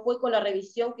entender que no fue con la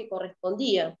revisión que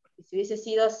correspondía. Y si hubiese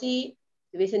sido así,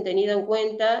 se hubiesen tenido en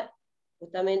cuenta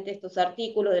justamente estos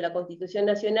artículos de la Constitución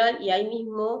Nacional, y ahí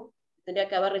mismo tendría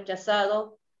que haber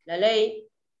rechazado la ley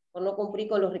por no cumplir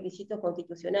con los requisitos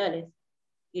constitucionales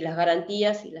y las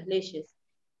garantías y las leyes.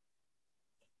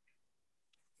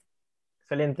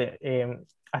 Excelente.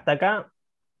 Hasta acá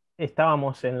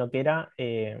estábamos en lo que era,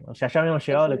 o sea, ya habíamos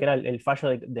llegado a lo que era el fallo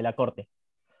de la Corte.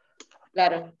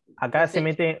 Claro. Acá se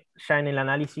mete ya en el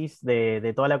análisis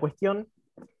de toda la cuestión,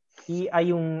 y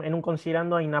hay en un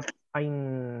considerando hay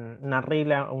una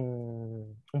regla,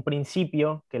 un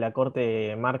principio que la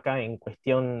Corte marca en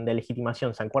cuestión de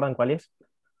legitimación. ¿Se acuerdan cuál es?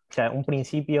 O sea, un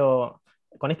principio,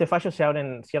 con este fallo se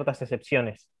abren ciertas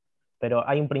excepciones, pero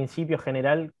hay un principio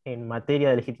general en materia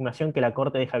de legitimación que la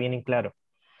Corte deja bien en claro.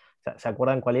 ¿Se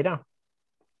acuerdan cuál era?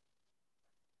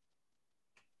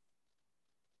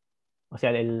 O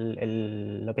sea,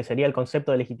 lo que sería el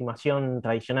concepto de legitimación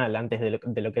tradicional antes de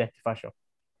lo que era este fallo.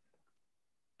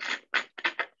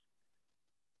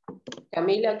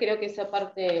 Camila, creo que esa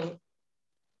parte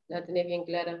la tenés bien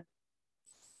clara.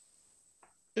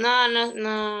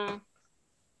 No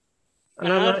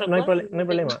hay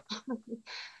problema.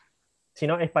 Si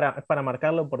no, es para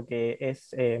marcarlo porque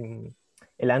es el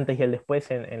antes y el después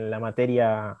en la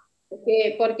materia.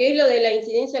 Porque es lo de la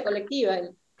incidencia colectiva,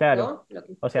 claro, ¿no? Lo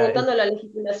que o está sea, contando la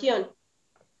legitimación.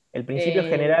 El principio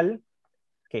general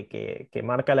que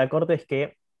marca la Corte es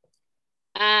que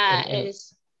Ah,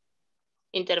 es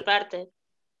interparte.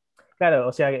 Claro,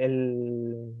 o sea,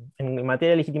 en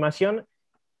materia de legitimación,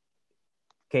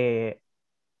 que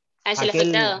Ah, es el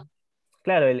aquel, afectado.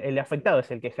 claro, el afectado es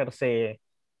el que ejerce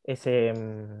ese,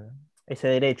 ese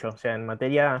derecho. O sea, en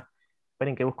materia,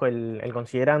 esperen que busco el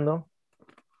considerando.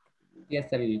 Sí,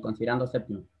 es el considerando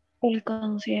séptimo. El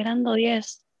considerando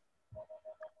 10.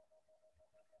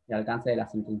 El alcance de la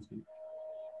sentencia.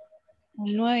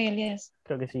 El 9 y el 10.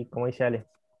 Creo que sí, como dice Ale.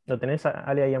 ¿Lo tenés,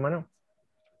 Ale, ahí a mano?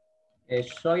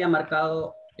 Yo había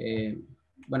marcado,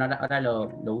 bueno, ahora lo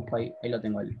busco ahí lo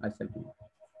tengo al séptimo.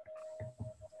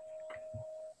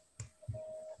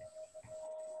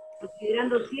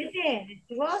 ¿Considerando 7,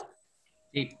 decís vos?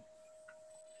 Sí.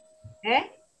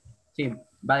 ¿Eh? Sí,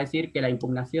 va a decir que la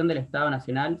impugnación del Estado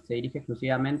Nacional se dirige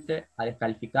exclusivamente a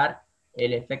descalificar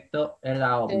el efecto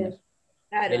erga omnes.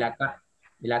 Claro.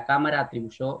 De la Cámara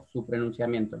atribuyó su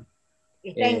pronunciamiento.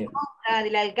 Está en contra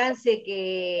del alcance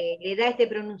que le da este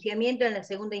pronunciamiento en la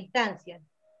segunda instancia.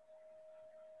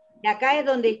 Y acá es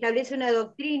donde establece una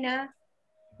doctrina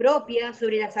propia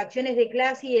sobre las acciones de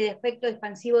clase y el efecto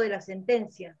expansivo de la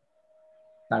sentencia.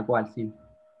 Tal cual, sí.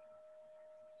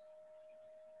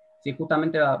 Sí,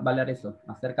 justamente va a hablar eso,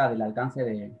 acerca del alcance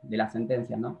de la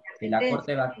sentencia, ¿no? Que la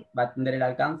Corte va a atender el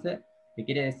alcance, que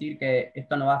quiere decir que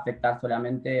esto no va a afectar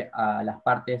solamente a las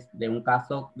partes de un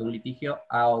caso, de un litigio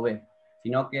A o B,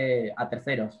 sino que a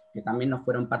terceros, que también no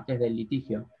fueron partes del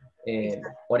litigio.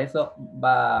 Por eso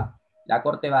la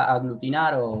Corte va a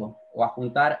aglutinar o a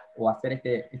juntar o a hacer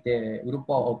este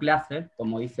grupo o clase,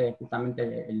 como dice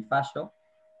justamente el fallo,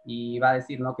 y va a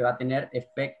decir, ¿no?, que va a tener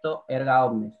efecto erga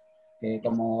omnes.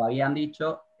 Como habían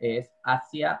dicho, es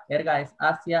Asia, erga es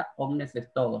Asia, omnes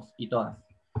es todos y todas.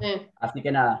 Así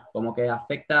que nada, como que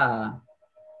afecta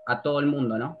a todo el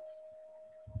mundo, ¿no?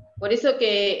 Por eso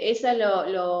que esa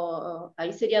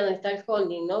ahí sería donde está el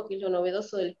holding, ¿no? Que es lo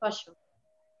novedoso del fallo.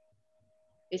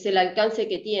 Es el alcance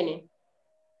que tiene.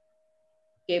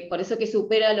 Que por eso que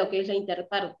supera lo que es la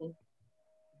interparte.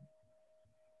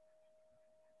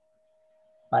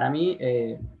 Para mí,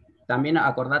 también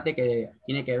acordate que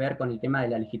tiene que ver con el tema de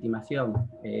la legitimación.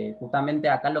 Justamente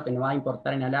acá lo que nos va a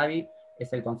importar en Halabi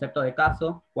es el concepto de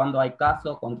caso, cuándo hay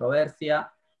caso,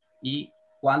 controversia y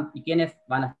quiénes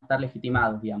van a estar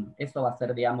legitimados, digamos. Eso va a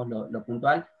ser, digamos, lo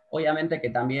puntual. Obviamente que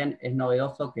también es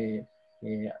novedoso que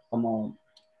como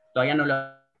todavía no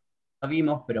lo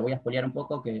vimos, pero voy a spoilear un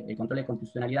poco, que el control de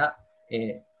constitucionalidad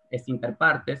es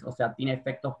interpartes, o sea, tiene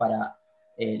efectos para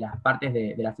las partes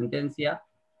de la sentencia,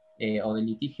 o del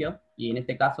litigio, y en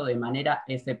este caso de manera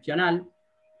excepcional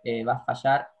va a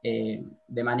fallar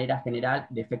de manera general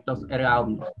de efectos erga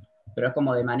omnes, pero es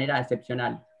como de manera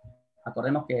excepcional.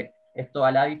 Acordemos que esto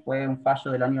Halabi fue un fallo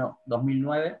del año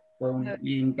 2009, fue un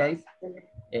leading case,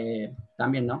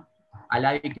 también, ¿no?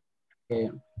 Halabi,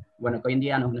 bueno, que hoy en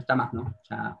día no está más, ¿no?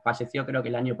 Ya falleció creo que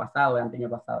el año pasado o el año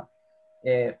pasado.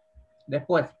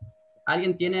 Después,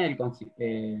 ¿alguien tiene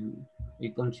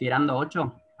el considerando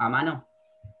 8 a mano?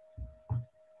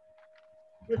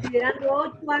 Considerando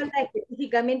 8 habla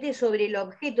específicamente sobre el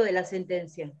objeto de la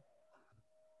sentencia.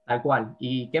 Tal cual.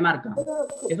 ¿Y qué marca?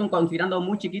 Es un considerando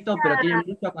muy chiquito, pero tiene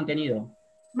mucho contenido.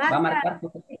 Va a marcar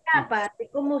etapas de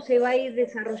cómo se va a ir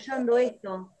desarrollando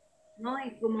esto, ¿no?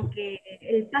 Es como que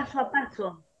el paso a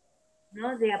paso,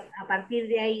 ¿no? A partir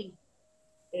de ahí.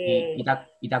 ¿Y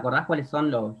te acordás cuáles son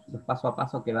los paso a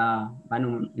paso que va a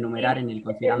enumerar en el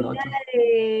considerando 8?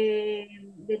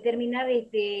 Determinar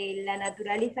la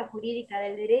naturaleza jurídica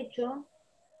del derecho,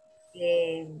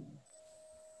 qué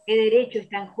derecho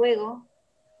está en juego.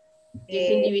 Si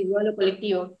es individual o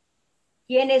colectivo.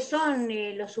 ¿Quiénes son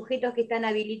los sujetos que están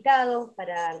habilitados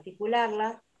para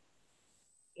articularla?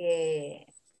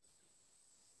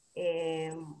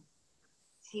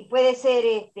 Si puede ser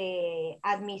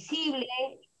admisible,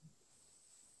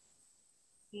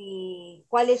 y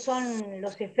cuáles son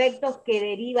los efectos que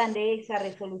derivan de esa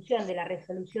resolución, de la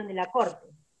resolución de la Corte.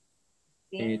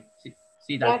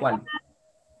 Sí, tal cual.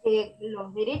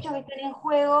 Los derechos que están en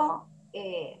juego,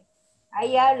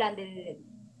 ahí habla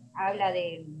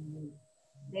de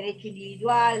derecho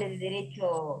individual, del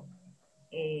derecho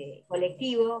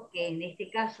colectivo, que en este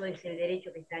caso es el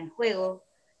derecho que está en juego,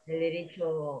 el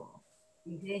derecho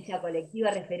de incidencia colectiva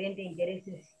referente a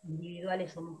intereses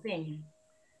individuales homogéneos.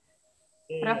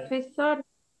 Profesor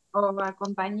o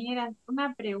compañera,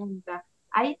 una pregunta.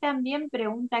 Ahí también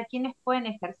pregunta quiénes pueden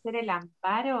ejercer el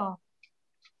amparo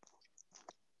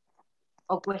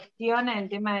o cuestiona el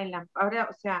tema del amparo,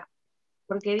 o sea,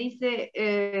 porque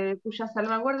dice cuya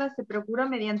salvaguarda se procuró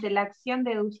mediante la acción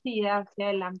deducida, o sea,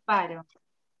 el amparo.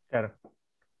 Claro.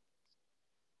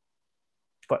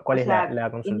 ¿Cuál es la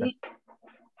consulta?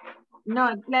 No,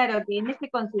 claro, que en ese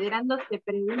considerando se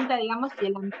pregunta, digamos, si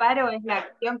el amparo es la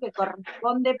acción que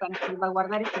corresponde para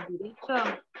salvaguardar ese derecho.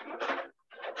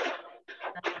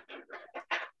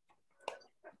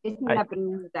 Esa es la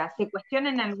pregunta. ¿Se cuestiona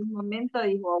en algún momento,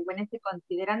 digo, o en ese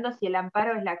considerando si el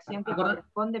amparo es la acción que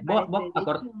corresponde para ese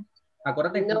derecho?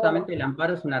 Acordate que justamente el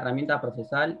amparo es una herramienta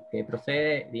procesal que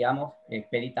procede, digamos,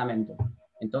 expeditamente.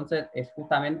 Entonces, es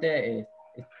justamente,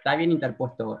 está bien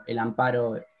interpuesto el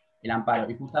amparo,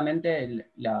 y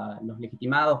justamente los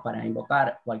legitimados para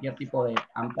invocar cualquier tipo de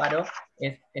amparo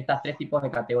es estas tres tipos de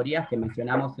categorías que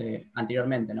mencionamos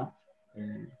anteriormente, ¿no?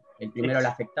 El primero, el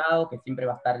afectado, que siempre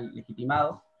va a estar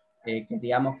legitimado, que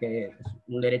digamos que es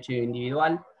un derecho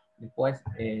individual. Después,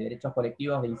 derechos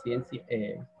colectivos de incidencia,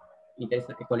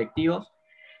 intereses colectivos,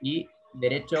 y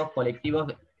derechos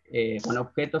colectivos con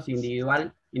objetos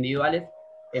individuales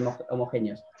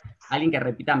homogéneos. Alguien que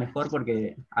repita mejor,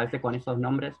 porque a veces con esos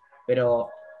nombres, pero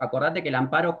acordate que el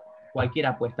amparo,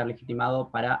 cualquiera puede estar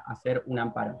legitimado para hacer un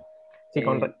amparo. Sí,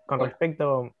 con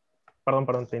respecto...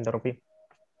 Perdón, te interrumpí.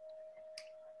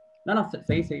 No,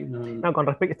 seguí. No, con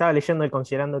respecto, estaba leyendo el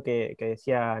considerando que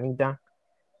decía Anita,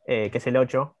 que es el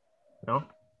 8, ¿no?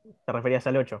 ¿Te referías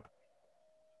al 8?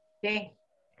 Sí.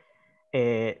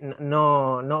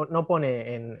 No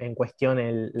pone en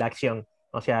cuestión la acción.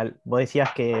 O sea, vos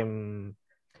decías que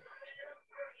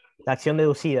la acción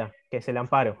deducida, que es el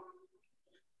amparo.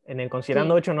 En el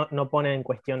considerando 8 no pone en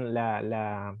cuestión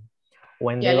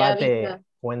o en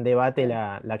debate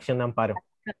la acción de amparo.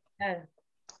 Claro.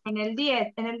 En el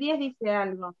 10 dice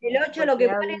algo. El 8 lo que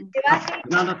pone en debate...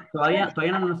 No,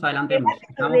 todavía no nos adelantemos.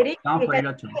 Estamos por el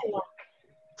 8.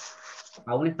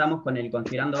 Aún estamos con el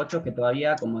considerando 8, que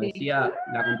todavía, como decía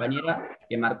la compañera,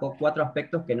 que marcó 4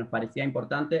 aspectos que nos parecía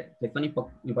importantes, que son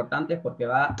importantes porque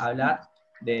va a hablar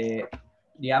del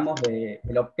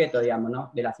objeto, digamos,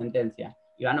 ¿no? De la sentencia.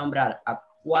 Y va a nombrar a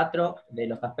 4 de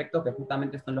los aspectos que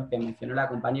justamente son los que mencionó la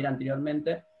compañera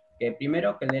anteriormente, que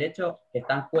primero, que el derecho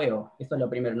está en juego, eso es lo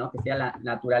primero, ¿no? Que sea la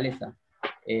naturaleza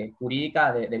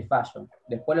jurídica del fallo.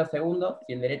 Después lo segundo,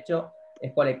 si el derecho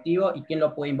es colectivo y quién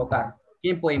lo puede invocar.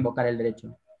 ¿Quién puede invocar el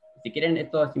derecho? Si quieren,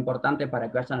 esto es importante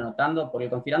para que vayan anotando, porque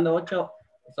considerando 8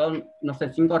 son, no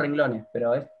sé, 5 renglones,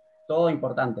 pero es todo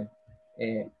importante.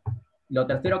 Lo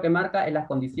tercero que marca es las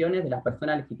condiciones de las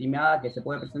personas legitimadas que se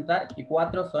puede presentar, y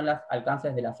 4 son los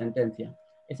alcances de la sentencia.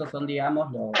 Esos son,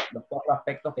 digamos, los 4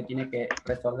 aspectos que tiene que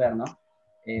resolver, ¿no?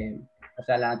 O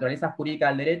sea, la naturaleza jurídica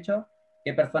del derecho,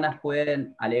 qué personas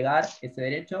pueden alegar ese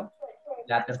derecho.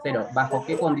 La tercero, bajo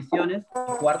qué condiciones.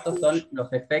 Y cuarto son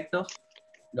los efectos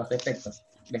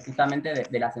justamente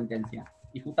de la sentencia.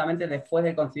 Y justamente después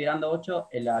de considerando 8,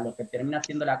 lo que termina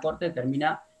haciendo la Corte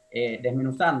termina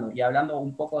desmenuzando y hablando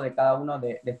un poco de cada uno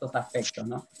de estos aspectos,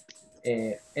 ¿no?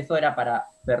 Eso era para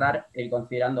cerrar el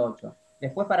considerando 8.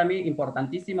 Después, para mí,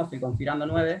 importantísimo es el considerando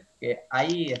 9, que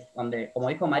ahí es donde, como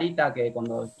dijo Marita, que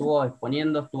cuando estuvo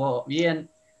exponiendo estuvo bien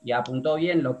y apuntó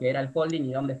bien lo que era el holding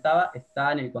y dónde estaba,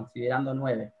 está en el considerando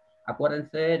 9.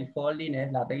 Acuérdense, el holding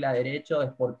es la regla de derecho,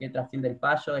 es por qué trasciende el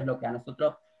fallo, es lo que a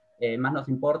nosotros más nos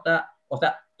importa. O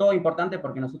sea, todo importante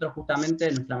porque nosotros justamente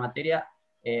en nuestra materia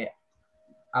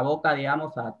aboca,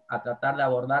 digamos, a tratar de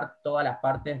abordar todas las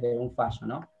partes de un fallo,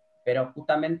 ¿no? Pero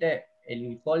justamente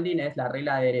el holding es la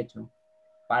regla de derecho,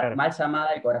 mal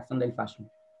llamada el corazón del fallo.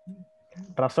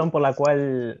 Razón por la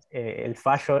cual el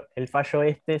fallo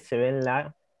este se ve en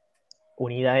la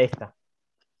unidad esta.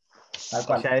 Tal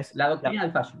cual. O sea, es la doctrina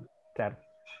del fallo. Claro.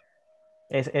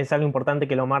 Es algo importante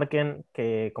que lo marquen,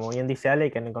 que como bien dice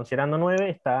Ale, que en el considerando 9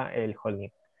 está el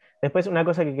holding. Después, una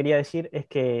cosa que quería decir es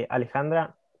que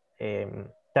Alejandra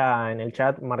está en el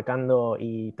chat marcando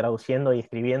y traduciendo y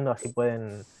escribiendo, así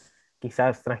pueden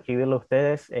quizás transcribirlo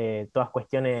ustedes. Todas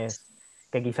cuestiones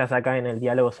que quizás acá en el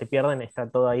diálogo se pierden, está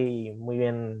todo ahí muy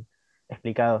bien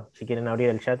explicado. Si quieren abrir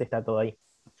el chat, está todo ahí.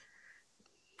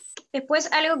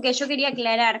 Después, algo que yo quería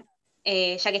aclarar,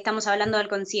 ya que estamos hablando del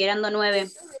considerando 9,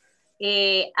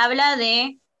 habla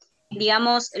de,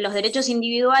 digamos, los derechos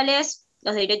individuales,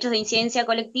 los derechos de incidencia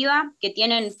colectiva, que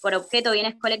tienen por objeto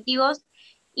bienes colectivos,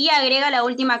 y agrega la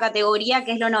última categoría,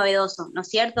 que es lo novedoso, ¿no es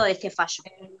cierto?, de este fallo,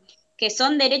 que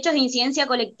son derechos de incidencia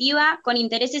colectiva con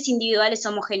intereses individuales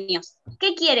homogéneos.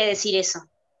 ¿Qué quiere decir eso?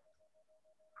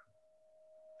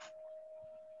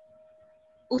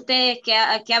 ¿Ustedes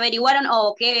qué averiguaron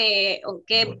o qué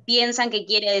piensan que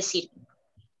quiere decir?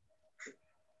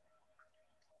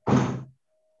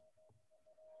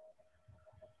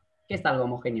 ¿Qué es algo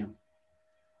homogéneo?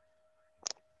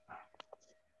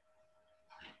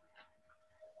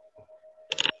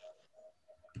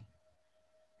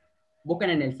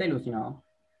 Busquen en el celu, si no.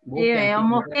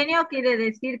 Homogéneo quiere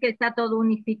decir que está todo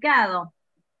unificado.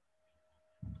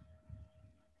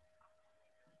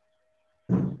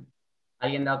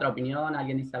 ¿Alguien da otra opinión?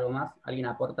 ¿Alguien dice algo más? ¿Alguien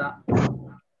aporta?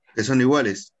 Que son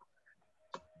iguales.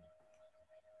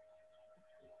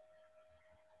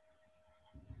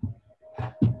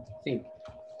 Sí.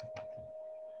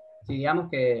 Sí, digamos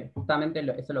que justamente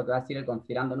eso es lo que va a decir el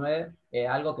considerando 9.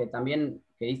 Algo que también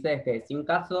que dice es que sin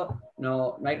caso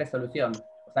no hay resolución.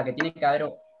 O sea que tiene que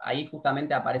haber, ahí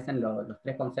justamente aparecen los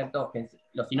tres conceptos, que es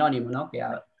los sinónimos, ¿no? Que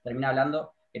termina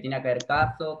hablando que tiene que haber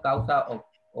caso, causa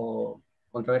o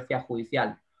controversia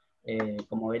judicial.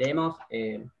 Como veremos,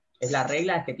 es la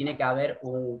regla, es que tiene que haber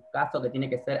un caso que tiene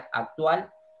que ser actual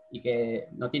y que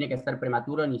no tiene que ser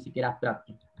prematuro ni siquiera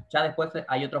abstracto. Ya después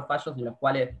hay otros fallos en los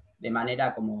cuales, de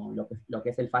manera como lo que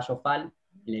es el fallo FAL,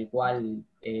 en el cual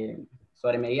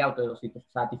sobre medida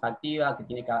autosatisfactiva,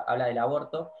 que habla del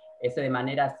aborto, ese de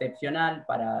manera excepcional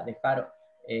para dejar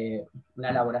una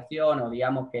elaboración o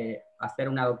digamos que hacer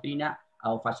una doctrina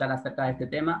o fallar acerca de este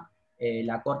tema,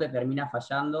 la Corte termina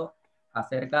fallando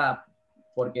acerca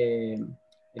porque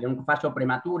de un fallo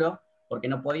prematuro, porque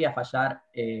no podía fallar,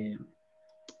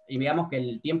 y digamos que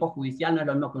el tiempo judicial no es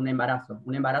lo mismo que un embarazo.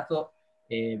 Un embarazo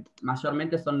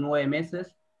mayormente son 9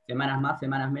 meses, semanas más,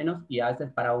 semanas menos, y a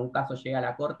veces para un caso llega a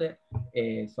la Corte,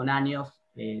 son años,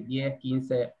 10,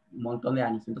 15, un montón de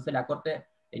años. Entonces la Corte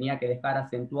tenía que dejar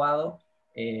acentuado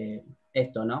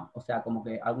esto, ¿no? O sea, como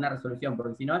que alguna resolución,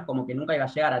 porque si no es como que nunca iba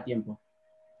a llegar a tiempo.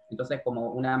 Entonces,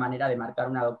 como una manera de marcar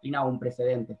una doctrina o un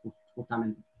precedente,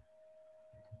 justamente.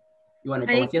 Y bueno,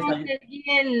 como decía, ¿Cómo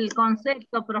sería el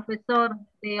concepto, profesor,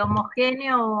 de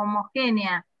homogéneo o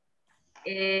homogénea?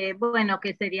 Bueno,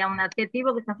 que sería un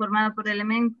adjetivo que está formado por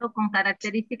elementos con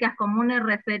características comunes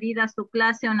referidas a su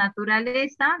clase o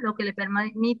naturaleza, lo que le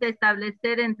permite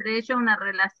establecer entre ellos una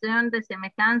relación de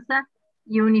semejanza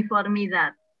y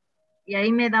uniformidad. Y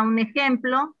ahí me da un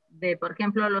ejemplo de, por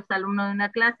ejemplo, los alumnos de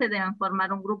una clase deben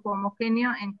formar un grupo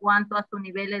homogéneo en cuanto a su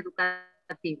nivel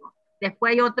educativo.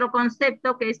 Después hay otro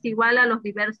concepto que es igual a los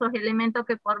diversos elementos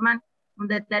que forman un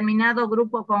determinado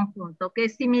grupo conjunto, que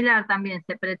es similar también.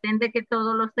 Se pretende que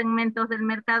todos los segmentos del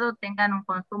mercado tengan un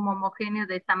consumo homogéneo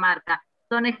de esa marca.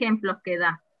 Son ejemplos que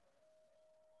da.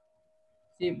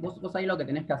 Sí, vos ahí lo que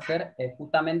tenés que hacer es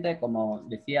justamente, como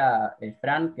decía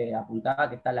Fran, que apuntaba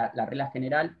que está la regla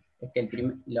general, es que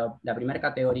la primera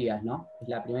categoría, ¿no? Es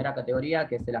la primera categoría,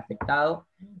 que es el afectado,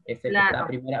 es el que está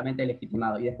primeramente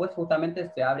legitimado. Y después justamente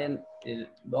se abren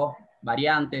dos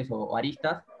variantes o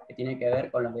aristas que tienen que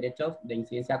ver con los derechos de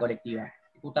incidencia colectiva.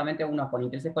 Justamente unos con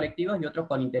intereses colectivos y otros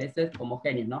con intereses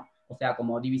homogéneos, ¿no? O sea,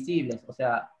 como divisibles, o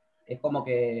sea, es como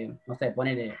que, no sé,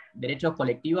 poner derechos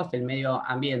colectivos el medio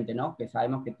ambiente, ¿no? Que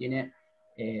sabemos que tiene,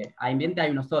 ambiente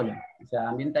hay uno solo, o sea,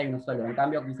 ambiente hay uno solo. En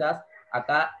cambio, quizás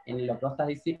acá, en lo que vos estás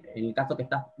en el caso que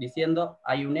estás diciendo,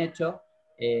 hay un hecho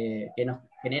que nos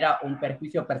genera un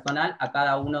perjuicio personal a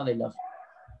cada uno de los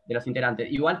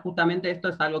integrantes. Igual, justamente esto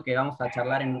es algo que vamos a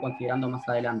charlar en un considerando más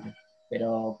adelante.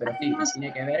 Pero sí,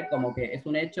 tiene que ver como que es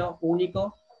un hecho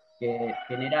único que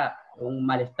genera un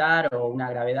malestar o una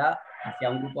gravedad hacia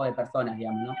un grupo de personas,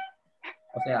 digamos, ¿no?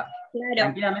 O sea,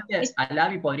 tranquilamente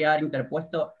Halabi podría haber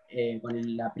interpuesto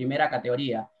con la primera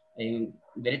categoría, en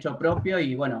derecho propio,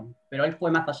 y bueno, pero él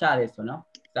fue más allá de eso, ¿no?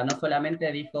 O sea, no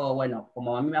solamente dijo, bueno,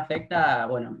 como a mí me afecta,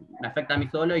 bueno, me afecta a mí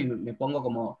solo y me pongo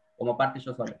como parte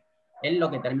yo solo. Él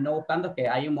lo que terminó buscando es que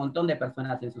hay un montón de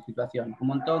personas en su situación, un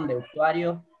montón de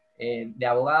usuarios, de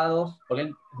abogados, porque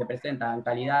él se presenta en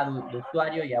calidad de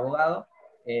usuario y abogado,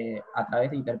 a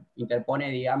través de interpone,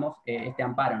 digamos, este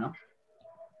amparo, ¿no?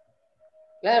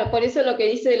 Claro, por eso lo que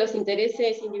dice de los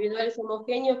intereses individuales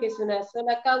homogéneos, que es una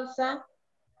sola causa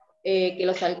que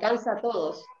los alcanza a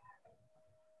todos.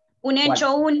 Un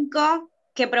hecho único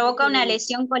que provoca una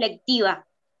lesión colectiva.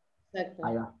 Exacto.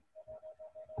 Ahí va.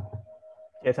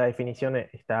 Esa definición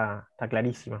está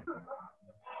clarísima.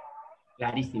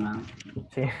 Clarísima.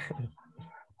 Sí.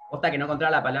 Posta que no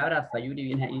encontraba la palabra, Sayuri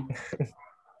viene ahí.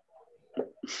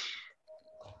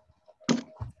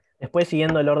 Después,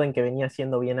 siguiendo el orden que venía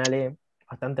haciendo bien Ale,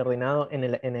 bastante ordenado, en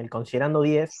el considerando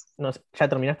 10, ¿ya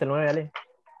terminaste el 9, Ale?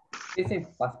 Sí,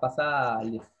 pasa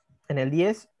al 10. En el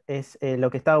 10 es lo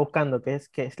que estaba buscando, que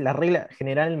es la regla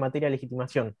general en materia de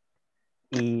legitimación.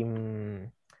 Y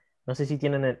no sé si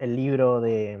tienen el libro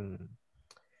de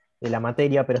la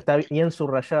materia, pero está bien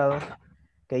subrayado,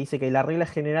 que dice que la regla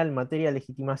general en materia de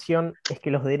legitimación es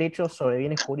que los derechos sobre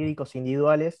bienes jurídicos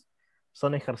individuales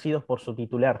son ejercidos por su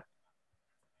titular.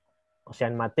 O sea,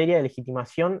 en materia de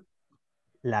legitimación,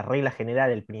 la regla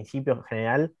general, el principio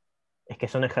general, es que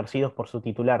son ejercidos por su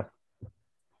titular.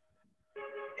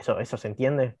 ¿Eso se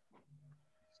entiende?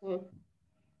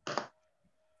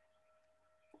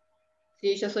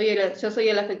 Sí, yo soy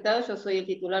el afectado, yo soy el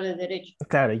titular del derecho.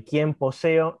 Claro, y quién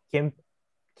poseo, yo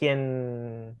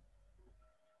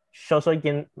soy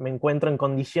quien me encuentro en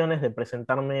condiciones de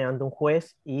presentarme ante un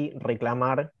juez y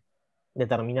reclamar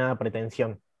determinada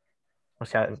pretensión. O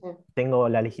sea, tengo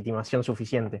la legitimación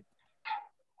suficiente.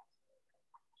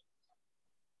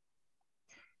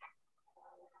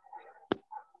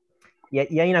 Y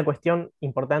hay una cuestión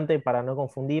importante para no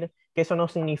confundir, que eso no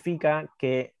significa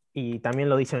que, y también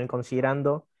lo dicen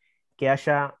considerando, que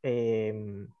haya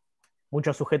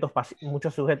muchos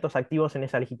sujetos activos en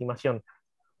esa legitimación.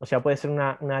 O sea, puede ser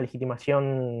una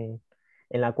legitimación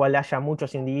en la cual haya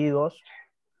muchos individuos,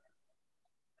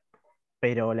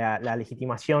 pero la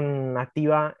legitimación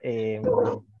activa es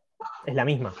la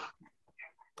misma.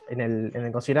 En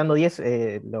el considerando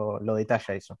 10 lo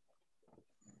detalla eso.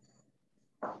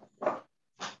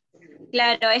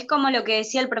 Claro, es como lo que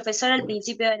decía el profesor al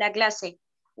principio de la clase.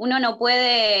 Uno no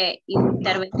puede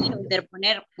intervenir o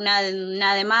interponer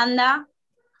una demanda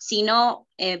si no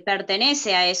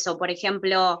pertenece a eso. Por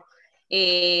ejemplo,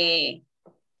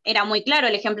 era muy claro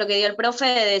el ejemplo que dio el profe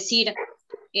de decir,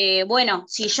 bueno,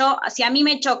 si a mí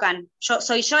me chocan,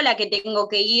 soy yo la que tengo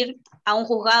que ir a un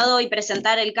juzgado y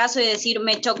presentar el caso y decir,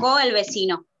 me chocó el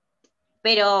vecino.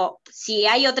 Pero si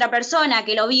hay otra persona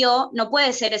que lo vio, no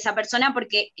puede ser esa persona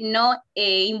porque no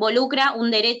involucra un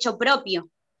derecho propio.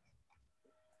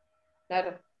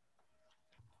 Claro.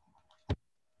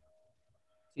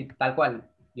 Sí, tal cual.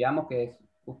 Digamos que es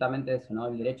justamente eso, ¿no?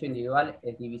 El derecho individual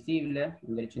es divisible,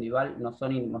 el derecho individual no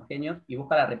son homogéneos y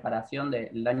busca la reparación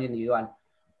del daño individual.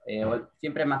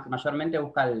 Siempre mayormente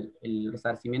busca el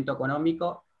resarcimiento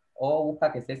económico o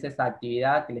busca que cese esa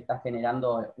actividad que le está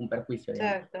generando un perjuicio.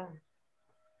 Exacto.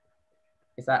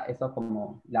 Eso es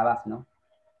como la base, ¿no?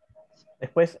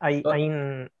 Después hay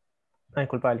un...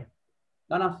 disculpable.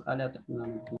 No, habla.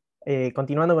 No.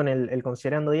 Continuando con el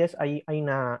considerando 10, hay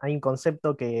un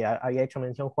concepto que había hecho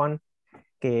mención Juan,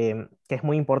 que es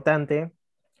muy importante,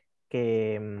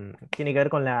 que tiene que ver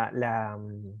con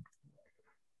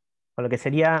con lo que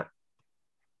sería,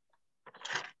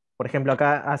 por ejemplo,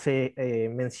 acá hace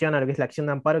mención a lo que es la acción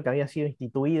de amparo que había sido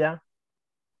instituida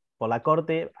por la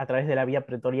Corte a través de la vía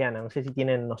pretoriana. No sé si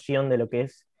tienen noción de lo que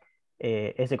es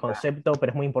ese concepto,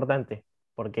 pero es muy importante,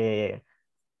 porque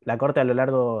la Corte a lo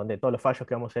largo de todos los fallos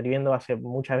que vamos a ir viendo hace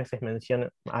muchas veces mención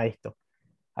a esto.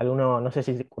 Algunos, no sé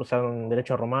si cursaron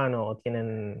derecho romano o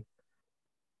tienen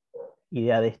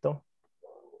idea de esto.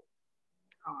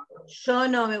 Yo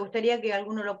no, me gustaría que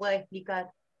alguno lo pueda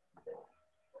explicar.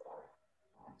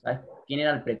 ¿Sabes quién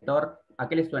era el pretor? ¿A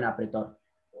qué le suena pretor?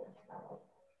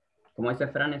 Como dice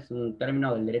Fran, es un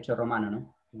término del derecho romano,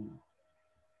 ¿no?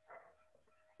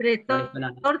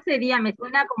 Pretor sería, me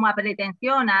suena como a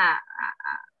pretensión, a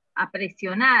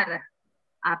presionar,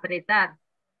 a apretar.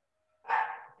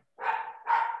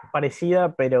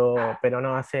 Parecida, pero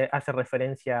no, hace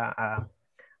referencia a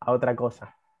otra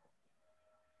cosa.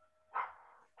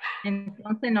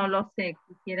 Entonces no lo sé,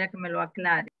 quisiera que me lo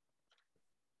aclare.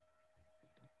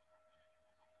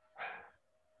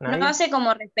 ¿No hace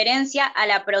como referencia a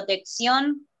la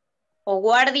protección o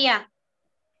guardia?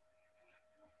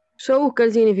 Yo busqué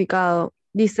el significado.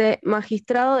 Dice,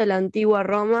 magistrado de la antigua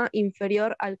Roma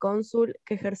inferior al cónsul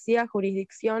que ejercía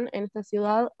jurisdicción en esta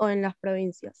ciudad o en las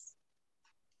provincias.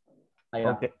 Ahí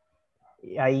va. Okay.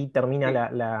 Ahí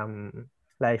termina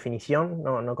la definición,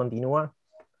 no continúa.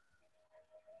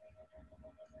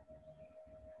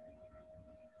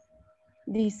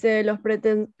 Dice, los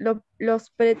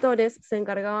pretores se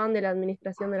encargaban de la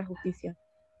administración de la justicia.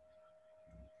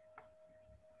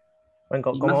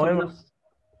 Bueno, como vemos...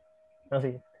 No,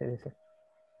 sí.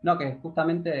 No, que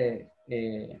justamente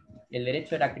el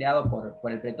derecho era creado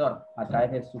por el pretor a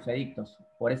través de sus edictos.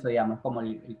 Por eso, digamos, es como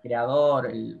el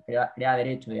creador, crea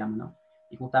derecho, digamos, ¿no?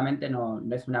 Y justamente no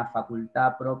es una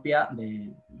facultad propia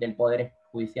del poder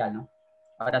judicial, ¿no?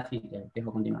 Ahora sí, te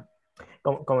dejo continuar.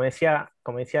 Como decía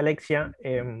Alexia,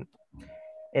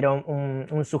 era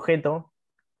un sujeto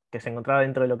que se encontraba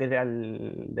dentro de lo que era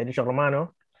el derecho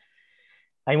romano.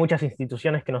 Hay muchas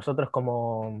instituciones que nosotros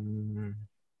como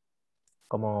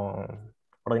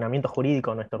ordenamiento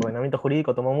jurídico, nuestro ordenamiento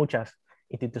jurídico tomó muchas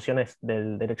instituciones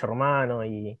del derecho romano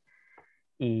y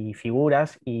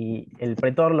figuras, y el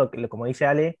pretor, como dice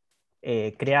Ale,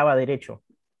 creaba derecho,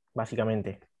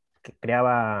 básicamente.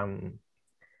 Creaba,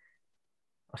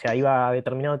 o sea, iba a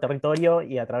determinado territorio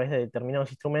y a través de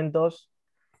determinados instrumentos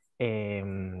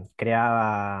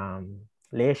creaba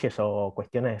leyes o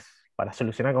cuestiones para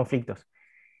solucionar conflictos.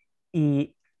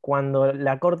 Y cuando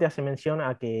la Corte hace mención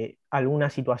a que alguna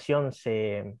situación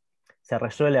se se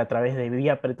resuelve a través de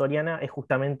vía pretoriana es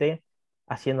justamente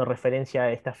haciendo referencia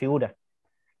a esta figura,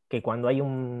 que cuando hay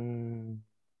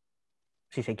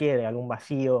si se quiere, algún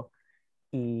vacío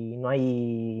y no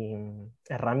hay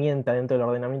herramienta dentro del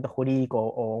ordenamiento jurídico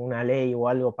o una ley o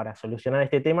algo para solucionar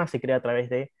este tema, se crea a través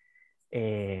de,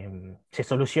 se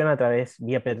soluciona a través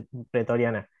vía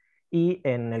pretoriana. Y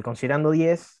en el considerando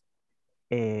 10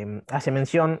 hace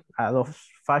mención a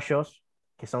dos fallos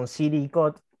que son Siri y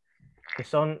Cot, que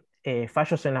son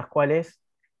fallos en los cuales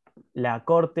la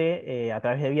Corte, a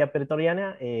través de vía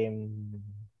pretoriana,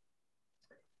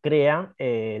 crea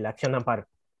la acción de amparo.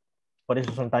 Por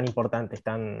eso son tan importantes,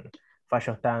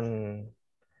 fallos tan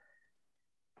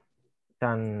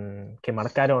que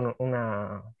marcaron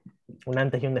un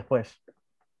antes y un después.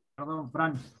 Perdón,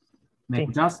 Fran, ¿me Sí.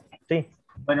 escuchás? Sí.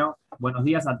 Bueno, buenos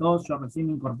días a todos. Yo recién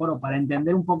me incorporo para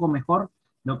entender un poco mejor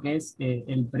lo que es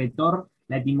el pretor.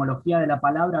 La etimología de la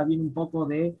palabra viene un poco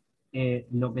de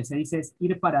lo que se dice es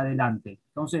ir para adelante.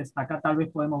 Entonces, acá tal vez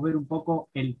podemos ver un poco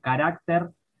el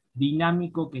carácter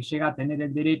dinámico que llega a tener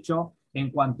el derecho en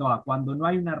cuanto a cuando no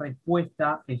hay una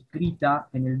respuesta escrita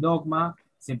en el dogma,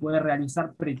 se puede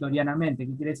realizar pretorianamente,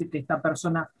 que quiere decir que esta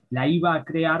persona la iba a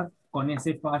crear con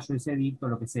ese fallo, ese edicto,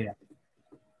 lo que sea.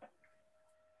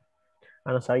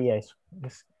 Ah, no sabía eso.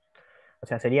 O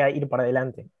sea, sería ir para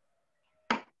adelante.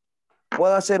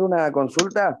 ¿Puedo hacer una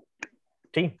consulta?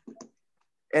 Sí.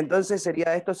 Entonces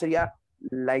esto sería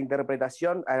la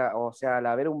interpretación, o sea, al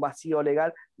haber un vacío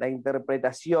legal, la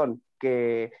interpretación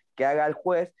que haga el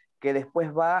juez, que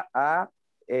después va a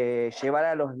llevar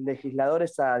a los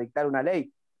legisladores a dictar una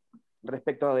ley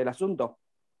respecto del asunto.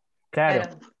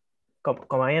 Claro.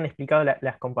 Como habían explicado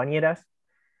las compañeras,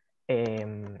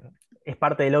 es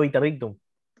parte del obiter dictum.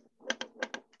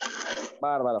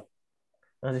 Bárbaro.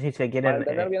 No sé si se quieren... Para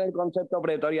entender bien el concepto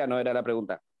pretoriano era la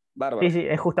pregunta. Bárbaro. Sí,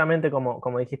 es justamente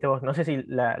como dijiste vos. No sé si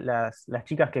las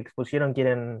chicas que expusieron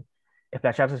quieren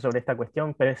explayarse sobre esta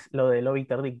cuestión, pero es lo del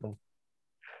obiter dictum.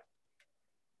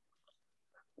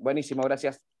 Buenísimo,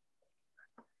 gracias.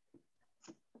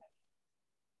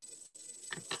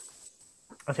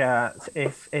 O sea,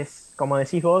 es como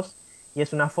decís vos, y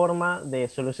es una forma de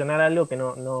solucionar algo que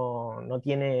no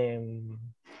tiene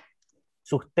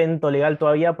sustento legal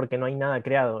todavía porque no hay nada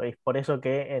creado. Es por eso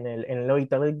que en el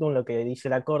obiter dictum lo que dice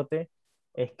la Corte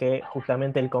es que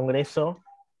justamente el Congreso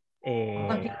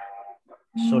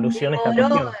solucione esta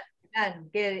cuestión. Claro,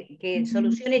 que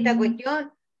solucione esta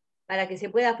cuestión para que se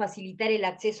pueda facilitar el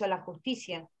acceso a la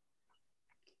justicia.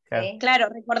 Claro. Claro,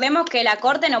 recordemos que la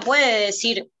Corte no puede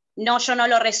decir, no, yo no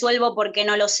lo resuelvo porque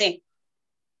no lo sé.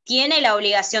 Tiene la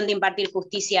obligación de impartir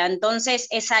justicia. Entonces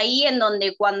es ahí en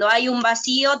donde cuando hay un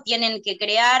vacío tienen que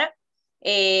crear,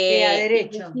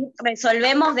 derecho. Y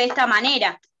resolvemos de esta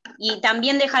manera. Y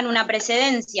también dejan una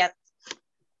precedencia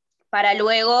para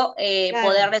luego Claro.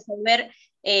 poder resolver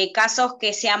casos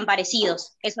que sean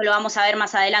parecidos. Eso lo vamos a ver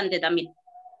más adelante también.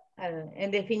 En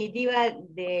definitiva,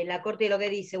 de la Corte lo que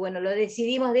dice, bueno, lo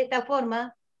decidimos de esta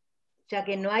forma, ya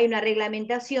que no hay una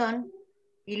reglamentación,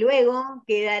 y luego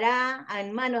quedará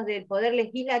en manos del Poder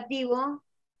Legislativo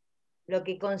lo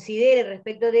que considere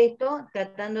respecto de esto,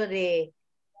 tratando de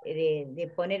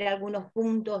poner algunos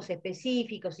puntos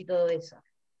específicos y todo eso.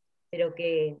 Pero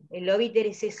que el obiter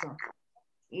es eso.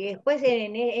 Y después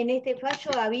en este fallo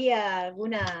había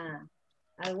algunas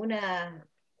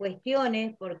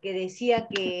cuestiones, porque decía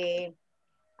que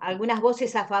algunas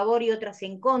voces a favor y otras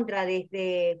en contra de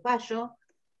este fallo,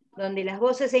 donde las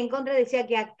voces en contra decía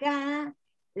que acá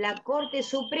la Corte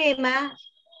Suprema,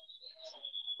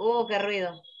 qué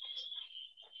ruido,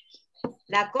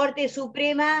 la Corte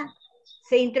Suprema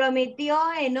se intrometió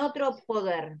en otro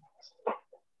poder,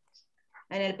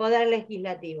 en el poder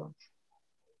legislativo,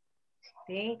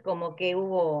 ¿sí? Como que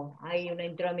hay una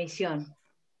intromisión,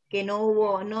 que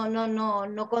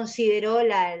no consideró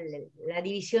la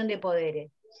división de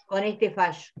poderes con este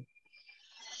fallo.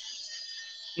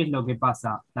 ¿Qué es lo que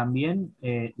pasa? También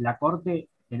la Corte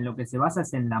en lo que se basa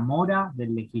es en la mora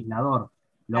del legislador.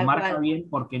 Lo Tal marca cual. bien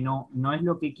porque no es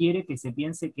lo que quiere que se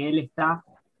piense que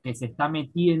que se está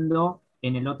metiendo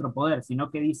en el otro poder, sino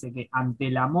que dice que ante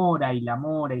la mora y la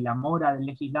mora y la mora del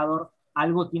legislador,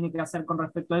 algo tiene que hacer con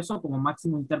respecto a eso como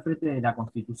máximo intérprete de la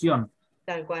Constitución.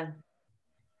 Tal cual.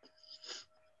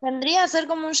 Vendría a ser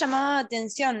como un llamado de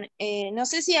atención. No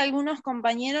sé si algunos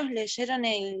compañeros leyeron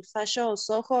el fallo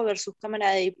Sojo versus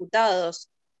Cámara de Diputados,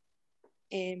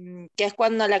 que es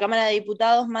cuando la Cámara de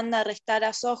Diputados manda arrestar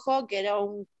a Sojo, que era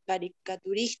un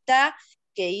caricaturista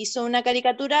que hizo una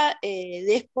caricatura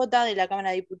déspota de la Cámara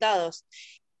de Diputados.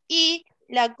 Y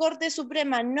la Corte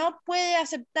Suprema no puede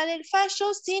aceptar el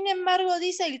fallo, sin embargo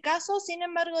dice el caso, sin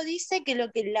embargo dice que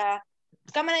lo que la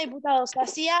Cámara de Diputados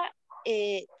hacía,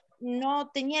 no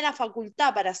tenía la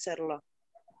facultad para hacerlo.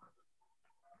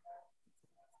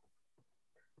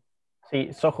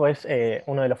 Sí, Soho es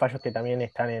uno de los fallos que también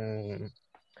están en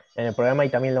el programa y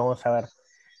también lo vamos a ver.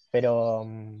 Pero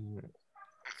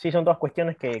sí, son todas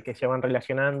cuestiones que se van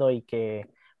relacionando y que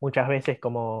muchas veces,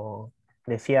 como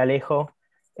decía Alejo,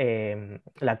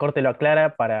 la Corte lo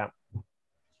aclara para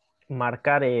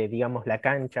marcar, digamos, la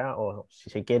cancha, o si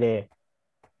se quiere,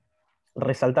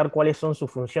 resaltar cuáles son sus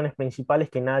funciones principales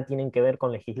que nada tienen que ver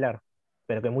con legislar,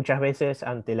 pero que muchas veces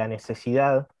ante la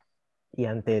necesidad y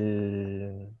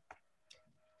ante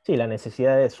la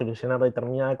necesidad de solucionar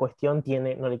determinada cuestión,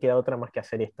 no le queda otra más que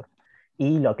hacer esto.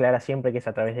 Y lo aclara siempre que es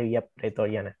a través de vía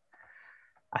pretoriana,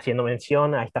 haciendo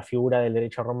mención a esta figura del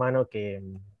derecho romano que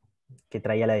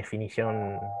traía la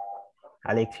definición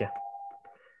Alexia.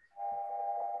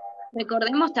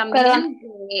 Recordemos también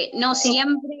que no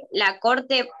siempre la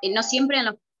Corte, no siempre en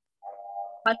los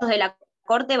fallos de la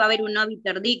Corte va a haber un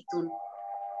obiter dictum.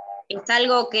 Es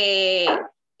algo que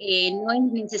no es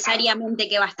necesariamente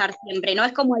que va a estar siempre, no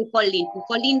es como el holding. El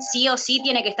holding sí o sí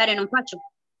tiene que estar en un fallo.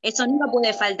 Eso nunca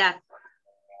puede faltar.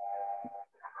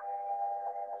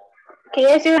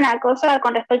 Quería decir una cosa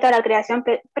con respecto a la creación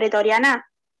pretoriana,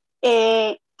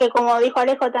 que como dijo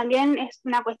Alejo también es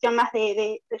una cuestión más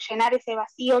de llenar ese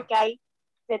vacío que hay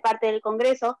de parte del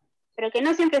Congreso, pero que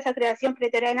no siempre esa creación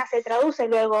pretoriana se traduce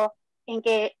luego en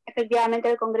que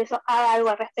efectivamente el Congreso haga algo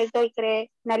al respecto y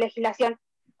cree una legislación,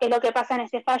 que es lo que pasa en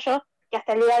este fallo, que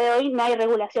hasta el día de hoy no hay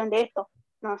regulación de esto.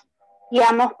 Nos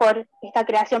guiamos por esta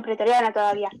creación pretoriana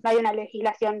todavía, no hay una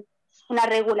legislación, una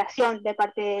regulación de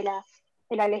parte de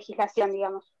la legislación,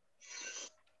 digamos.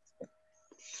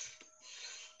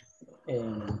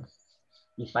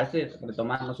 ¿Les parece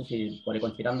retomar, no sé si por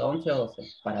considerando 11 o 12,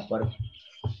 para poder...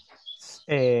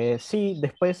 Sí,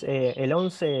 después el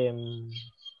 11,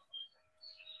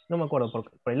 no me acuerdo,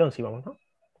 por el 11 íbamos, ¿no?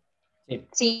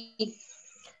 Sí.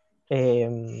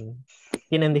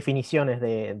 Tienen definiciones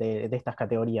de estas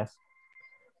categorías.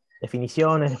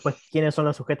 Definiciones, después quiénes son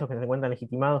los sujetos que se encuentran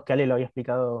legitimados, que Ale lo había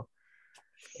explicado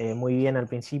muy bien al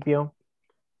principio.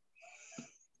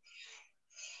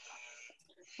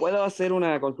 ¿Puedo hacer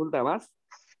una consulta más?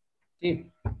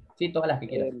 Sí, todas las que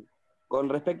quieras. Con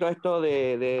respecto a esto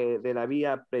de la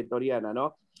vía pretoriana,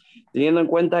 ¿no? Teniendo en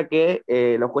cuenta que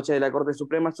los jueces de la Corte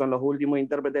Suprema son los últimos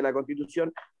intérpretes de la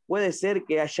Constitución, puede ser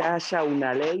que haya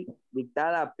una ley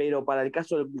dictada, pero para el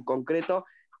caso concreto,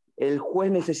 el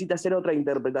juez necesita hacer otra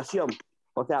interpretación.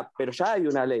 O sea, pero ya hay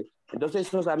una ley. Entonces,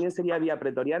 ¿eso también sería vía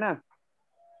pretoriana?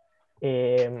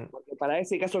 Porque para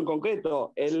ese caso en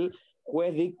concreto, el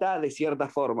juez dicta de cierta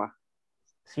forma.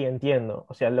 Sí, entiendo.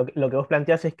 O sea, lo que vos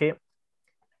planteás es que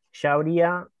ya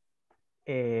habría,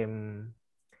 en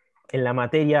la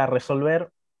materia a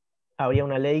resolver, habría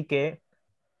una ley que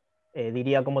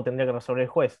diría cómo tendría que resolver el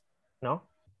juez, ¿no?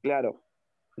 Claro.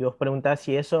 Y vos preguntás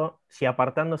si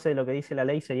apartándose de lo que dice la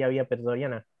ley sería vía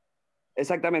pretoriana.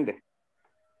 Exactamente.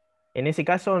 En ese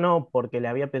caso no, porque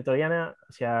la vía pretoriana,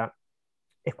 o sea,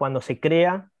 es cuando se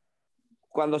crea.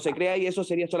 Cuando se crea, y eso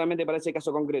sería solamente para ese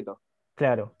caso concreto.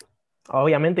 Claro.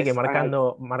 Obviamente que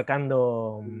marcando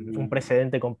un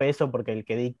precedente con peso, porque el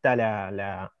que dicta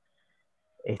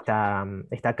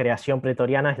esta creación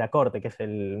pretoriana es la Corte, que es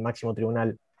el máximo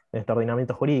tribunal de este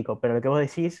ordenamiento jurídico. Pero lo que vos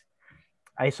decís,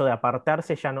 a eso de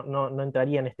apartarse ya no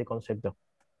entraría en este concepto.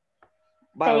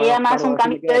 Sería más un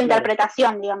cambio de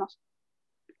interpretación, digamos.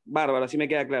 Bárbaro, así me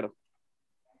queda claro.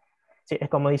 Sí, es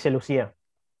como dice Lucía.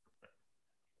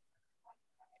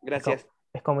 Gracias.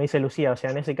 Es como dice Lucía, o sea,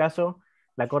 en ese caso,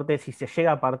 la Corte, si se llega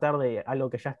a apartar de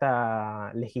algo que ya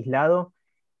está legislado,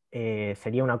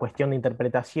 sería una cuestión de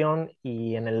interpretación,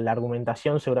 y en la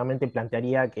argumentación seguramente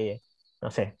plantearía que,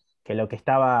 no sé, que lo que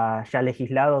estaba ya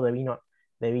legislado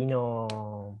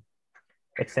devino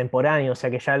extemporáneo, o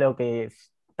sea que ya lo que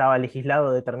estaba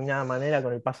legislado de determinada manera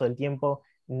con el paso del tiempo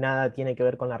nada tiene que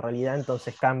ver con la realidad,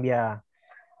 entonces cambia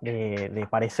de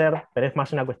parecer, pero es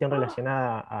más una cuestión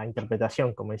relacionada a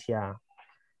interpretación, como decía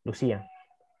Lucía.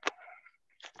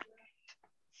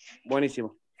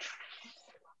 Buenísimo.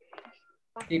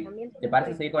 Sí, ¿te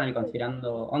parece seguir con el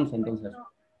considerando 11 entonces?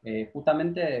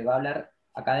 Justamente va a hablar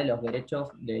acá de los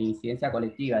derechos de incidencia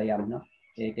colectiva, digamos, ¿no?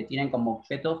 Que tienen como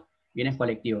objetos bienes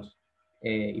colectivos.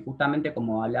 Y justamente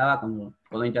como hablaba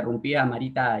cuando interrumpía a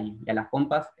Marita y a las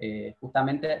compas,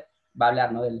 justamente va a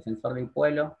hablar, ¿no?, del defensor del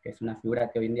pueblo, que es una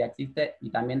figura que hoy en día existe, y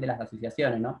también de las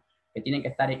asociaciones, ¿no?, que tienen que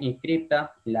estar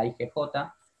inscritas en la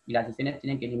IGJ, y las sesiones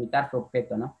tienen que limitar su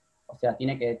objeto, ¿no? O sea,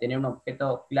 tiene que tener un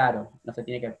objeto claro, no se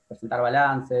tiene que presentar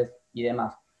balances y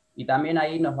demás. Y también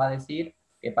ahí nos va a decir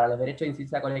que para los derechos de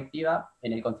incidencia colectiva,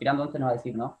 en el considerando 11 nos va a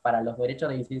decir, ¿no? Para los derechos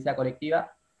de incidencia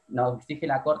colectiva nos exige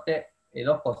la Corte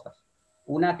dos cosas.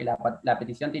 Una, que la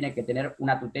petición tiene que tener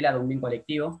una tutela de un bien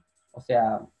colectivo, o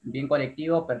sea, un bien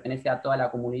colectivo pertenece a toda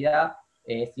la comunidad,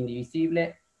 es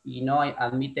indivisible y no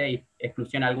admite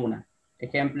exclusión alguna.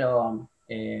 Ejemplo,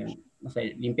 no sé,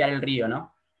 limpiar el río,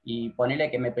 ¿no? Y ponerle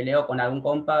que me peleo con algún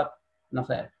compa, no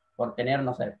sé, por tener,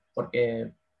 no sé,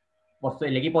 porque por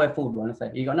el equipo de fútbol, no sé,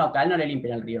 y digo, no, que a él no le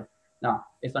limpien el río. No,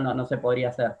 eso no se podría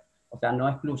hacer. O sea, no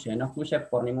excluye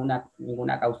por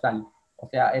ninguna causal. O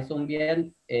sea, es un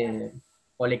bien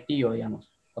colectivo,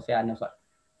 digamos. O sea,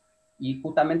 y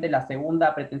justamente la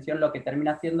segunda pretensión lo que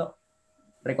termina siendo,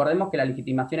 recordemos que la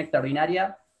legitimación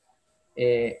extraordinaria,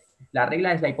 la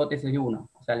regla es la hipótesis 1.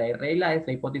 O sea, la regla es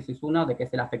la hipótesis 1 de que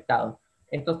es el afectado.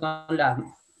 Estos son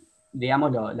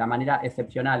la manera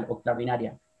excepcional o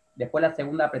extraordinaria. Después la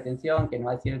segunda pretensión, que nos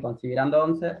va a decir el considerando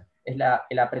 11, es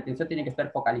que la pretensión tiene que ser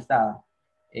focalizada.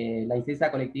 La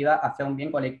incidencia colectiva hacia un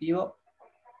bien colectivo,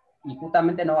 y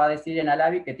justamente nos va a decir en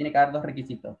Halabi que tiene que haber dos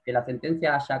requisitos, que la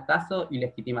sentencia haya caso y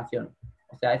legitimación.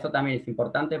 O sea, eso también es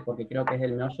importante porque creo que es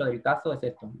el meollo del caso, es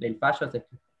esto, del fallo es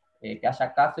esto, que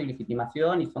haya caso y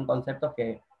legitimación, y son conceptos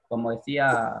que, como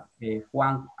decía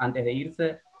Juan antes de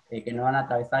irse, que nos van a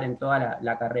atravesar en toda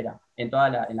la carrera, en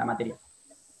la materia.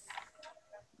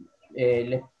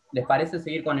 ¿Les parece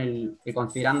seguir con el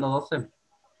considerando 12?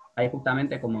 Ahí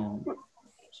justamente como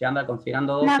llegando al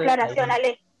considerando 12. Una aclaración,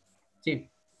 Ale. Sí.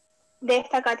 De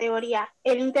esta categoría.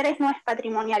 El interés no es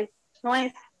patrimonial, no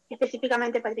es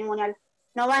específicamente patrimonial.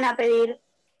 No van a pedir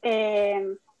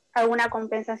alguna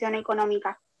compensación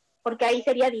económica, porque ahí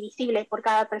sería divisible por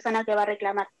cada persona que va a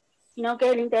reclamar, sino que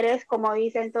el interés, como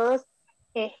dicen todos,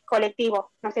 es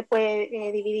colectivo, no se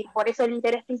puede dividir. Por eso el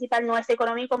interés principal no es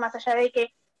económico, más allá de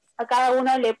que a cada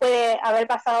uno le puede haber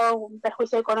pasado un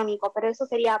perjuicio económico, pero eso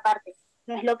sería aparte,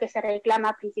 no es lo que se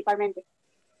reclama principalmente.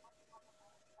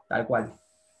 Tal cual.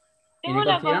 Tengo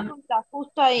una consulta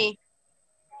justo ahí.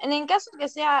 En el caso que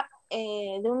sea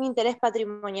de un interés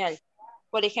patrimonial,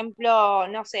 por ejemplo,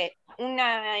 no sé,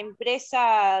 una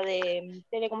empresa de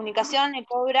telecomunicación le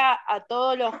cobra a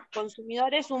todos los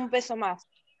consumidores $1 más.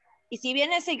 Y si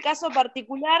bien es el caso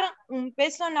particular,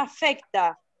 $1 no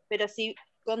afecta, pero si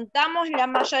contamos la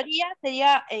mayoría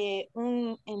sería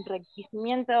un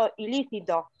enriquecimiento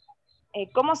ilícito.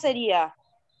 ¿Cómo sería?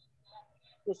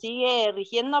 ¿Se sigue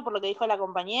rigiendo por lo que dijo la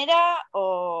compañera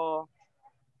o...?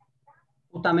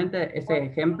 Justamente ese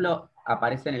ejemplo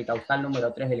aparece en el causal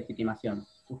número 3 de legitimación,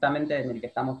 justamente en el que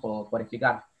estamos por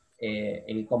explicar,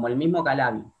 como el mismo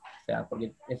Halabi, o sea,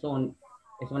 porque es un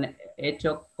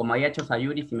hecho, como había hecho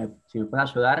Sayuri, si me puedes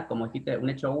ayudar, como dijiste, un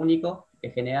hecho único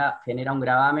que genera un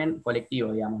gravamen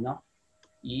colectivo, digamos, ¿no?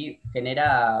 Y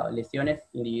genera lesiones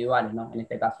individuales, ¿no? En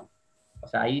este caso. O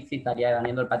sea, ahí sí estaría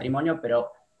ganando el patrimonio,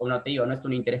 pero, como te digo, no es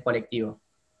un interés colectivo.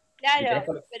 Claro,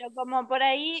 pero como por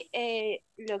ahí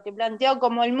lo que planteo,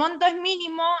 como el monto es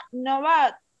mínimo, no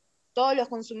va, todos los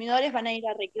consumidores van a ir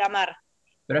a reclamar.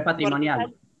 Pero es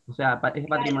patrimonial, o sea, es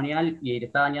patrimonial y te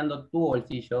está dañando tu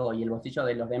bolsillo y el bolsillo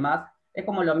de los demás. Es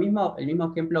como el mismo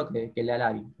ejemplo que el de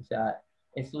Halabi, o sea,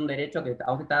 es un derecho que a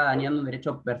vos te está dañando un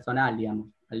derecho personal, digamos,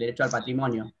 el derecho al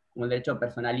patrimonio, un derecho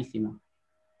personalísimo.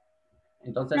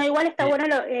 Entonces, no, igual está bueno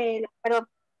perdón.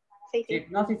 Sí.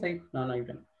 No, no hay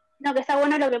problema. No, que está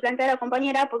bueno lo que plantea la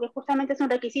compañera, porque justamente es un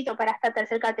requisito para esta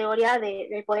tercera categoría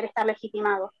de poder estar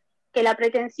legitimado. Que la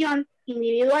pretensión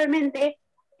individualmente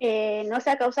no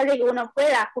sea causal de que uno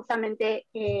pueda justamente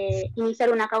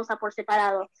iniciar una causa por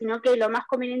separado, sino que lo más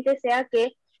conveniente sea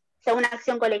que sea una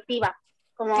acción colectiva.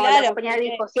 Como la compañera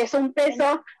dijo, si es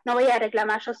 $1, no voy a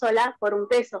reclamar yo sola por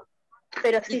 $1.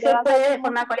 Pero sí se puede de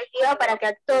forma colectiva para que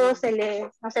a todos se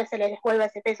les devuelva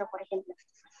ese peso, por ejemplo.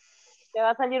 Te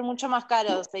va a salir mucho más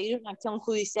caro seguir una acción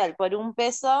judicial por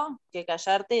 $1 que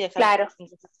callarte y dejar sin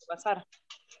que se pasar.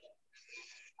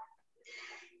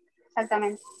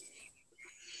 Exactamente.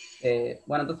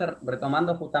 Bueno, entonces,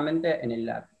 retomando justamente en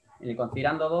el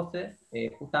considerando 12,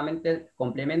 justamente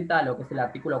complementa lo que es el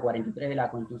artículo 43 de la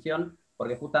Constitución,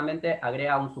 porque justamente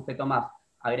agrega un sujeto más,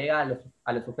 agrega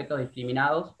a los sujetos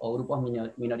discriminados o grupos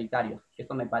minoritarios.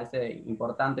 Eso me parece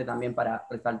importante también para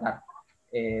resaltar.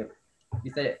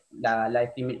 Dice la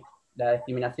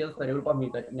discriminación sobre grupos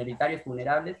minoritarios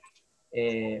vulnerables.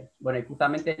 Bueno, y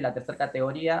justamente la tercera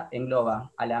categoría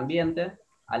engloba al ambiente,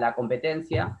 a la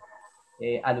competencia,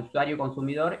 al usuario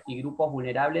consumidor y grupos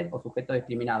vulnerables o sujetos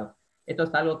discriminados. Esto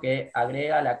es algo que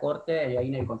agrega la Corte ahí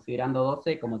en el considerando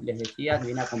 12, como les decía, que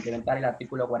viene a complementar el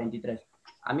artículo 43.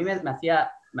 A mí me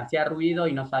hacía ruido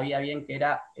y no sabía bien qué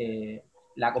era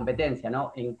la competencia,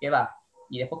 ¿no? ¿En qué va?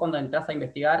 y después cuando entras a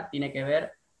investigar tiene que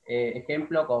ver,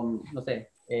 ejemplo, con, no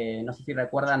sé si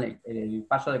recuerdan el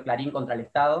fallo de Clarín contra el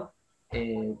Estado,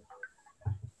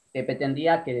 que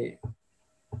pretendía que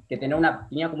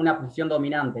tenía como una posición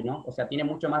dominante, ¿no? O sea, tiene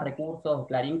mucho más recursos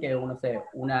Clarín que, no sé,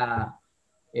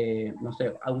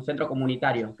 a un centro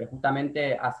comunitario, que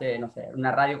justamente hace, no sé,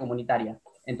 una radio comunitaria.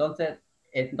 Entonces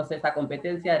esa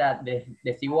competencia era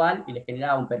desigual y les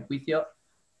generaba un perjuicio,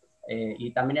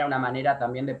 y también era una manera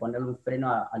también de ponerle un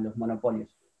freno a los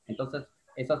monopolios. Entonces,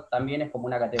 eso también es como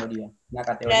una categoría. Una La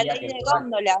categoría ley que... de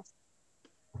góndolas.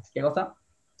 ¿Qué cosa?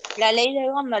 La ley de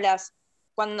góndolas.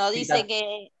 Cuando Sí, dice claro.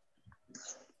 que...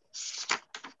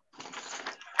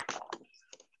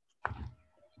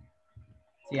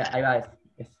 Sí, ahí va,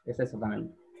 es eso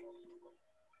también.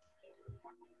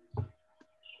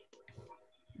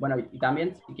 Bueno, y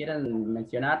también, si quieren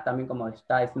mencionar, también como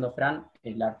está diciendo Fran,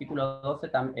 el artículo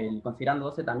 12, el considerando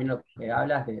 12 también lo que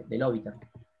habla es del óbiter,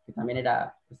 que también es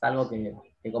algo que,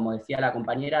 como decía la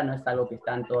compañera, no es algo que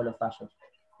está en todos los fallos.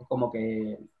 Es como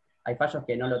que hay fallos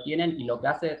que no lo tienen, y lo que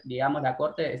hace, digamos, la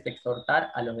Corte es exhortar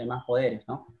a los demás poderes,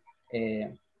 ¿no?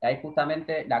 Ahí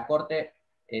justamente la Corte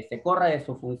se corre de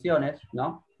sus funciones,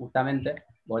 ¿no? Justamente,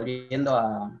 volviendo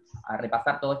a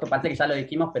repasar todo esto, parece que ya lo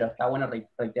dijimos, pero está bueno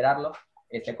reiterarlo.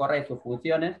 Se corre de sus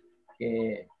funciones,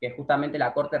 que justamente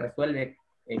la Corte resuelve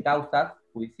causas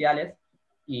judiciales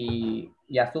y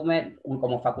asume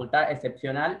como facultad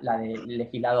excepcional la del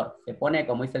legislador. Se pone,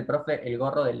 como dice el profe, el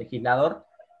gorro del legislador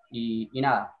y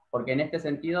nada, porque en este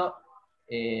sentido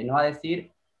nos va a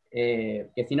decir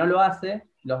que si no lo hace,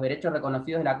 los derechos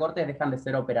reconocidos de la Corte dejan de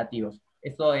ser operativos.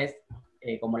 Eso es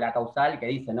como la causal que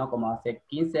dice, ¿no? Como hace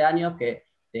 15 años que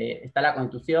está la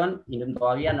Constitución y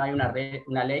todavía no hay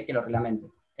una ley que lo reglamente.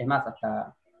 Es más,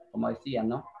 hasta, como decían,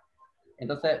 ¿no?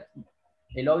 Entonces,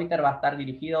 el óbiter va a estar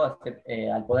dirigido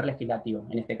al Poder Legislativo,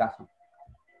 en este caso.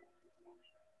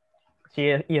 Sí,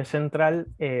 y es central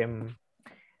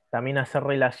también hacer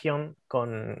relación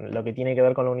con lo que tiene que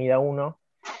ver con la unidad 1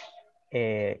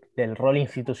 del rol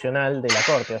institucional de la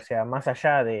Corte. O sea, más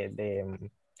allá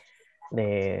de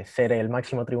ser el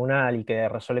máximo tribunal y que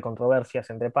resuelve controversias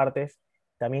entre partes,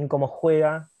 también cómo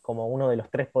juega como uno de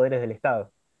los 3 poderes del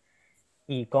Estado.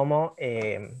 Y cómo,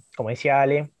 como decía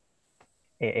Ale,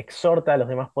 exhorta a los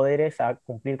demás poderes a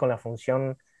cumplir con la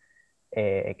función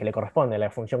que le corresponde,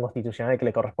 la función constitucional que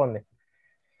le corresponde.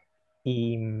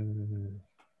 Y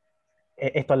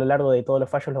esto a lo largo de todos los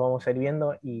fallos lo vamos a ir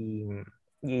viendo, y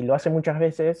lo hace muchas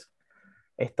veces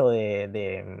esto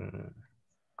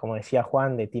como decía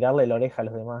Juan, de tirarle la oreja a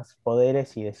los demás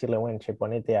poderes y decirle, bueno, che,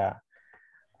 ponete a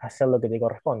hacer lo que te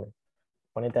corresponde,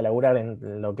 ponete a laburar en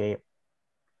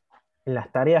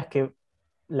las tareas que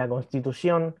la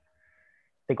Constitución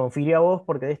te confirió a vos,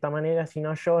 porque de esta manera, si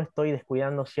no, yo estoy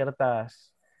descuidando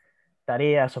ciertas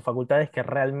tareas o facultades que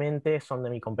realmente son de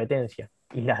mi competencia,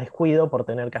 y las descuido por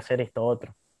tener que hacer esto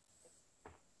otro.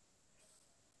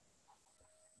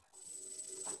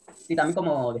 Sí, también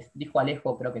como dijo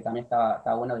Alejo, creo que también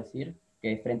está bueno decir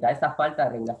que frente a esa falta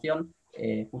de regulación,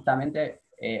 justamente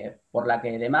por la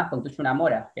que además constituye una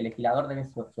mora que el legislador debe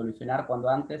solucionar cuando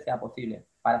antes sea posible,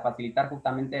 para facilitar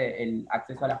justamente el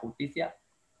acceso a la justicia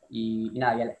y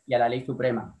a la ley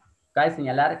suprema. Cabe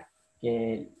señalar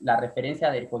que la referencia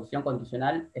de disposición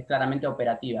constitucional es claramente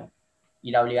operativa,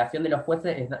 y la obligación de los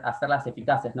jueces es hacerlas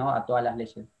eficaces, ¿no?, a todas las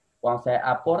leyes. Cuando se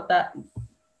aporta,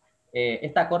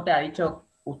 esta Corte ha dicho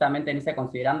justamente en ese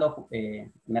considerando,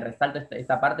 me resalto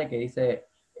esta parte que dice,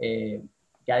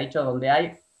 que ha dicho, donde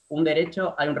hay un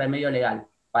derecho hay un remedio legal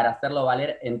para hacerlo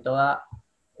valer en toda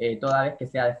vez que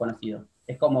sea desconocido.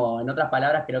 Es como, en otras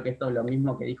palabras, creo que esto es lo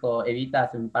mismo que dijo Evita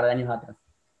hace un par de años atrás.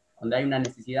 Donde hay una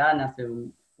necesidad, nace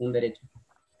un derecho.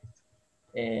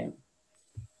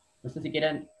 No sé si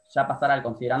quieren ya pasar al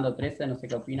considerando 13, no sé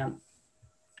qué opinan.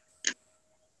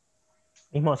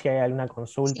 Mismo si hay alguna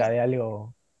consulta de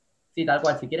algo. Sí, tal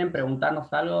cual. Si quieren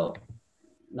preguntarnos algo,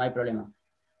 no hay problema.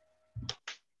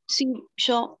 Sí,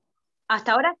 yo.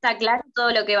 ¿Hasta ahora está claro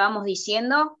todo lo que vamos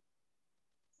diciendo?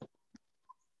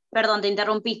 Perdón, te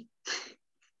interrumpí.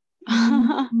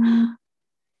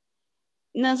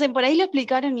 No sé, por ahí lo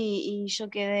explicaron y yo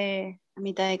quedé a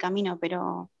mitad de camino,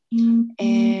 pero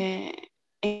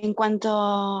en cuanto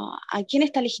a quién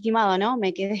está legitimado, ¿no?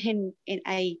 Me quedé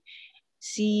ahí.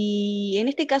 Si en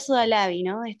este caso de Halabi,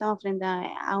 ¿no? Estamos frente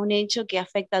a un hecho que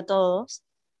afecta a todos,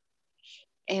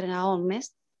 erga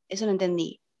omnes, eso lo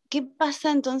entendí. ¿Qué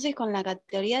pasa entonces con la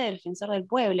categoría de defensor del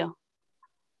pueblo?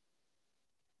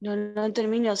 No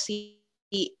termino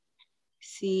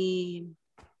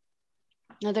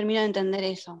no termino de entender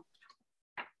eso.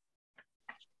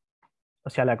 O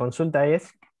sea, la consulta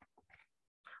es,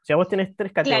 O sea, vos tenés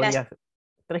tres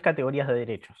categorías de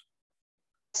derechos.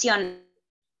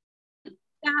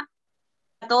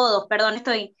 A todos, perdón,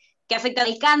 que afecta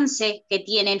al alcance que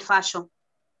tiene el fallo.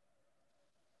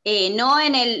 No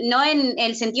en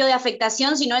el sentido de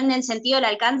afectación, sino en el sentido del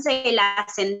alcance de la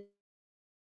sentencia.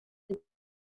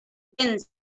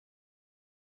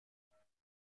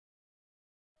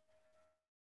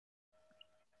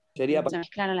 Sería Se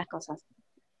mezclaron las cosas.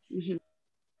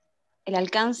 El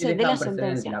alcance de la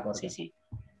sentencia. La Corte. Sí.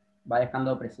 Va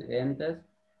dejando precedentes.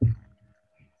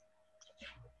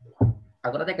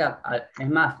 Acuérdate que, es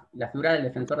más, la figura del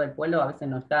defensor del pueblo a veces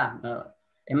no está.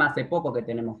 Es más, hace poco que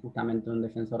tenemos justamente un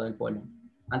defensor del pueblo.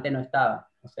 Antes no estaba.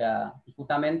 O sea,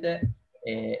 justamente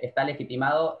está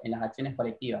legitimado en las acciones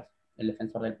colectivas, el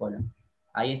defensor del pueblo.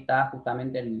 Ahí está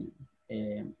justamente el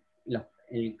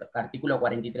artículo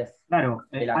 43. Claro,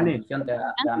 de la Constitución te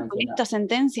va a mencionar. ¿Esta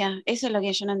sentencia? Eso es lo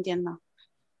que yo no entiendo.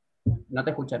 No te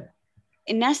escuché.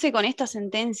 ¿Nace con esta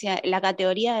sentencia la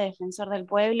categoría de defensor del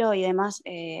pueblo y demás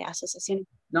asociaciones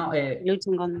No, que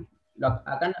luchan con...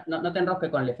 acá no te enrosques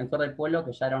con el defensor del pueblo,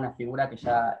 que ya era una figura que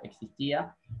ya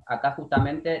existía. Acá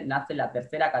justamente nace la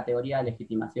tercera categoría de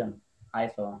legitimación. A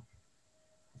eso va.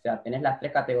 O sea, tenés las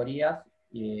tres categorías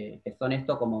que son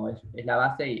esto como es la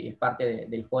base y es parte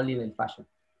del holding del fallo.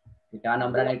 Que te va a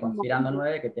nombrar el considerando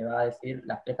 9, que te va a decir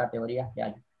las tres categorías que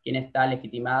hay. ¿Quién está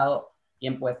legitimado?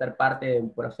 ¿Quién puede ser parte de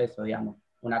un proceso, digamos,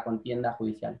 una contienda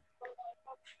judicial?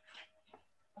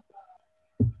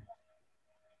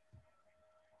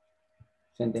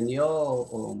 ¿Se entendió?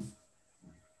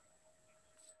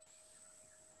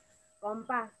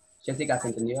 Compa. Jessica, ¿se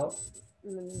entendió?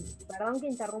 Perdón que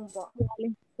interrumpo.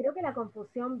 Creo que la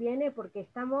confusión viene porque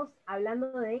estamos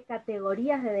hablando de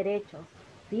categorías de derechos,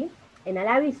 ¿sí? En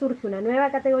Halabi surge una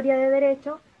nueva categoría de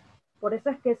derecho, por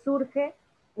eso es que surge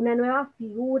una nueva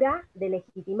figura de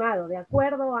legitimado. De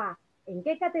acuerdo a en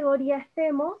qué categoría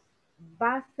estemos,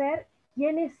 va a ser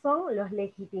quiénes son los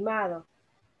legitimados.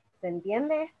 ¿Se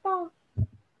entiende esto?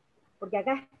 Porque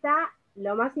acá está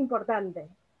lo más importante.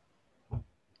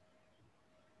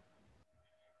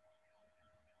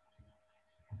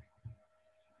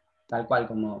 Tal cual,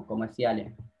 como decía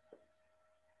Ale.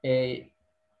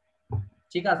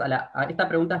 Chicas, esta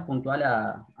pregunta es puntual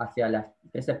hacia las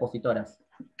tres expositoras.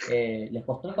 ¿Les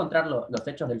costó encontrar los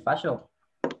hechos del fallo?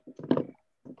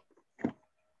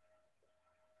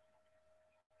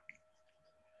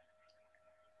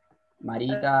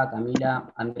 Marita,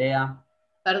 Camila, Andrea.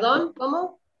 ¿Perdón?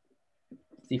 ¿Cómo?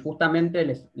 Si justamente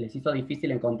les hizo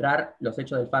difícil encontrar los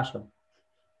hechos del fallo.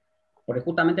 Porque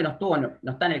justamente no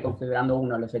está en el considerando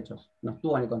 1 los hechos. No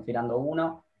estuvo en el considerando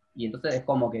 1, y entonces es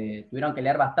como que tuvieron que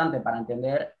leer bastante para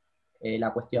entender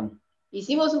la cuestión.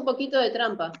 Hicimos un poquito de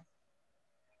trampa.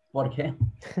 ¿Por qué?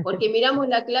 Porque miramos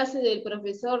la clase del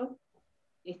profesor,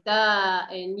 está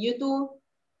en YouTube,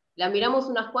 la miramos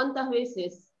unas cuantas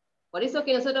veces. Por eso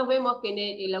que nosotros vemos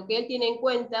que en lo que él tiene en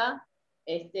cuenta,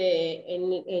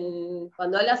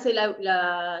 cuando él hace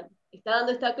está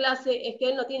dando esta clase, es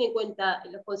que él no tiene en cuenta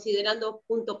los considerandos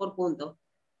punto por punto.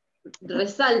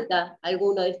 Resalta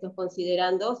alguno de estos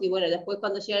considerandos, y bueno, después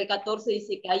cuando llega el 14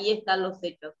 dice que ahí están los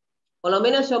hechos. Por lo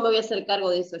menos yo me voy a hacer cargo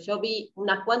de eso. Yo vi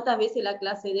unas cuantas veces la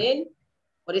clase de él,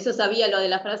 por eso sabía lo de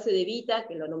la frase de Vita,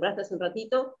 que lo nombraste hace un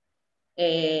ratito,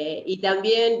 y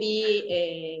también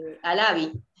vi a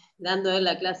Halabi dando él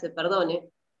la clase, perdone.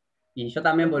 Y yo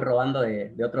también voy robando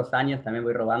de otros años, también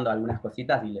voy robando algunas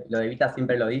cositas, y lo de Vita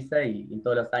siempre lo dice, y en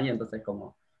todos los años, entonces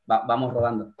como vamos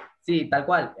robando. Sí, tal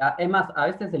cual. Es más, a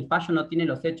veces el fallo no tiene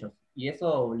los hechos, y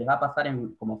eso les va a pasar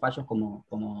como fallos como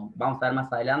vamos a ver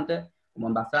más adelante, como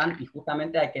en Bazán, y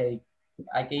justamente hay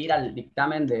que ir al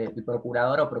dictamen del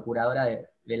procurador o procuradora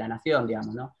de la nación,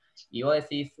 digamos, ¿no? Y vos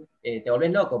decís, te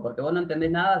volvés loco, porque vos no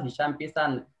entendés nada si ya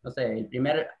empiezan, no sé, el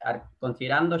primer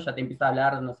considerando ya te empieza a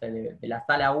hablar, no sé, de la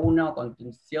sala 1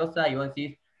 contenciosa, y vos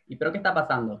decís, ¿y pero qué está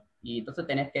pasando? Y entonces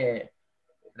tenés que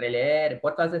releer,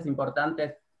 por eso a veces es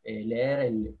importante leer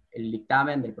el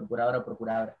dictamen del procurador o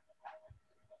procuradora.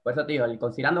 Por eso te digo, el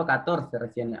considerando 14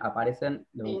 recién aparecen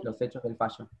los hechos del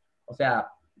fallo. O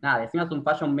sea, nada, decimos un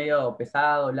fallo medio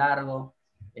pesado, largo.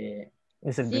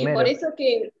 Es el Sí, primero. por eso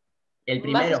que... El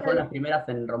primero, fueron las primeras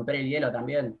en romper el hielo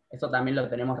también. Eso también lo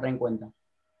tenemos re en cuenta.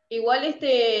 Igual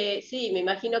sí, me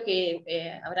imagino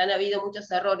que habrán habido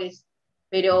muchos errores,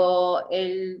 pero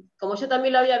como yo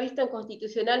también lo había visto en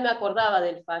Constitucional, me acordaba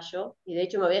del fallo, y de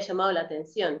hecho me había llamado la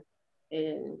atención,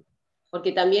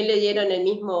 porque también le dieron el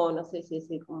mismo, no sé si es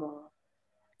como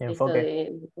enfoque.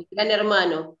 Esto de Gran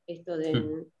Hermano, esto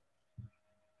del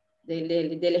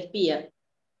espía.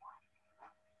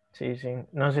 Sí, sí.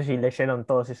 No sé si leyeron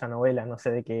todos esa novela, no sé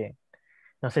de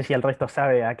No sé si el resto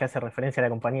sabe a qué hace referencia la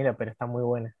compañera, pero está muy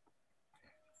buena.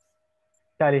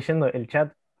 Estaba leyendo el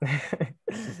chat.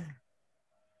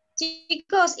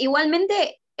 Chicos,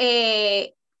 igualmente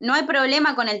no hay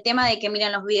problema con el tema de que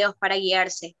miren los videos para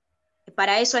guiarse.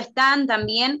 Para eso están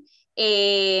también.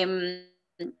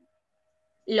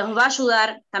 Los va a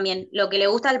ayudar también. Lo que le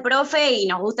gusta al profe y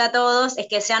nos gusta a todos es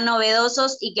que sean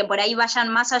novedosos y que por ahí vayan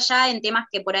más allá en temas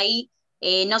que por ahí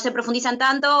no se profundizan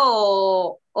tanto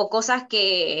o cosas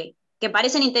que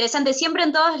parecen interesantes. Siempre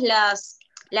en todas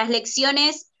las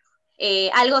lecciones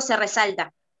algo se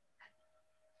resalta.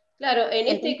 Claro, en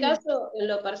este Entonces, caso, en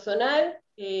lo personal,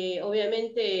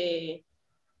 obviamente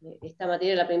esta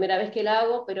materia es la primera vez que la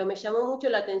hago, pero me llamó mucho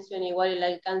la atención igual el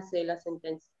alcance de la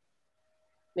sentencia.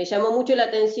 Me llamó mucho la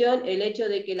atención el hecho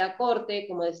de que la Corte,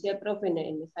 como decía el profe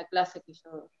en esa clase que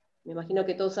yo me imagino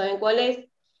que todos saben cuál es,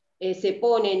 se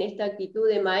pone en esta actitud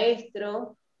de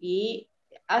maestro y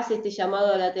hace este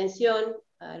llamado a la atención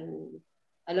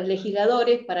a los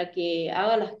legisladores para que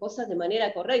hagan las cosas de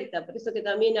manera correcta. Por eso que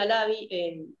también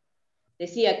Halabi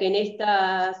decía que en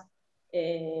estas,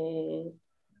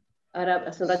 ahora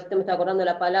hace un ratito me estaba acordando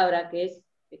la palabra, que es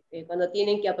cuando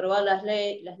tienen que aprobar las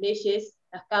leyes,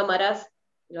 las cámaras,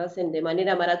 lo hacen de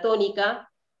manera maratónica,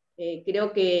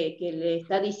 creo que le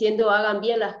está diciendo hagan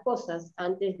bien las cosas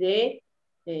antes de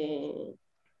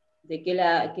que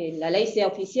la ley sea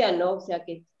oficial, ¿no? O sea,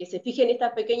 que se fijen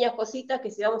estas pequeñas cositas,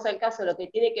 que si vamos al caso, lo que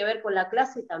tiene que ver con la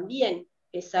clase también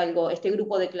es algo, este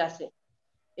grupo de clase,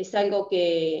 es algo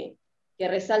que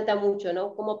resalta mucho,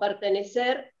 ¿no? Cómo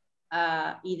pertenecer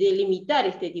y delimitar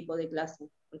este tipo de clase,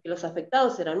 porque los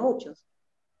afectados eran muchos.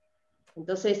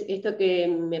 Entonces, esto que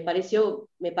me parece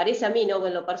a mí, ¿no?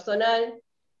 En lo personal,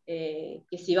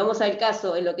 que si vamos al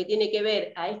caso en lo que tiene que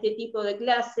ver a este tipo de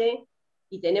clase,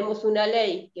 y tenemos una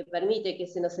ley que permite que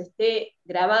se nos esté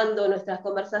grabando nuestras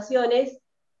conversaciones,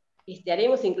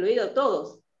 estaremos incluidos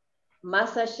todos,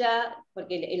 más allá,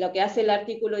 porque lo que hace el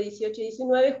artículo 18 y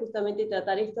 19 es justamente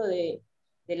tratar esto de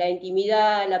la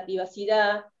intimidad, la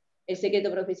privacidad, el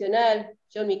secreto profesional.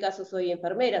 Yo en mi caso soy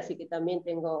enfermera, así que también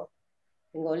tengo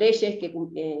leyes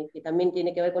que también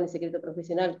tienen que ver con el secreto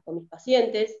profesional con mis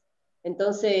pacientes.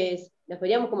 Entonces, nos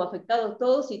veríamos como afectados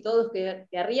todos y todos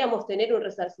querríamos tener un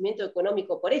resarcimiento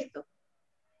económico por esto,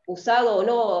 usado o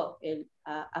no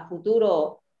a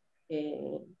futuro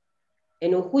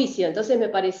en un juicio. Entonces me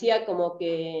parecía como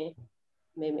que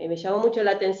me llamó mucho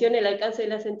la atención el alcance de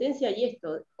la sentencia y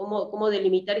esto, cómo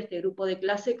delimitar este grupo de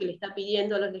clase que le está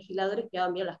pidiendo a los legisladores que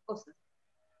hagan bien las cosas.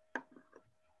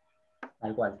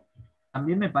 Tal cual.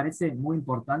 También me parece muy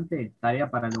importante, tarea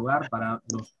para el hogar, para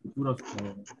los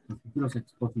futuros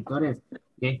expositores,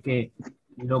 que es que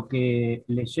lo que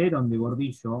leyeron de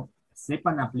Gordillo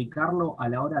sepan aplicarlo a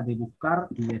la hora de buscar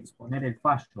y de exponer el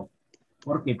fallo.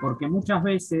 ¿Por qué? Porque muchas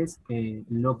veces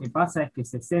lo que pasa es que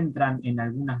se centran en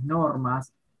algunas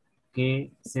normas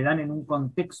que se dan en un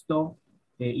contexto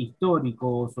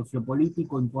histórico o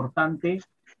sociopolítico importante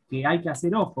que hay que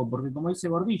hacer ojo, porque como dice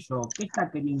Gordillo, ¿qué está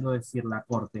queriendo decir la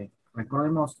Corte?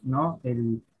 Recordemos, ¿no?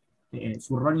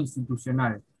 Su rol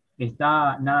institucional.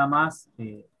 ¿Está nada más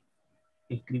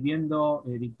escribiendo,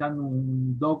 dictando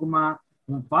un dogma,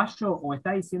 un fallo, o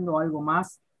está diciendo algo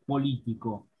más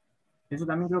político? Eso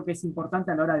también creo que es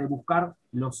importante a la hora de buscar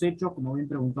los hechos, como bien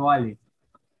preguntó Ale.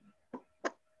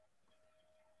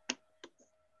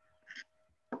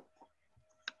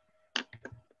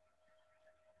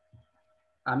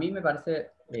 A mí me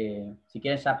parece, si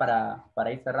quieren ya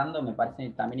para ir cerrando, me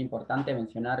parece también importante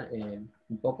mencionar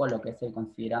un poco lo que es el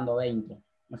considerando 20.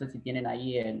 No sé si tienen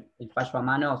ahí el fallo a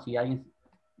mano o si alguien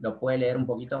lo puede leer un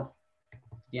poquito.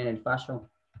 ¿Tienen el fallo?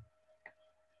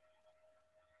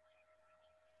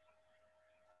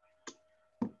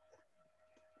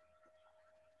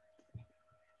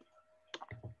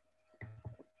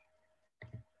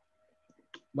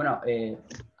 Bueno,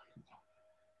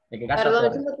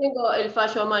 Perdón, yo no tengo el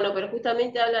fallo a mano, pero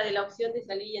justamente habla de la opción de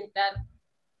salir y entrar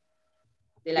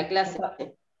de la clase.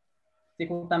 Sí,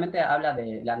 justamente habla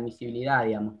de la admisibilidad,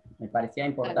 digamos. Me parecía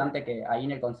importante que ahí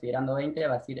en el considerando 20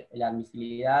 va a decir la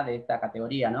admisibilidad de esta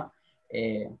categoría, ¿no?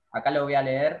 Acá lo voy a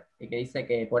leer, que dice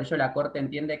que por ello la Corte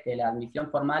entiende que la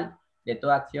admisión formal de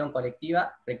toda acción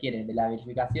colectiva requiere de la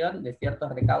verificación de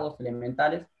ciertos recaudos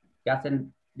elementales que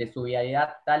hacen de su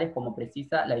vialidad tales como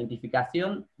precisa la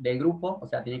identificación del grupo, o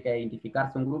sea, tiene que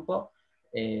identificarse un grupo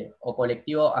o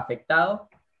colectivo afectado,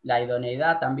 la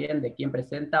idoneidad también de quien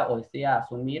presenta o desea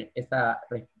asumir esa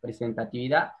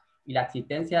representatividad y la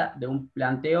existencia de un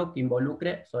planteo que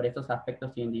involucre sobre esos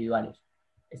aspectos individuales.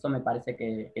 Eso me parece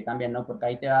que también, ¿no? Porque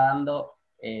ahí te va dando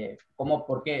cómo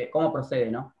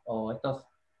procede, ¿no? O estos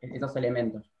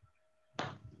elementos.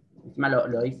 Encima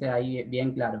lo dice ahí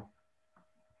bien claro.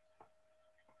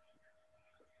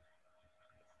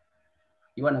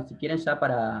 Y bueno, si quieren ya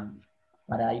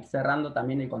para ir cerrando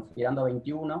también el considerando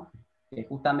 21, que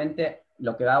justamente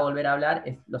lo que va a volver a hablar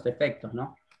es los efectos,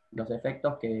 ¿no? Los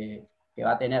efectos que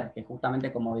va a tener, que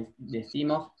justamente como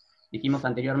dijimos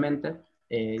anteriormente,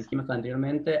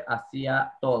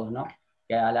 hacia todos, ¿no?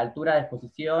 Que a la altura de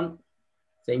exposición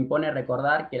se impone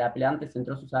recordar que el apelante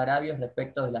centró sus agravios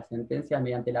respecto de las sentencias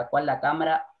mediante la cual la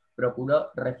Cámara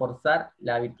procuró reforzar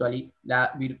la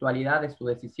virtualidad de su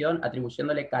decisión,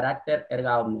 atribuyéndole carácter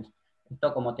erga omnes.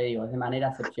 Esto, como te digo, es de manera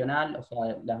excepcional, o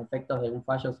sea, los efectos de un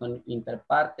fallo son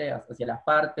interparte, hacia las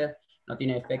partes, no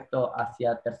tiene efecto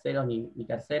hacia terceros ni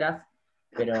terceras,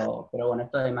 pero bueno,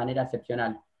 esto de manera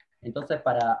excepcional. Entonces,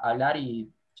 para hablar,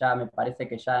 y ya me parece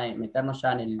que ya meternos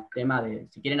ya en el tema de,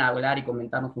 si quieren hablar y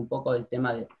comentarnos un poco del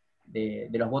tema de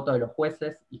los votos de los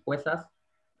jueces y juezas,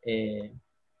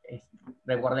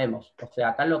 recordemos, o sea,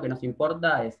 acá lo que nos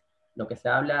importa es lo que se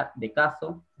habla de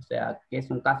caso, o sea, qué es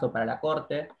un caso para la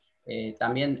Corte.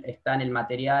 También está en el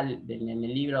material, en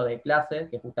el libro de clase,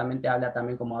 que justamente habla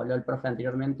también, como habló el profe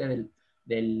anteriormente,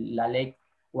 de la ley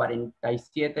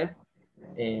 47,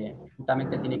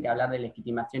 justamente tiene que hablar de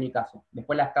legitimación y caso.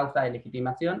 Después las causas de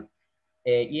legitimación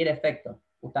y el efecto,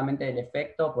 justamente el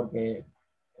efecto, porque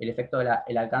el efecto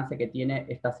el alcance que tiene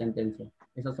esta sentencia.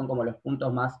 Esos son como los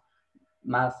puntos más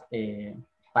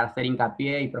para hacer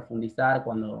hincapié y profundizar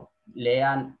cuando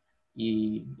lean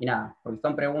y nada, porque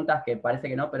son preguntas que parece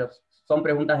que no, pero son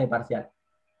preguntas de parcial.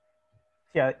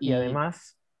 Sí, y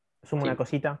además, sumo una sí.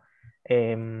 cosita,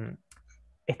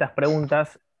 estas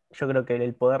preguntas, yo creo que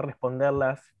el poder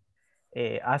responderlas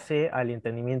hace al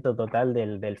entendimiento total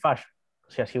del fallo.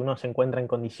 O sea, si uno se encuentra en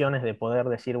condiciones de poder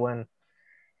decir, bueno,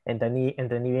 entendí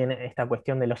bien esta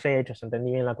cuestión de los hechos,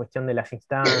 entendí bien la cuestión de las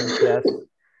instancias,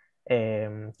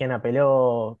 quién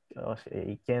apeló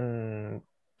y quién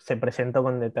se presentó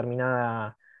con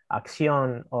determinada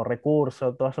acción o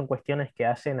recurso, todas son cuestiones que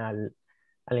hacen al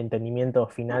entendimiento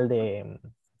final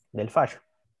del fallo.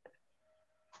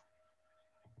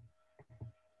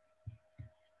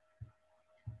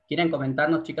 ¿Quieren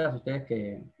comentarnos, chicas, ustedes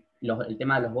que el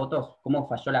tema de los votos, cómo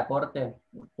falló la Corte?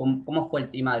 ¿Cómo fue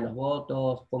el tema de los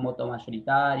votos? ¿Fue un voto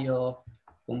mayoritario?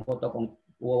 ¿Hubo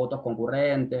votos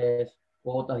concurrentes?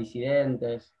 ¿Hubo votos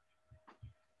disidentes?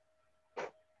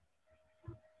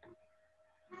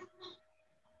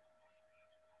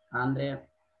 André.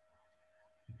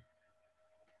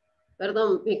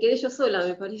 Perdón, me quedé yo sola,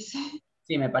 me parece.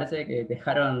 Sí, me parece que te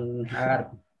dejaron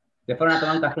agarrar. Te fueron a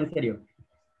tomar un café en serio.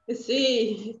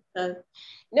 Sí.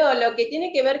 No, lo que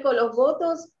tiene que ver con los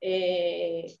votos,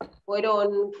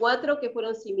 fueron 4 que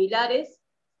fueron similares,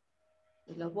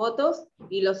 los votos,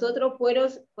 y los otros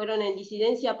fueron en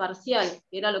disidencia parcial,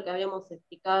 que era lo que habíamos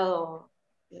explicado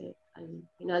al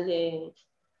final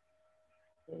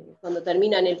cuando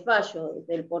terminan el fallo,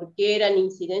 del por qué eran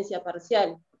incidencia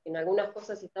parcial. Porque en algunas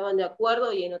cosas estaban de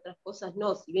acuerdo y en otras cosas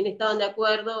no. Si bien estaban de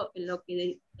acuerdo en lo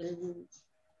que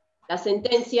la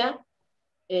sentencia,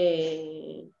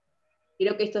 creo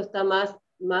que esto está más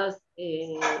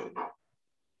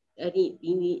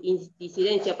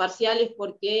disidencia parcial, es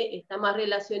porque está más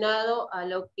relacionado a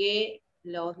lo que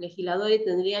los legisladores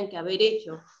tendrían que haber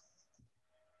hecho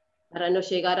para no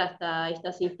llegar hasta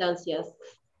estas instancias.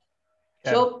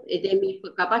 Claro.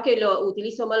 Yo capaz que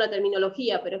utilizo mal la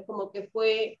terminología, pero es como que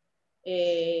fue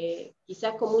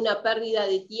quizás como una pérdida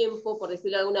de tiempo, por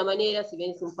decirlo de alguna manera, si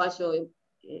bien es un fallo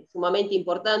sumamente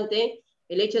importante,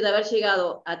 el hecho de haber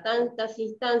llegado a tantas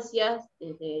instancias,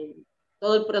 desde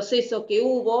todo el proceso que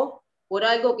hubo, por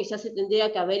algo que ya se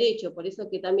tendría que haber hecho. Por eso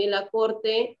que también la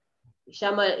Corte les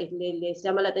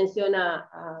llama la atención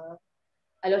a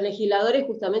los legisladores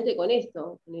justamente con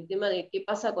esto, con el tema de qué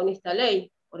pasa con esta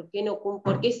ley, por qué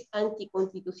es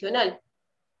anticonstitucional.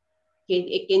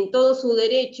 Que en todo su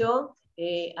derecho,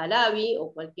 Halabi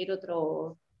o cualquier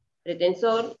otro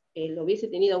pretensor lo hubiese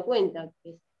tenido en cuenta.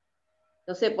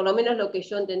 No sé, por lo menos lo que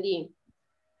yo entendí.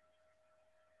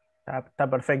 Está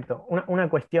perfecto. Una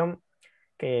cuestión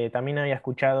que también había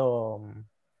escuchado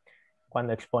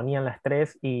cuando exponían las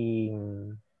tres y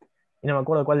no me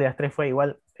acuerdo cuál de las tres fue,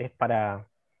 igual es para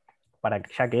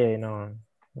que ya que no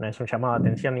es un llamado de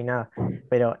atención ni nada,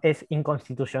 pero es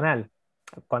inconstitucional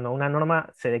cuando una norma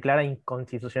se declara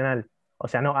inconstitucional, o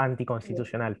sea, no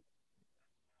anticonstitucional.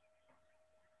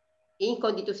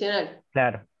 Inconstitucional.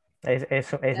 Claro, es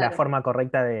claro. La forma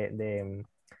correcta de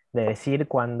decir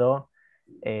cuando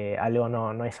algo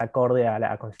no es acorde a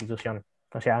la Constitución.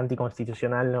 O sea,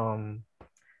 anticonstitucional no...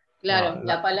 Claro,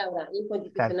 la palabra,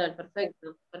 inconstitucional, claro.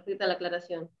 Perfecto, perfecta la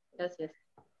aclaración, gracias.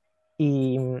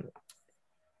 Y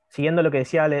siguiendo lo que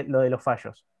decía lo de los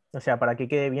fallos, o sea, para que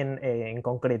quede bien en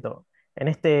concreto. En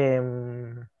este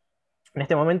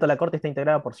momento la Corte está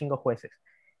integrada por 5 jueces.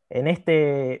 En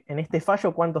este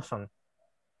fallo, ¿cuántos son?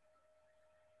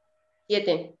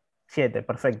 7. 7,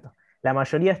 perfecto. La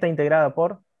mayoría está integrada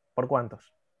 ¿por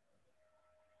cuántos?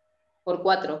 Por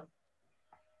 4.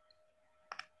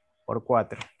 Por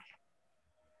 4.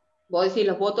 Vos decís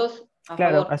los votos a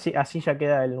Claro, favor. así ya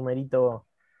queda el numerito,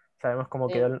 sabemos cómo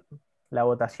Sí. quedó la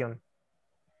votación.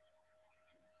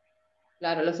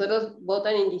 Claro, los otros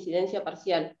votan en disidencia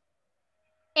parcial.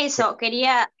 Eso,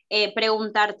 quería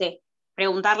preguntarle,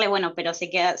 bueno, pero te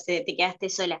quedaste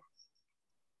sola.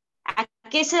 ¿A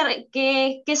qué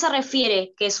se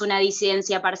refiere que es una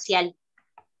disidencia parcial?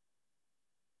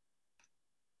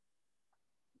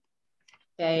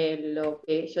 Lo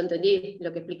que yo entendí,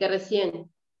 lo que expliqué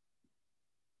recién.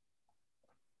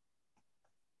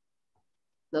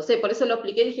 No sé, por eso lo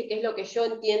expliqué, dije que es lo que yo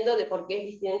entiendo de por qué es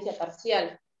disidencia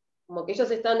parcial. Como que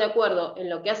ellos están de acuerdo en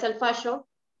lo que hace al fallo,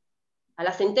 a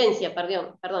la sentencia,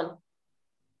 perdón,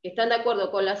 que están de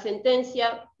acuerdo con la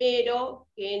sentencia, pero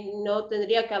que no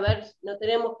tendría que haber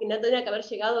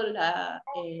llegado el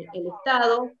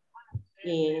Estado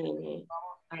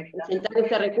a presentar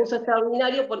este recurso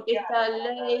extraordinario, porque esta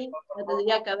ley no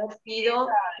tendría que haber sido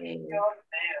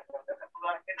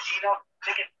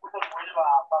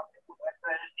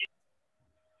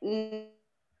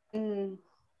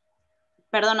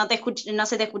Perdón, no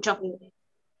se te escuchó.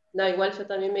 No, igual yo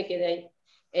también me quedé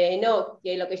ahí. No,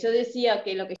 que lo que yo decía,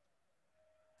 que lo que...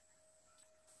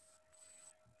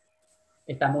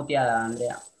 Estás muteada,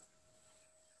 Andrea.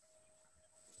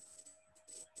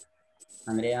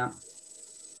 Andrea.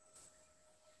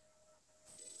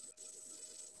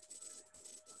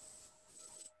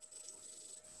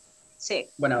 Sí.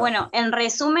 Bueno, en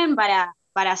resumen, para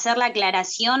hacer la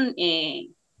aclaración,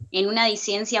 en una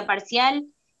disidencia parcial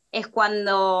es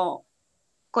cuando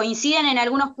coinciden en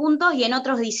algunos puntos y en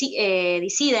otros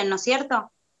disiden, ¿no es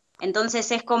cierto?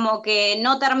 Entonces es como que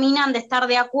no terminan de estar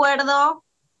de acuerdo,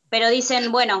 pero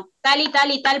dicen, bueno, tal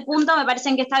y tal punto me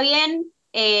parecen que está bien,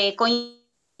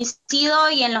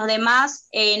 coincido, y en los demás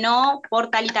no, por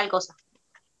tal y tal cosa.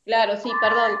 Claro, sí,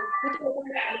 perdón.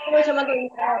 Me estaba llamando de mi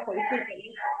trabajo, disculpen.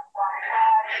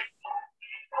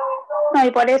 No,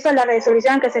 y por eso la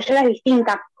resolución que se llega es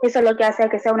distinta. Eso es lo que hace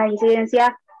que sea una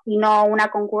disidencia y no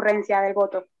una concurrencia del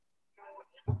voto.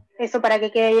 Eso para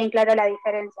que quede bien clara la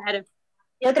diferencia. Claro.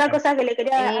 Y otra cosa que le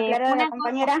quería aclarar a la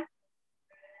compañera.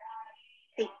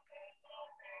 Sí.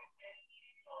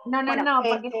 No,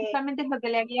 porque justamente es lo que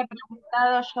le había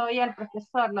preguntado yo hoy al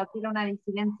profesor, lo que era una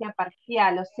disidencia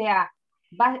parcial. O sea,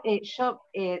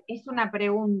 es una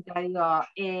pregunta, digo,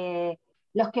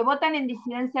 los que votan en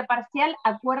disidencia parcial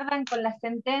acuerdan con la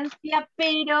sentencia,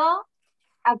 pero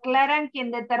aclaran que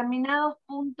en determinados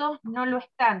puntos no lo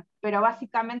están, pero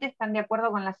básicamente están de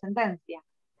acuerdo con la sentencia.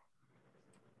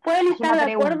 Pueden estar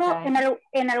de acuerdo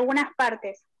en algunas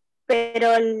partes, pero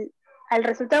al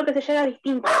resultado que se llega es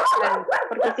distinto.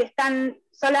 Porque si están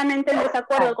solamente en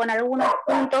desacuerdo con algunos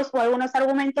puntos o algunos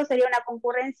argumentos, sería una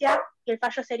concurrencia y el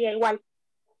fallo sería igual.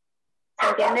 ¿Se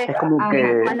entiende? Es como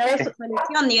que... Cuando es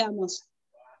solución, digamos.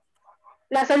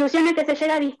 La solución es que se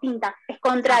llega distinta, es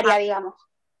contraria, digamos.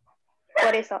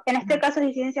 Por eso, en este caso es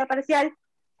disidencia parcial,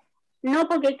 no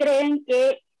porque creen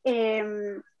que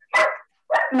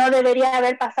no debería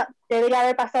haber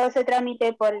pasado ese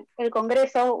trámite por el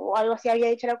Congreso, o algo así había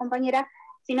dicho la compañera,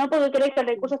 sino porque creen que el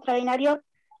recurso extraordinario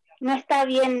no está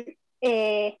bien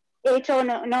hecho,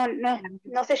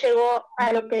 no se llegó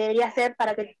a lo que debería ser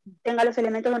para que tenga los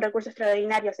elementos de un recurso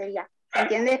extraordinario, sería. ¿Se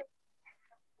entiende?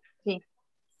 Sí.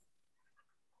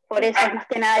 Por eso es más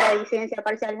que nada la disidencia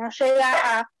parcial. No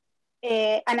llega a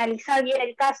analizar bien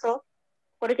el caso,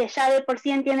 porque ya de por sí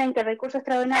entienden que el recurso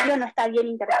extraordinario no está bien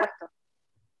interpuesto.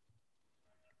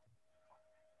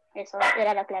 Eso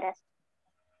era la aclaración.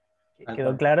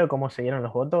 ¿Quedó claro cómo se dieron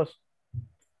los votos?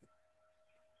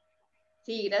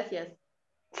 Sí, gracias.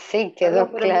 Sí, quedó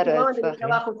claro eso. eso.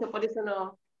 Trabajo, yo por eso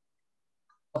no...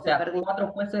 O sea, 4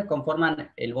 jueces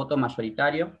conforman el voto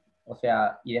mayoritario, o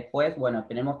sea, y después, bueno,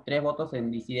 tenemos 3 votos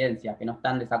en disidencia, que no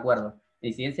están de desacuerdo.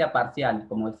 Disidencia parcial,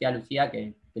 como decía Lucía,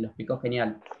 que lo explicó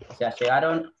genial. O sea,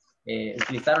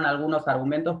 utilizaron algunos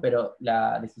argumentos, pero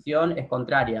la decisión es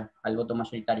contraria al voto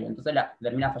mayoritario. Entonces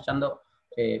termina fallando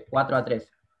 4-3.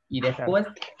 Y después...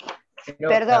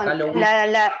 Perdón,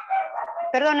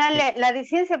 la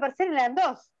disidencia parcial eran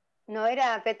 2, ¿no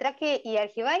era Petraki y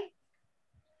Argibay?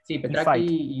 Sí,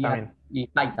 Petraki y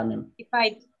Fight también. Y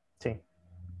Fight. Sí.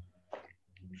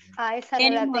 Ah, esa no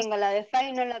la tengo, la de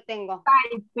Fight no la tengo.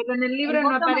 Fight, pero en el libro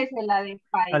no aparece la de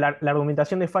Fight. No, la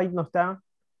argumentación de Fight no está,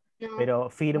 pero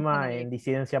firma en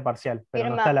disidencia parcial, pero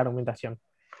no está la argumentación.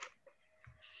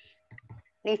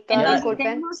 Listo, Entonces disculpen.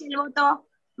 tenemos el voto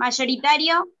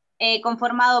mayoritario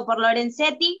conformado por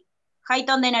Lorenzetti,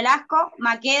 Hayton de Nolasco,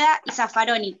 Maqueda y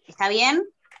Zaffaroni. ¿Está bien?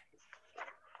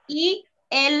 Y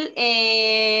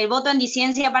el voto en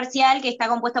disidencia parcial, que está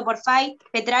compuesto por Fay,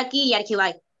 Petraki y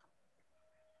Argibay.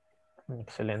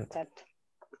 Excelente.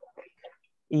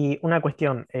 Y una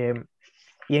cuestión,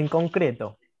 y en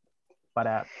concreto,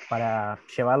 para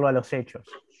llevarlo a los hechos,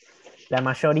 la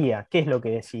mayoría, ¿qué es lo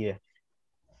que decide?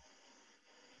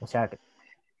 O sea,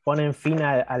 ponen fin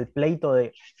al pleito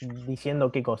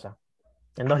diciendo qué cosa.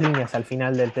 En 2 líneas al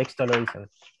final del texto lo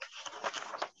dicen.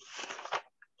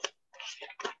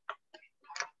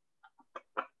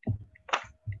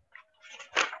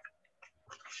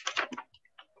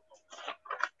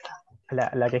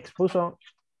 La que expuso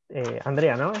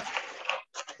Andrea, ¿no?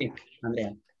 Sí,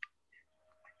 Andrea.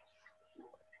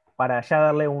 Para ya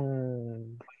darle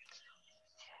un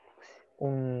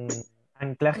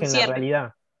anclaje en la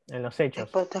realidad, en los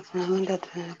hechos.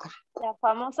 Las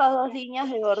famosas 2 líneas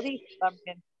de gordillo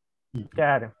también.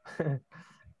 Claro,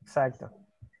 exacto.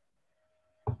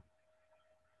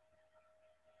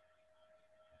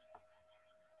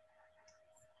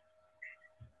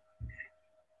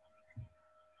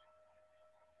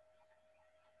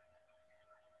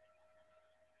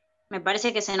 Me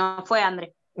parece que se nos fue,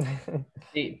 André.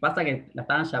 Sí, pasa que la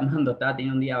estaban llamando, estaba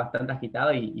teniendo un día bastante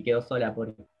agitado y quedó sola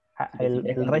por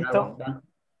El resto.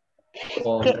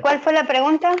 ¿Cuál fue la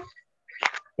pregunta?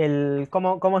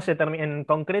 ¿Cómo se termina, en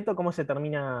concreto, cómo se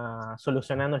termina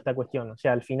solucionando esta cuestión? O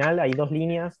sea, al final hay 2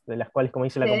 líneas, de las cuales, como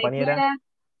dice la compañera.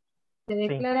 Se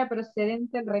declara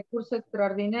procedente el recurso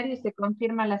extraordinario y se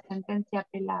confirma la sentencia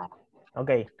apelada.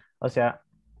 Ok, o sea,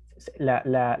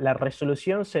 la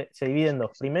resolución se divide en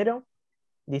 2. Primero,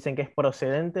 dicen que es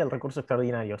procedente el recurso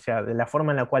extraordinario, o sea, de la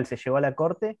forma en la cual se llevó a la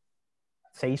Corte,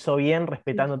 se hizo bien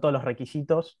respetando todos los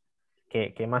requisitos,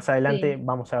 que más adelante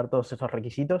vamos a ver todos esos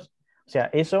requisitos. O sea,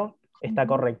 eso está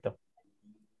correcto.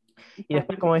 Y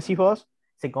después, como decís vos,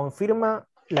 se confirma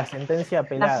la sentencia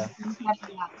apelada.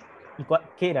 ¿Y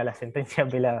qué era la sentencia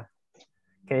apelada?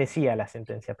 ¿Qué decía la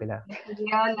sentencia apelada?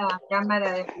 Sería la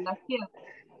Cámara de Apelación,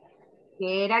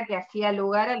 que era que hacía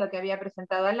lugar a lo que había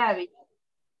presentado Halabi.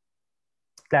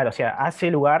 Claro, o sea,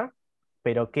 hace lugar,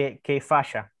 pero ¿qué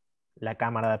falla la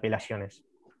Cámara de Apelaciones?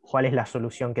 ¿Cuál es la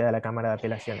solución que da la Cámara de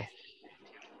Apelaciones?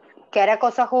 Que hará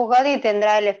cosa juzgada y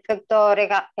tendrá el efecto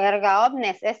erga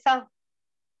omnes, ¿esa?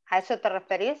 ¿A eso te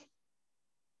referís?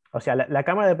 O sea, la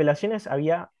Cámara de Apelaciones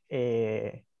había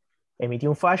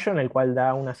emitido un fallo en el cual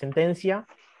da una sentencia.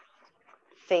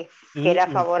 Sí, que era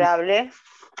favorable.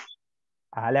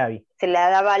 A Halabi. Se la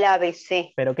daba a Halabi,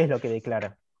 sí. ¿Pero qué es lo que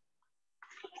declara?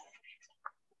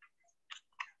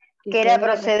 Que era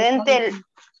procedente el...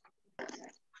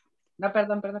 No,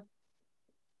 perdón.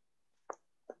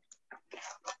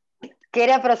 Que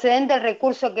era procedente el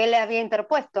recurso que él había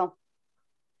interpuesto.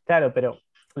 Claro, pero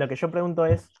lo que yo pregunto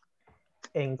es,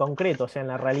 en concreto, o sea, en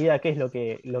la realidad, ¿qué es lo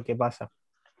que pasa?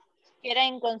 Que era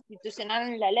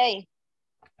inconstitucional la ley.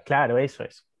 Claro, eso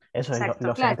es. Eso es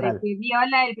lo central. Que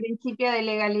viola el principio de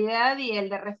legalidad y el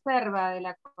de reserva de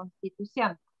la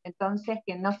Constitución. Entonces,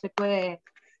 que no se pueden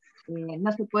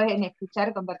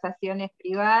escuchar conversaciones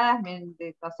privadas,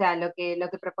 o sea, lo que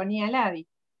proponía Halabi.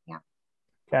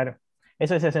 Claro,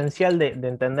 eso es esencial de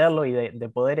entenderlo y de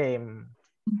poder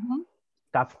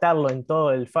captarlo en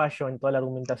todo el fallo, en toda la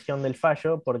argumentación del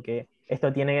fallo, porque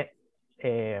esto tiene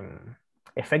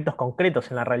efectos concretos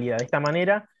en la realidad. De esta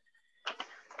manera,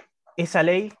 esa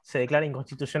ley se declara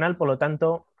inconstitucional, por lo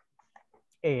tanto,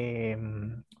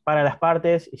 para las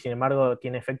partes, y sin embargo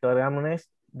tiene efecto de erga omnes,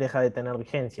 deja de tener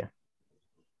vigencia.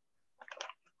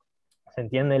 ¿Se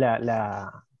entiende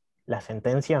la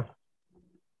sentencia?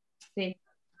 Sí.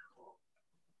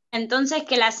 Entonces,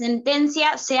 que la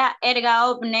sentencia sea erga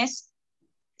omnes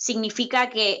significa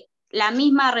que la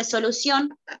misma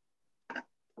resolución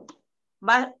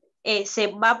se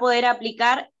va a poder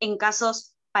aplicar en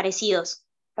casos parecidos.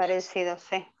 Parecidos,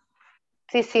 sí.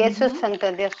 Sí, eso se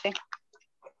entendió, sí.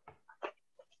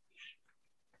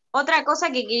 Otra cosa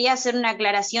que quería hacer una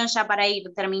aclaración ya para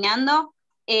ir terminando,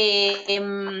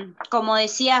 como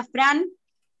decía Fran,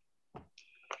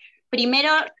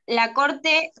 primero la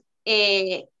Corte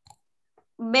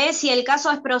ve si el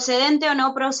caso es procedente o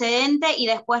no procedente y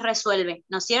después resuelve,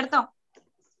 ¿no es cierto?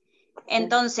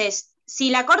 Entonces, si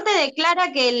la Corte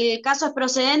declara que el caso es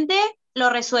procedente, lo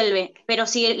resuelve, pero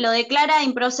si lo declara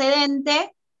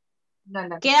improcedente,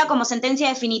 queda como sentencia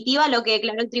definitiva lo que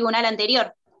declaró el tribunal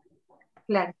anterior.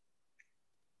 Claro.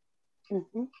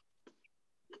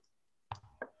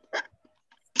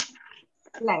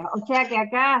 Claro, o sea que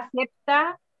acá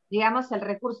acepta, digamos, el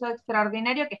recurso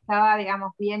extraordinario que estaba,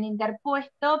 digamos, bien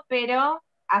interpuesto, pero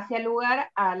hace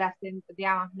lugar a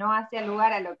digamos, no hace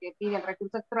lugar a lo que pide el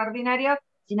recurso extraordinario,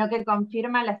 sino que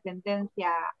confirma la sentencia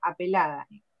apelada,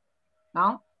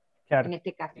 ¿no? Claro. En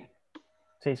este caso.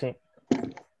 Sí, sí.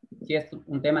 Sí, es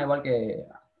un tema igual que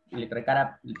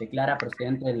declara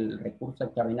procedente el recurso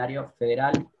extraordinario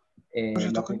federal,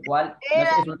 lo cual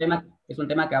es un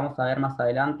tema que vamos a ver más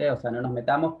adelante, o sea, no nos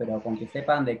metamos, pero con que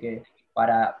sepan de que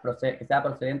para que sea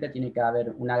procedente tiene que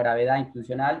haber una gravedad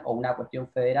institucional o una cuestión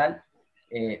federal,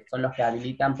 son los que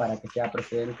habilitan para que sea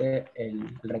procedente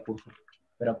el recurso.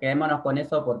 Pero quedémonos con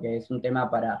eso porque es un tema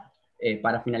para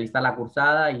finalizar la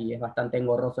cursada y es bastante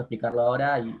engorroso explicarlo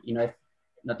ahora y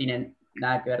no tiene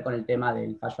nada que ver con el tema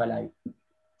del fallo Halabi.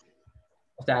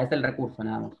 O sea, es el recurso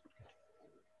nada más.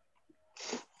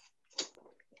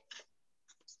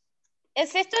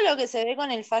 ¿Es esto lo que se ve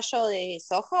con el fallo de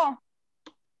Sojo?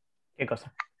 ¿Qué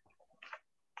cosa?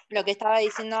 Lo que estaba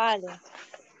diciendo Ale.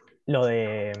 Lo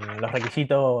de los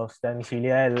requisitos de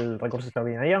admisibilidad del recurso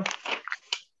extraordinario.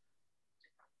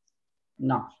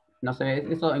 No, no se ve.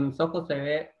 Eso en Sojo se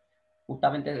ve,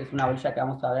 justamente es una bolilla que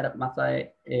vamos a ver más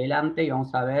adelante y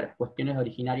vamos a ver cuestiones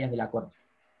originarias de la Corte.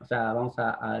 O sea, vamos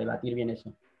a debatir bien eso.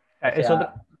 O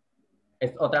sea,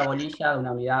 es otra bolilla de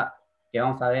una unidad que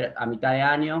vamos a ver a mitad de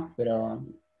año, pero,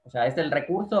 o sea, es el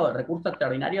recurso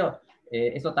extraordinario,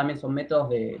 eso también son métodos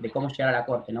de cómo llegar a la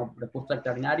Corte, ¿no? Recurso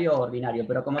extraordinario o ordinario,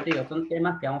 pero como te digo, son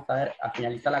temas que vamos a ver a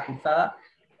finalizar la cursada.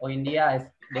 Hoy en día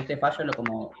es de este fallo,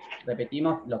 como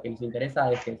repetimos, lo que nos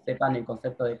interesa es que sepan el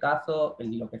concepto de caso,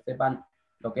 lo que sepan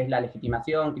lo que es la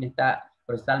legitimación, quién está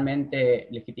procesalmente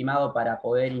legitimado para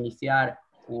poder iniciar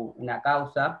una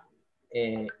causa,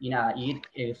 y nada, y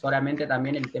solamente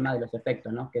también el tema de los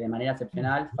efectos, ¿no? Que de manera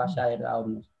excepcional falla erga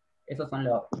omnes. Esos son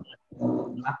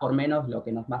más por menos lo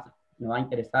que nos va a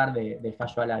interesar de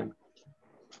fallo Halabi.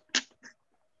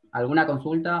 ¿Alguna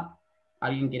consulta?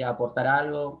 ¿Alguien quiere aportar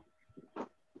algo?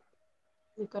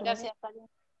 Gracias, Pablo.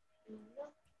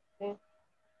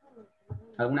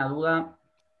 ¿Alguna duda?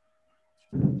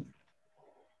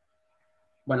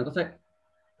 Bueno, entonces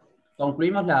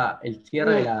concluimos el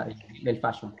cierre del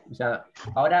fallo. O sea,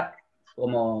 ahora,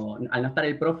 como al no estar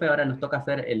el profe, ahora nos toca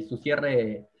hacer su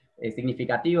cierre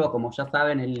significativo. Como ya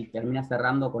saben, él termina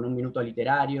cerrando con un minuto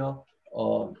literario,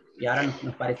 y ahora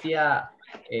nos parecía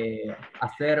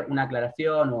hacer una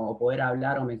aclaración o poder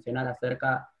hablar o mencionar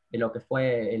acerca de lo que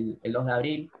fue el 2 de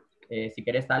abril. Si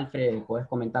querés, Alfred, podés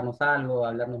comentarnos algo,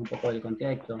 hablarnos un poco del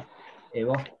contexto.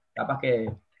 Vos, capaz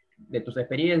que de tus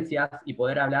experiencias y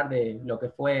poder hablar de lo que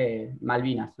fue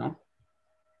Malvinas, ¿no?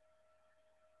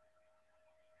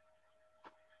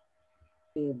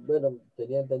 Sí, bueno,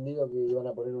 tenía entendido que iban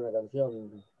a poner una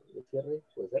canción de cierre,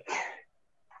 ¿puede ser?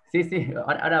 Sí,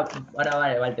 ahora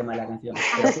va el tema de la canción.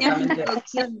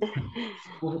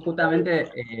 Pero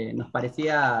justamente nos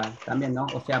parecía también, ¿no?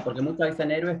 O sea, porque muchos dicen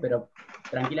héroes, pero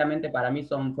tranquilamente para mí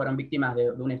fueron víctimas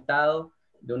de un Estado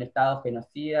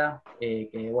genocida,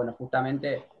 que, bueno,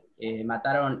 justamente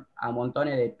mataron a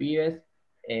montones de pibes,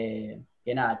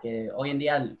 que nada, que hoy en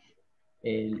día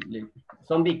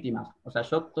son víctimas. O sea,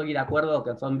 yo estoy de acuerdo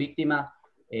que son víctimas,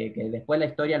 que después la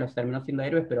historia los terminó siendo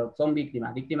héroes, pero son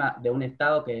víctimas de un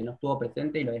Estado que no estuvo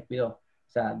presente y lo descuidó. O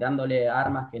sea, dándole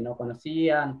armas que no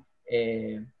conocían,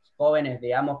 jóvenes,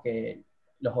 digamos, que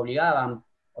los obligaban,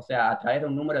 o sea, a través de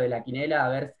un número de la quinela, a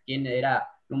ver quién era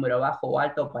número bajo o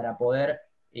alto para poder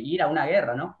ir a una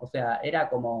guerra, ¿no? O sea, era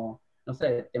como, no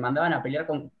sé, te mandaban a pelear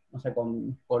no sé,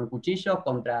 con cuchillos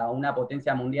contra una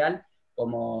potencia mundial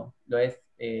como lo es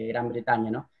Gran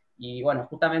Bretaña, ¿no? Y bueno,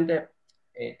 justamente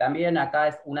también acá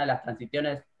es una de las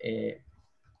transiciones,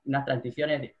 unas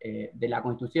transiciones de la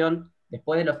Constitución,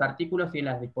 después de los artículos y en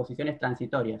las disposiciones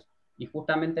transitorias. Y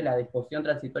justamente la disposición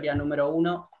transitoria número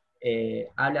 1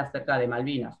 habla acerca de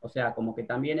Malvinas, o sea, como que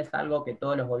también es algo que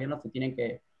todos los gobiernos se tienen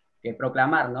que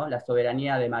proclamar, ¿no? La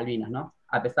soberanía de Malvinas, ¿no?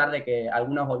 A pesar de que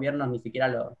algunos gobiernos ni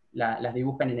siquiera las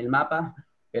dibujen en el mapa,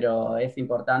 pero es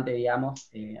importante, digamos.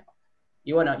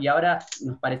 Y bueno, y ahora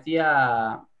nos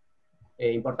parecía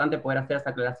importante poder hacer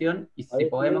esa aclaración y si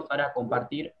podemos ahora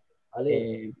compartir.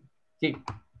 Sí.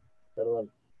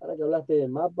 Perdón. Ahora que hablaste del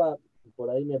mapa, por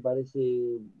ahí me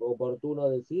parece oportuno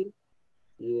decir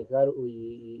y dejar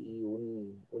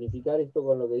unificar esto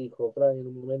con lo que dijo Fran en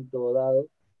un momento dado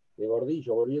de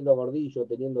Gordillo, volviendo a Gordillo,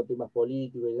 teniendo temas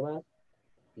políticos y demás.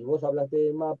 Y vos hablaste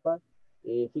del mapa,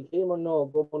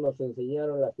 fijémonos cómo nos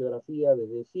enseñaron la geografía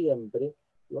desde siempre.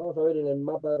 Y vamos a ver en el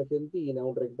mapa de Argentina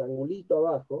un rectangulito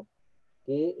abajo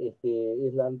que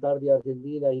es la Antártida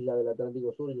Argentina, isla del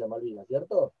Atlántico Sur y la Malvinas,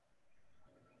 ¿cierto?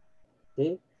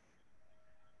 ¿Sí?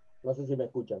 No sé si me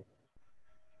escuchan.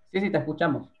 Sí, sí, te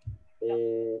escuchamos.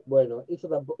 Bueno, eso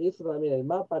también, el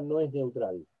mapa no es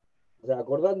neutral. O sea,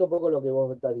 acordando un poco lo que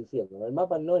vos estás diciendo, ¿no? El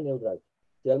mapa no es neutral.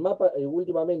 Si el mapa,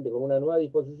 últimamente, con una nueva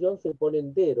disposición, se pone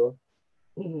entero,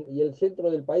 y el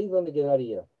centro del país, ¿dónde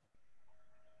quedaría?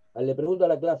 Le pregunto a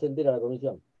la clase entera, a la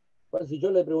comisión. Si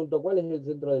yo le pregunto cuál es el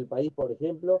centro del país, por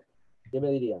ejemplo, ¿qué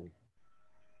me dirían?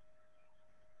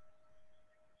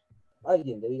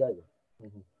 Alguien que diga algo.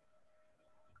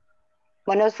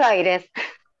 Buenos Aires.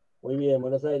 Muy bien,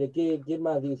 Buenos Aires. ¿Quién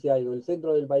más dice algo? ¿El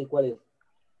centro del país cuál es?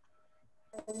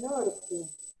 El norte.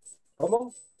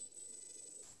 ¿Cómo?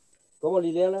 ¿Cómo,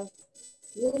 Liliana?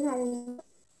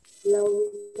 La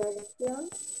ubicación.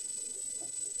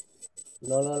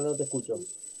 No te escucho.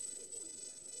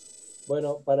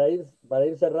 Bueno, para ir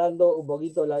cerrando un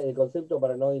poquito el concepto,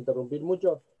 para no interrumpir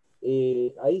mucho,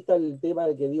 ahí está el tema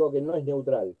del que digo que no es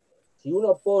neutral. Si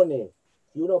uno pone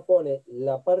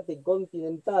la parte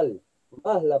continental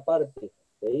más la parte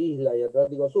de isla y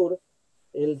Atlántico Sur,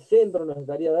 el centro nos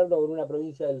estaría dando con una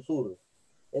provincia del sur.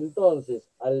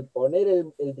 Entonces, al poner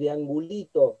el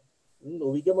triangulito,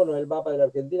 ubiquémonos en el mapa de la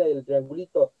Argentina y el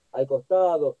triangulito al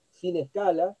costado, sin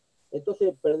escala,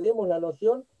 entonces perdemos la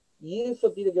noción, y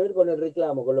eso tiene que ver con el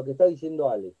reclamo, con lo que está diciendo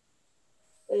Ale.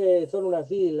 Son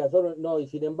unas islas, no, y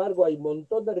sin embargo hay un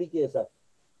montón de riqueza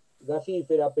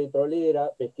gasífera,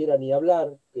 petrolera, pesquera ni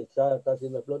hablar, que ya está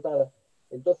siendo explotada.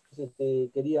 Entonces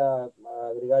quería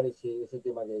agregar ese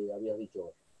tema que habías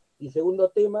dicho. Y segundo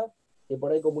tema, que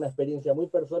por ahí como una experiencia muy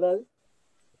personal,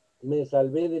 me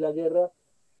salvé de la guerra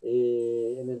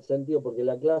en el sentido porque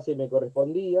la clase me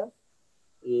correspondía,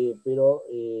 pero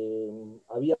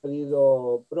había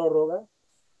pedido prórroga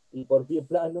y por pie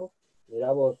plano,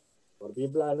 mirá vos, por pie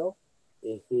plano,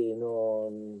 no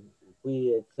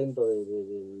fui exento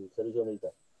del servicio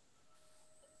militar.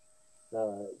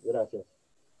 Nada, gracias.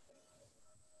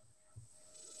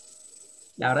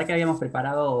 La verdad que habíamos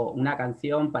preparado una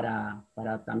canción para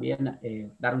también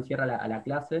dar un cierre a la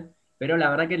clase, pero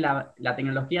la verdad que la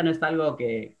tecnología no es algo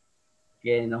que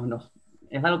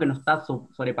es algo que nos está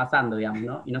sobrepasando, digamos,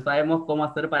 ¿no? Y no sabemos cómo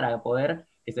hacer para poder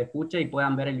que se escuche y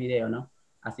puedan ver el video, ¿no?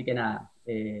 Así que nada,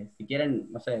 si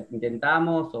quieren, no sé,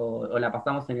 intentamos o la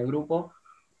pasamos en el grupo,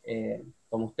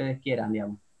 como ustedes quieran,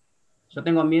 digamos. Yo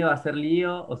tengo miedo a hacer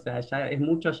lío, o sea, ya es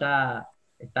mucho ya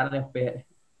estar de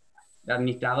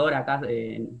administrador acá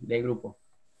del grupo.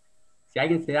 Si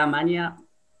alguien se da maña...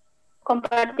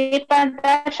 Compartir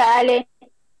pantalla, Ale.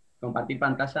 ¿Compartir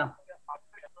pantalla?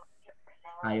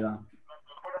 Ahí va.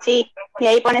 Sí, y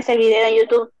ahí pones el video en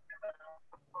YouTube.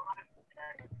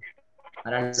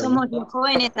 Somos los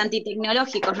jóvenes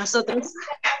antitecnológicos nosotros.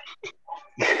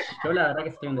 Yo la verdad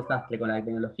que soy un desastre con la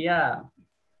tecnología,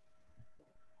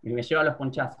 y me lleva a los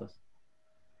ponchazos.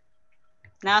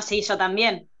 No, sí, yo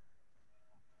también.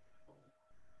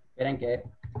 Esperen que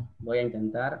voy a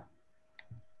intentar.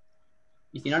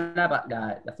 Y si no,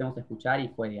 la hacemos escuchar y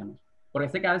fue, digamos. Porque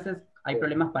sé que a veces hay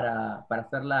problemas para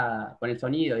hacerla con el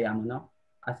sonido, digamos, ¿no?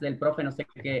 Hace el profe, no sé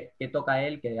qué toca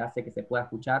él, que hace que se pueda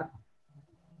escuchar.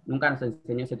 Nunca nos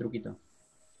enseñó ese truquito.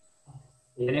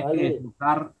 Tenés que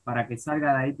tocar, para que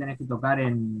salga de ahí, tenés que tocar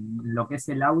en lo que es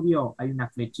el audio, hay una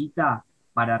flechita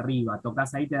para arriba.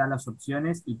 Tocas ahí, te da las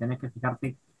opciones y tenés que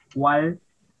fijarte cuál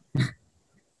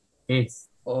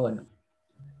es. Bueno.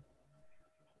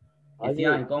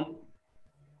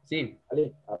 Sí.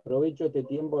 Vale, aprovecho este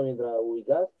tiempo mientras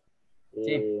ubicás.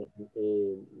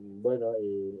 Bueno,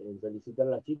 en felicitar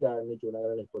a las chicas, han hecho una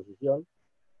gran exposición.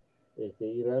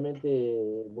 Y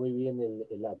realmente muy bien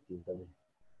el acting también.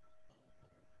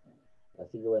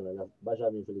 Así que bueno,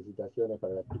 vaya mis felicitaciones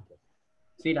para las chicas.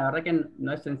 Sí, la verdad que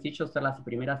no es sencillo ser las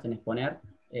primeras en exponer.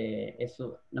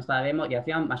 Eso no sabemos, y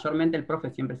hacían mayormente el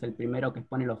profe siempre es el primero que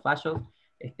expone los fallos.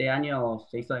 Este año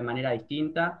se hizo de manera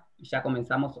distinta y ya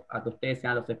comenzamos a que ustedes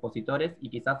sean los expositores, y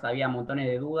quizás había montones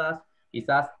de dudas,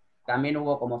 quizás también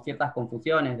hubo como ciertas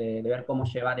confusiones de ver cómo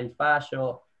llevar el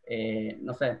fallo.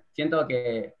 No sé, siento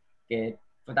que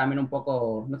fue también un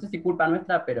poco, no sé si culpa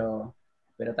nuestra, pero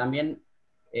también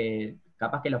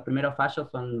capaz que los primeros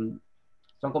fallos son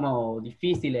como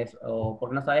difíciles, o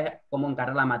porque no sabes cómo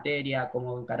encarar la materia,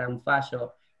 cómo encarar un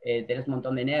fallo, tenés un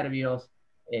montón de nervios,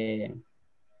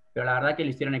 pero la verdad que lo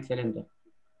hicieron excelente.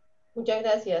 Muchas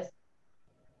gracias.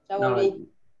 Ya No, volví.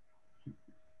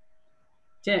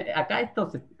 che, acá esto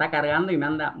se está cargando y me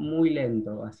anda muy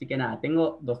lento, así que nada,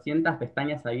 tengo 200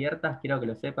 pestañas abiertas, quiero que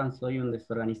lo sepan, soy un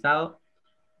desorganizado,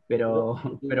 pero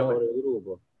por bueno. el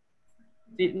grupo.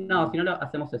 Sí, no, si no lo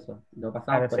hacemos eso, lo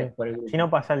pasamos Claro, por el grupo. Si no,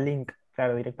 pasa el link,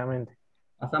 claro, directamente.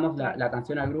 Pasamos la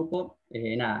canción al grupo,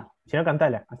 nada. Si no,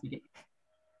 cantala. Así que,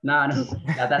 No,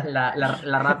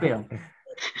 la rapeo.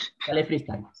 Sale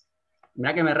freestyle.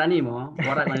 Mirá que me reanimo,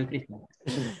 borra con el freestyle.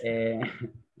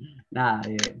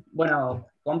 Bueno,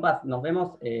 compas, nos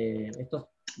vemos.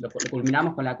 Lo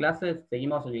culminamos con la clase,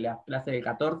 seguimos la clase del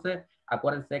 14.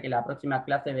 Acuérdense que la próxima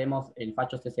clase vemos el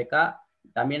Fallo CSK.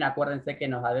 También acuérdense que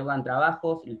nos adeudan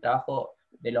trabajos, el trabajo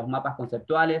de los mapas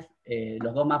conceptuales,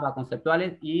 los 2 mapas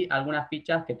conceptuales y algunas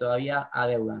fichas que todavía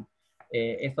adeudan.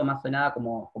 Eso más que nada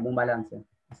como un balance.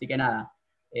 Así que nada.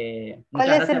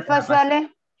 ¿Cuál es el fallo,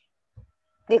 Ale?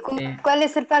 Disculpe, ¿cuál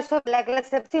es el fallo de la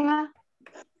clase próxima?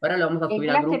 Ahora lo vamos a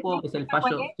subir al grupo, es el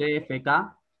fallo CFK,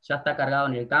 ya está cargado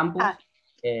en el campus,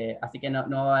 así que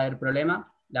no va a haber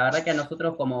problema. La verdad que a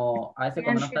nosotros, a veces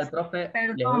como no está el profe,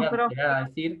 les voy a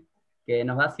decir que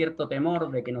nos da cierto temor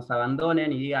de que nos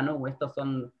abandonen y digan, no, estos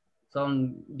son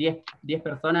 10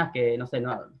 personas que, no sé,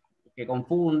 que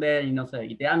confunden, y no sé,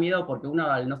 y te da miedo porque uno,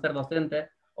 al no ser docente,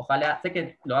 ojalá, sé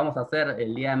que lo vamos a hacer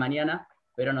el día de mañana,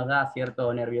 pero nos da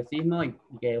cierto nerviosismo y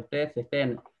que ustedes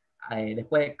estén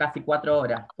después de casi 4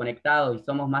 horas conectados y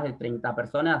somos más de 30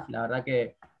 personas, la verdad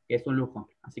que es un lujo.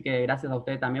 Así que gracias a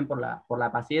ustedes también por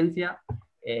la paciencia.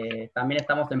 También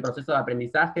estamos en proceso de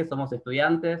aprendizaje, somos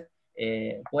estudiantes,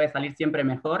 puede salir siempre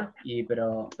mejor,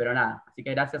 pero nada, así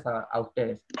que gracias a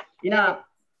ustedes. Y nada.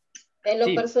 En lo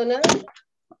personal,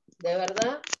 de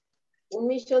verdad,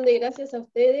 1.000.000 de gracias a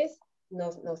ustedes,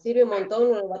 nos sirve un montón,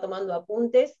 uno va tomando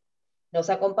apuntes, nos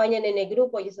acompañan en el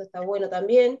grupo y eso está bueno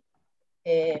también.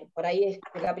 Por ahí es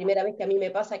la primera vez que a mí me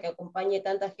pasa que acompañe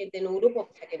tanta gente en un grupo,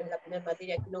 ya que no es la primera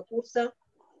materia que uno cursa.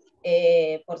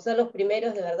 Por ser los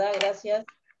primeros, de verdad, gracias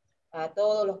a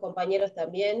todos los compañeros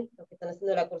también, los que están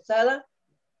haciendo la cursada,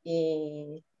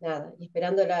 y nada, y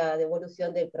esperando la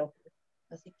devolución del profe.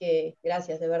 Así que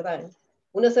gracias, de verdad.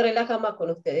 Uno se relaja más con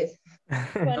ustedes.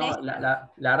 No, la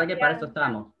verdad que para eso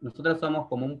estamos. Nosotros somos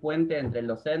como un puente entre el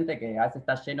docente, que a veces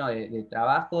está lleno de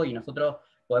trabajo, y nosotros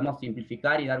podemos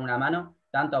simplificar y dar una mano,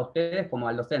 tanto a ustedes como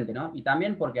al docente, ¿no? Y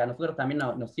también porque a nosotros también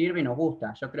nos sirve y nos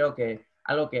gusta. Yo creo que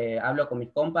algo que hablo con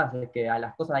mis compas es que a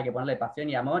las cosas hay que ponerle pasión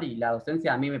y amor, y la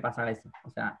docencia a mí me pasa eso.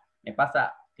 O sea, me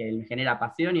pasa que me genera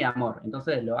pasión y amor.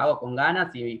 Entonces lo hago con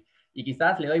ganas y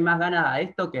quizás le doy más ganas a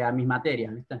esto que a mis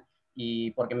materias, ¿viste?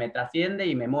 Y porque me trasciende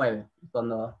y me mueve.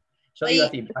 Cuando yo digo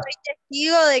así. Soy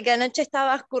testigo de que anoche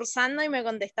estabas cursando y me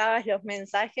contestabas los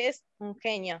mensajes, un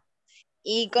genio.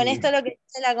 Y con esto lo que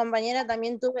dice la compañera,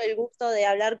 también tuve el gusto de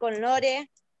hablar con Lore,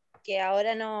 que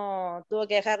ahora no tuvo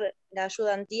que dejar la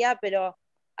ayudantía, pero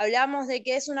hablamos de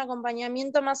que es un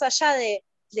acompañamiento más allá de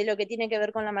lo que tiene que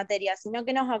ver con la materia, sino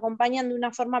que nos acompañan de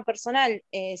una forma personal.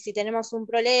 Si tenemos un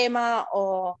problema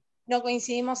o no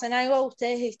coincidimos en algo,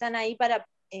 ustedes están ahí para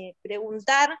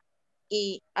preguntar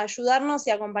y ayudarnos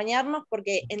y acompañarnos,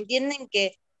 porque entienden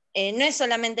que no es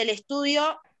solamente el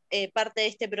estudio parte de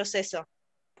este proceso.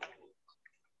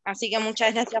 Así que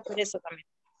muchas gracias por eso también.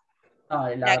 No,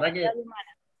 la verdad que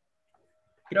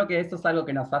creo que eso es algo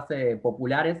que nos hace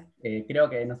populares. Creo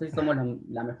que, no sé si somos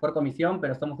la mejor comisión,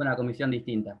 pero somos una comisión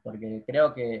distinta, porque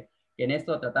creo que en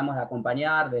eso tratamos de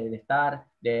acompañar, de estar,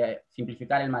 de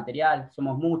simplificar el material.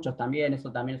 Somos muchos también,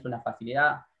 eso también es una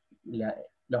facilidad.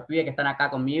 Los pibes que están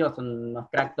acá conmigo son unos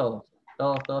cracks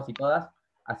todos y todas.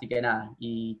 Así que nada,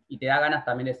 y te da ganas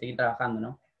también de seguir trabajando,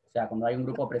 ¿no? O sea, cuando hay un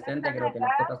grupo presente, creo que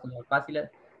las cosas son muy fáciles.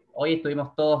 Hoy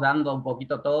estuvimos todos dando un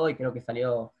poquito todo y creo que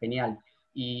salió genial.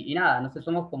 Y nada, no sé,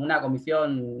 somos como una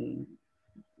comisión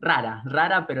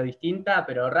rara pero distinta,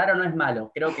 pero raro no es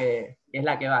malo, creo que es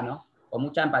la que va, ¿no? Con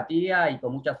mucha empatía y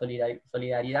con mucha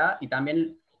solidaridad, y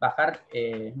también bajar,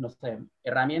 no sé,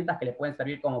 herramientas que les pueden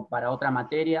servir como para otra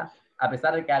materia, a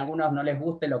pesar de que a algunos no les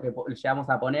guste lo que llevamos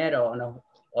a poner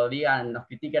o digan, nos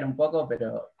critiquen un poco,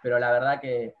 pero la verdad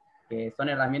que son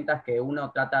herramientas que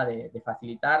uno trata de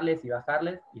facilitarles y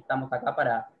bajarles, y estamos acá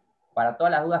para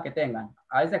todas las dudas que tengan.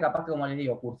 A veces capaz que, como les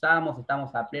digo, cursamos,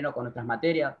 estamos a pleno con nuestras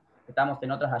materias, estamos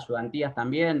en otras ayudantías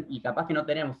también, y capaz que no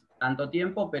tenemos tanto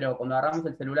tiempo, pero cuando agarramos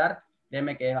el celular,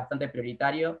 créeme que es bastante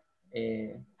prioritario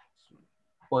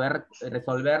poder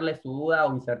resolverle su duda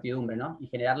o incertidumbre, ¿no? Y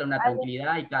generarle una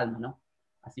tranquilidad y calma, ¿no?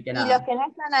 Así que nada. Y los que no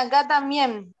están acá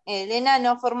también, Elena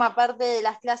no forma parte de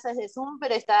las clases de Zoom,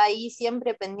 pero está ahí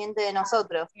siempre pendiente de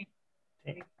nosotros.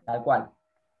 Tal cual.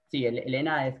 Sí,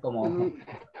 Elena es como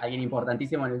alguien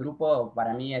importantísimo en el grupo,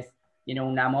 para mí tiene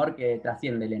un amor que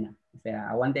trasciende Elena. O sea,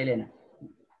 aguante Elena.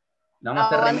 Vamos a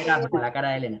hacer remeras con la cara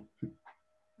de Elena.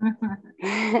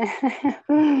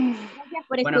 Gracias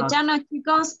por escucharnos,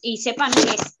 chicos, y sepan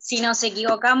que si nos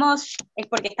equivocamos es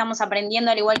porque estamos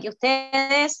aprendiendo al igual que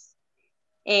ustedes.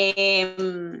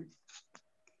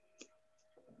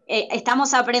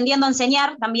 estamos aprendiendo a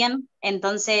enseñar también,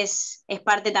 entonces es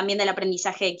parte también del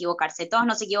aprendizaje de equivocarse. Todos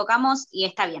nos equivocamos y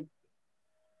está bien.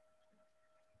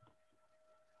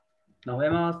 Nos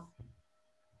vemos.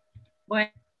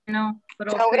 Bueno,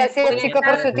 profe, Chao, gracias chicos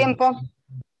por su tiempo.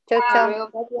 Chao,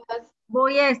 chao.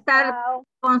 Voy a estar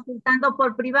consultando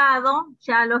por privado,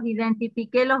 ya los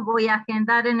identifiqué, los voy a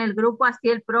agendar en el grupo, así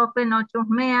el profe no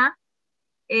chusmea,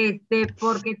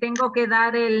 porque tengo que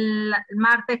dar el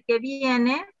martes que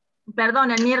viene,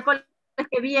 perdón, el miércoles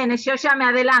que viene, yo ya me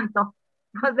adelanto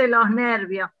de los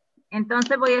nervios.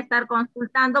 Entonces voy a estar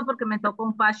consultando porque me tocó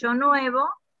un fallo nuevo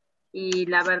y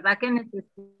la verdad que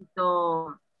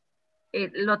necesito,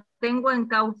 lo tengo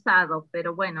encauzado,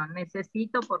 pero bueno,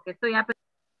 necesito porque estoy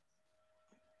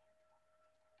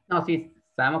No, sí,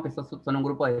 sabemos que son un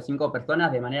grupo de 5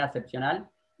 personas de manera excepcional,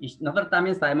 y nosotros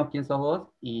también sabemos quién sos vos,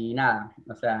 y nada,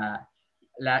 o sea,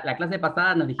 la clase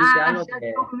pasada nos dijiste algo ya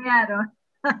que... chusmearon.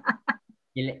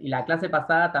 Y la clase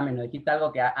pasada también nos dijiste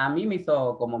algo que a mí me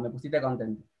hizo, como me pusiste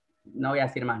contento. No voy a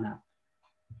decir más nada.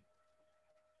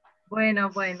 Bueno.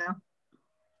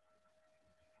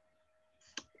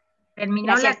 ¿Terminó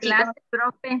Gracias, la clase, chicos.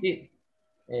 profe? Sí,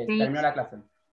 Sí. terminó la clase.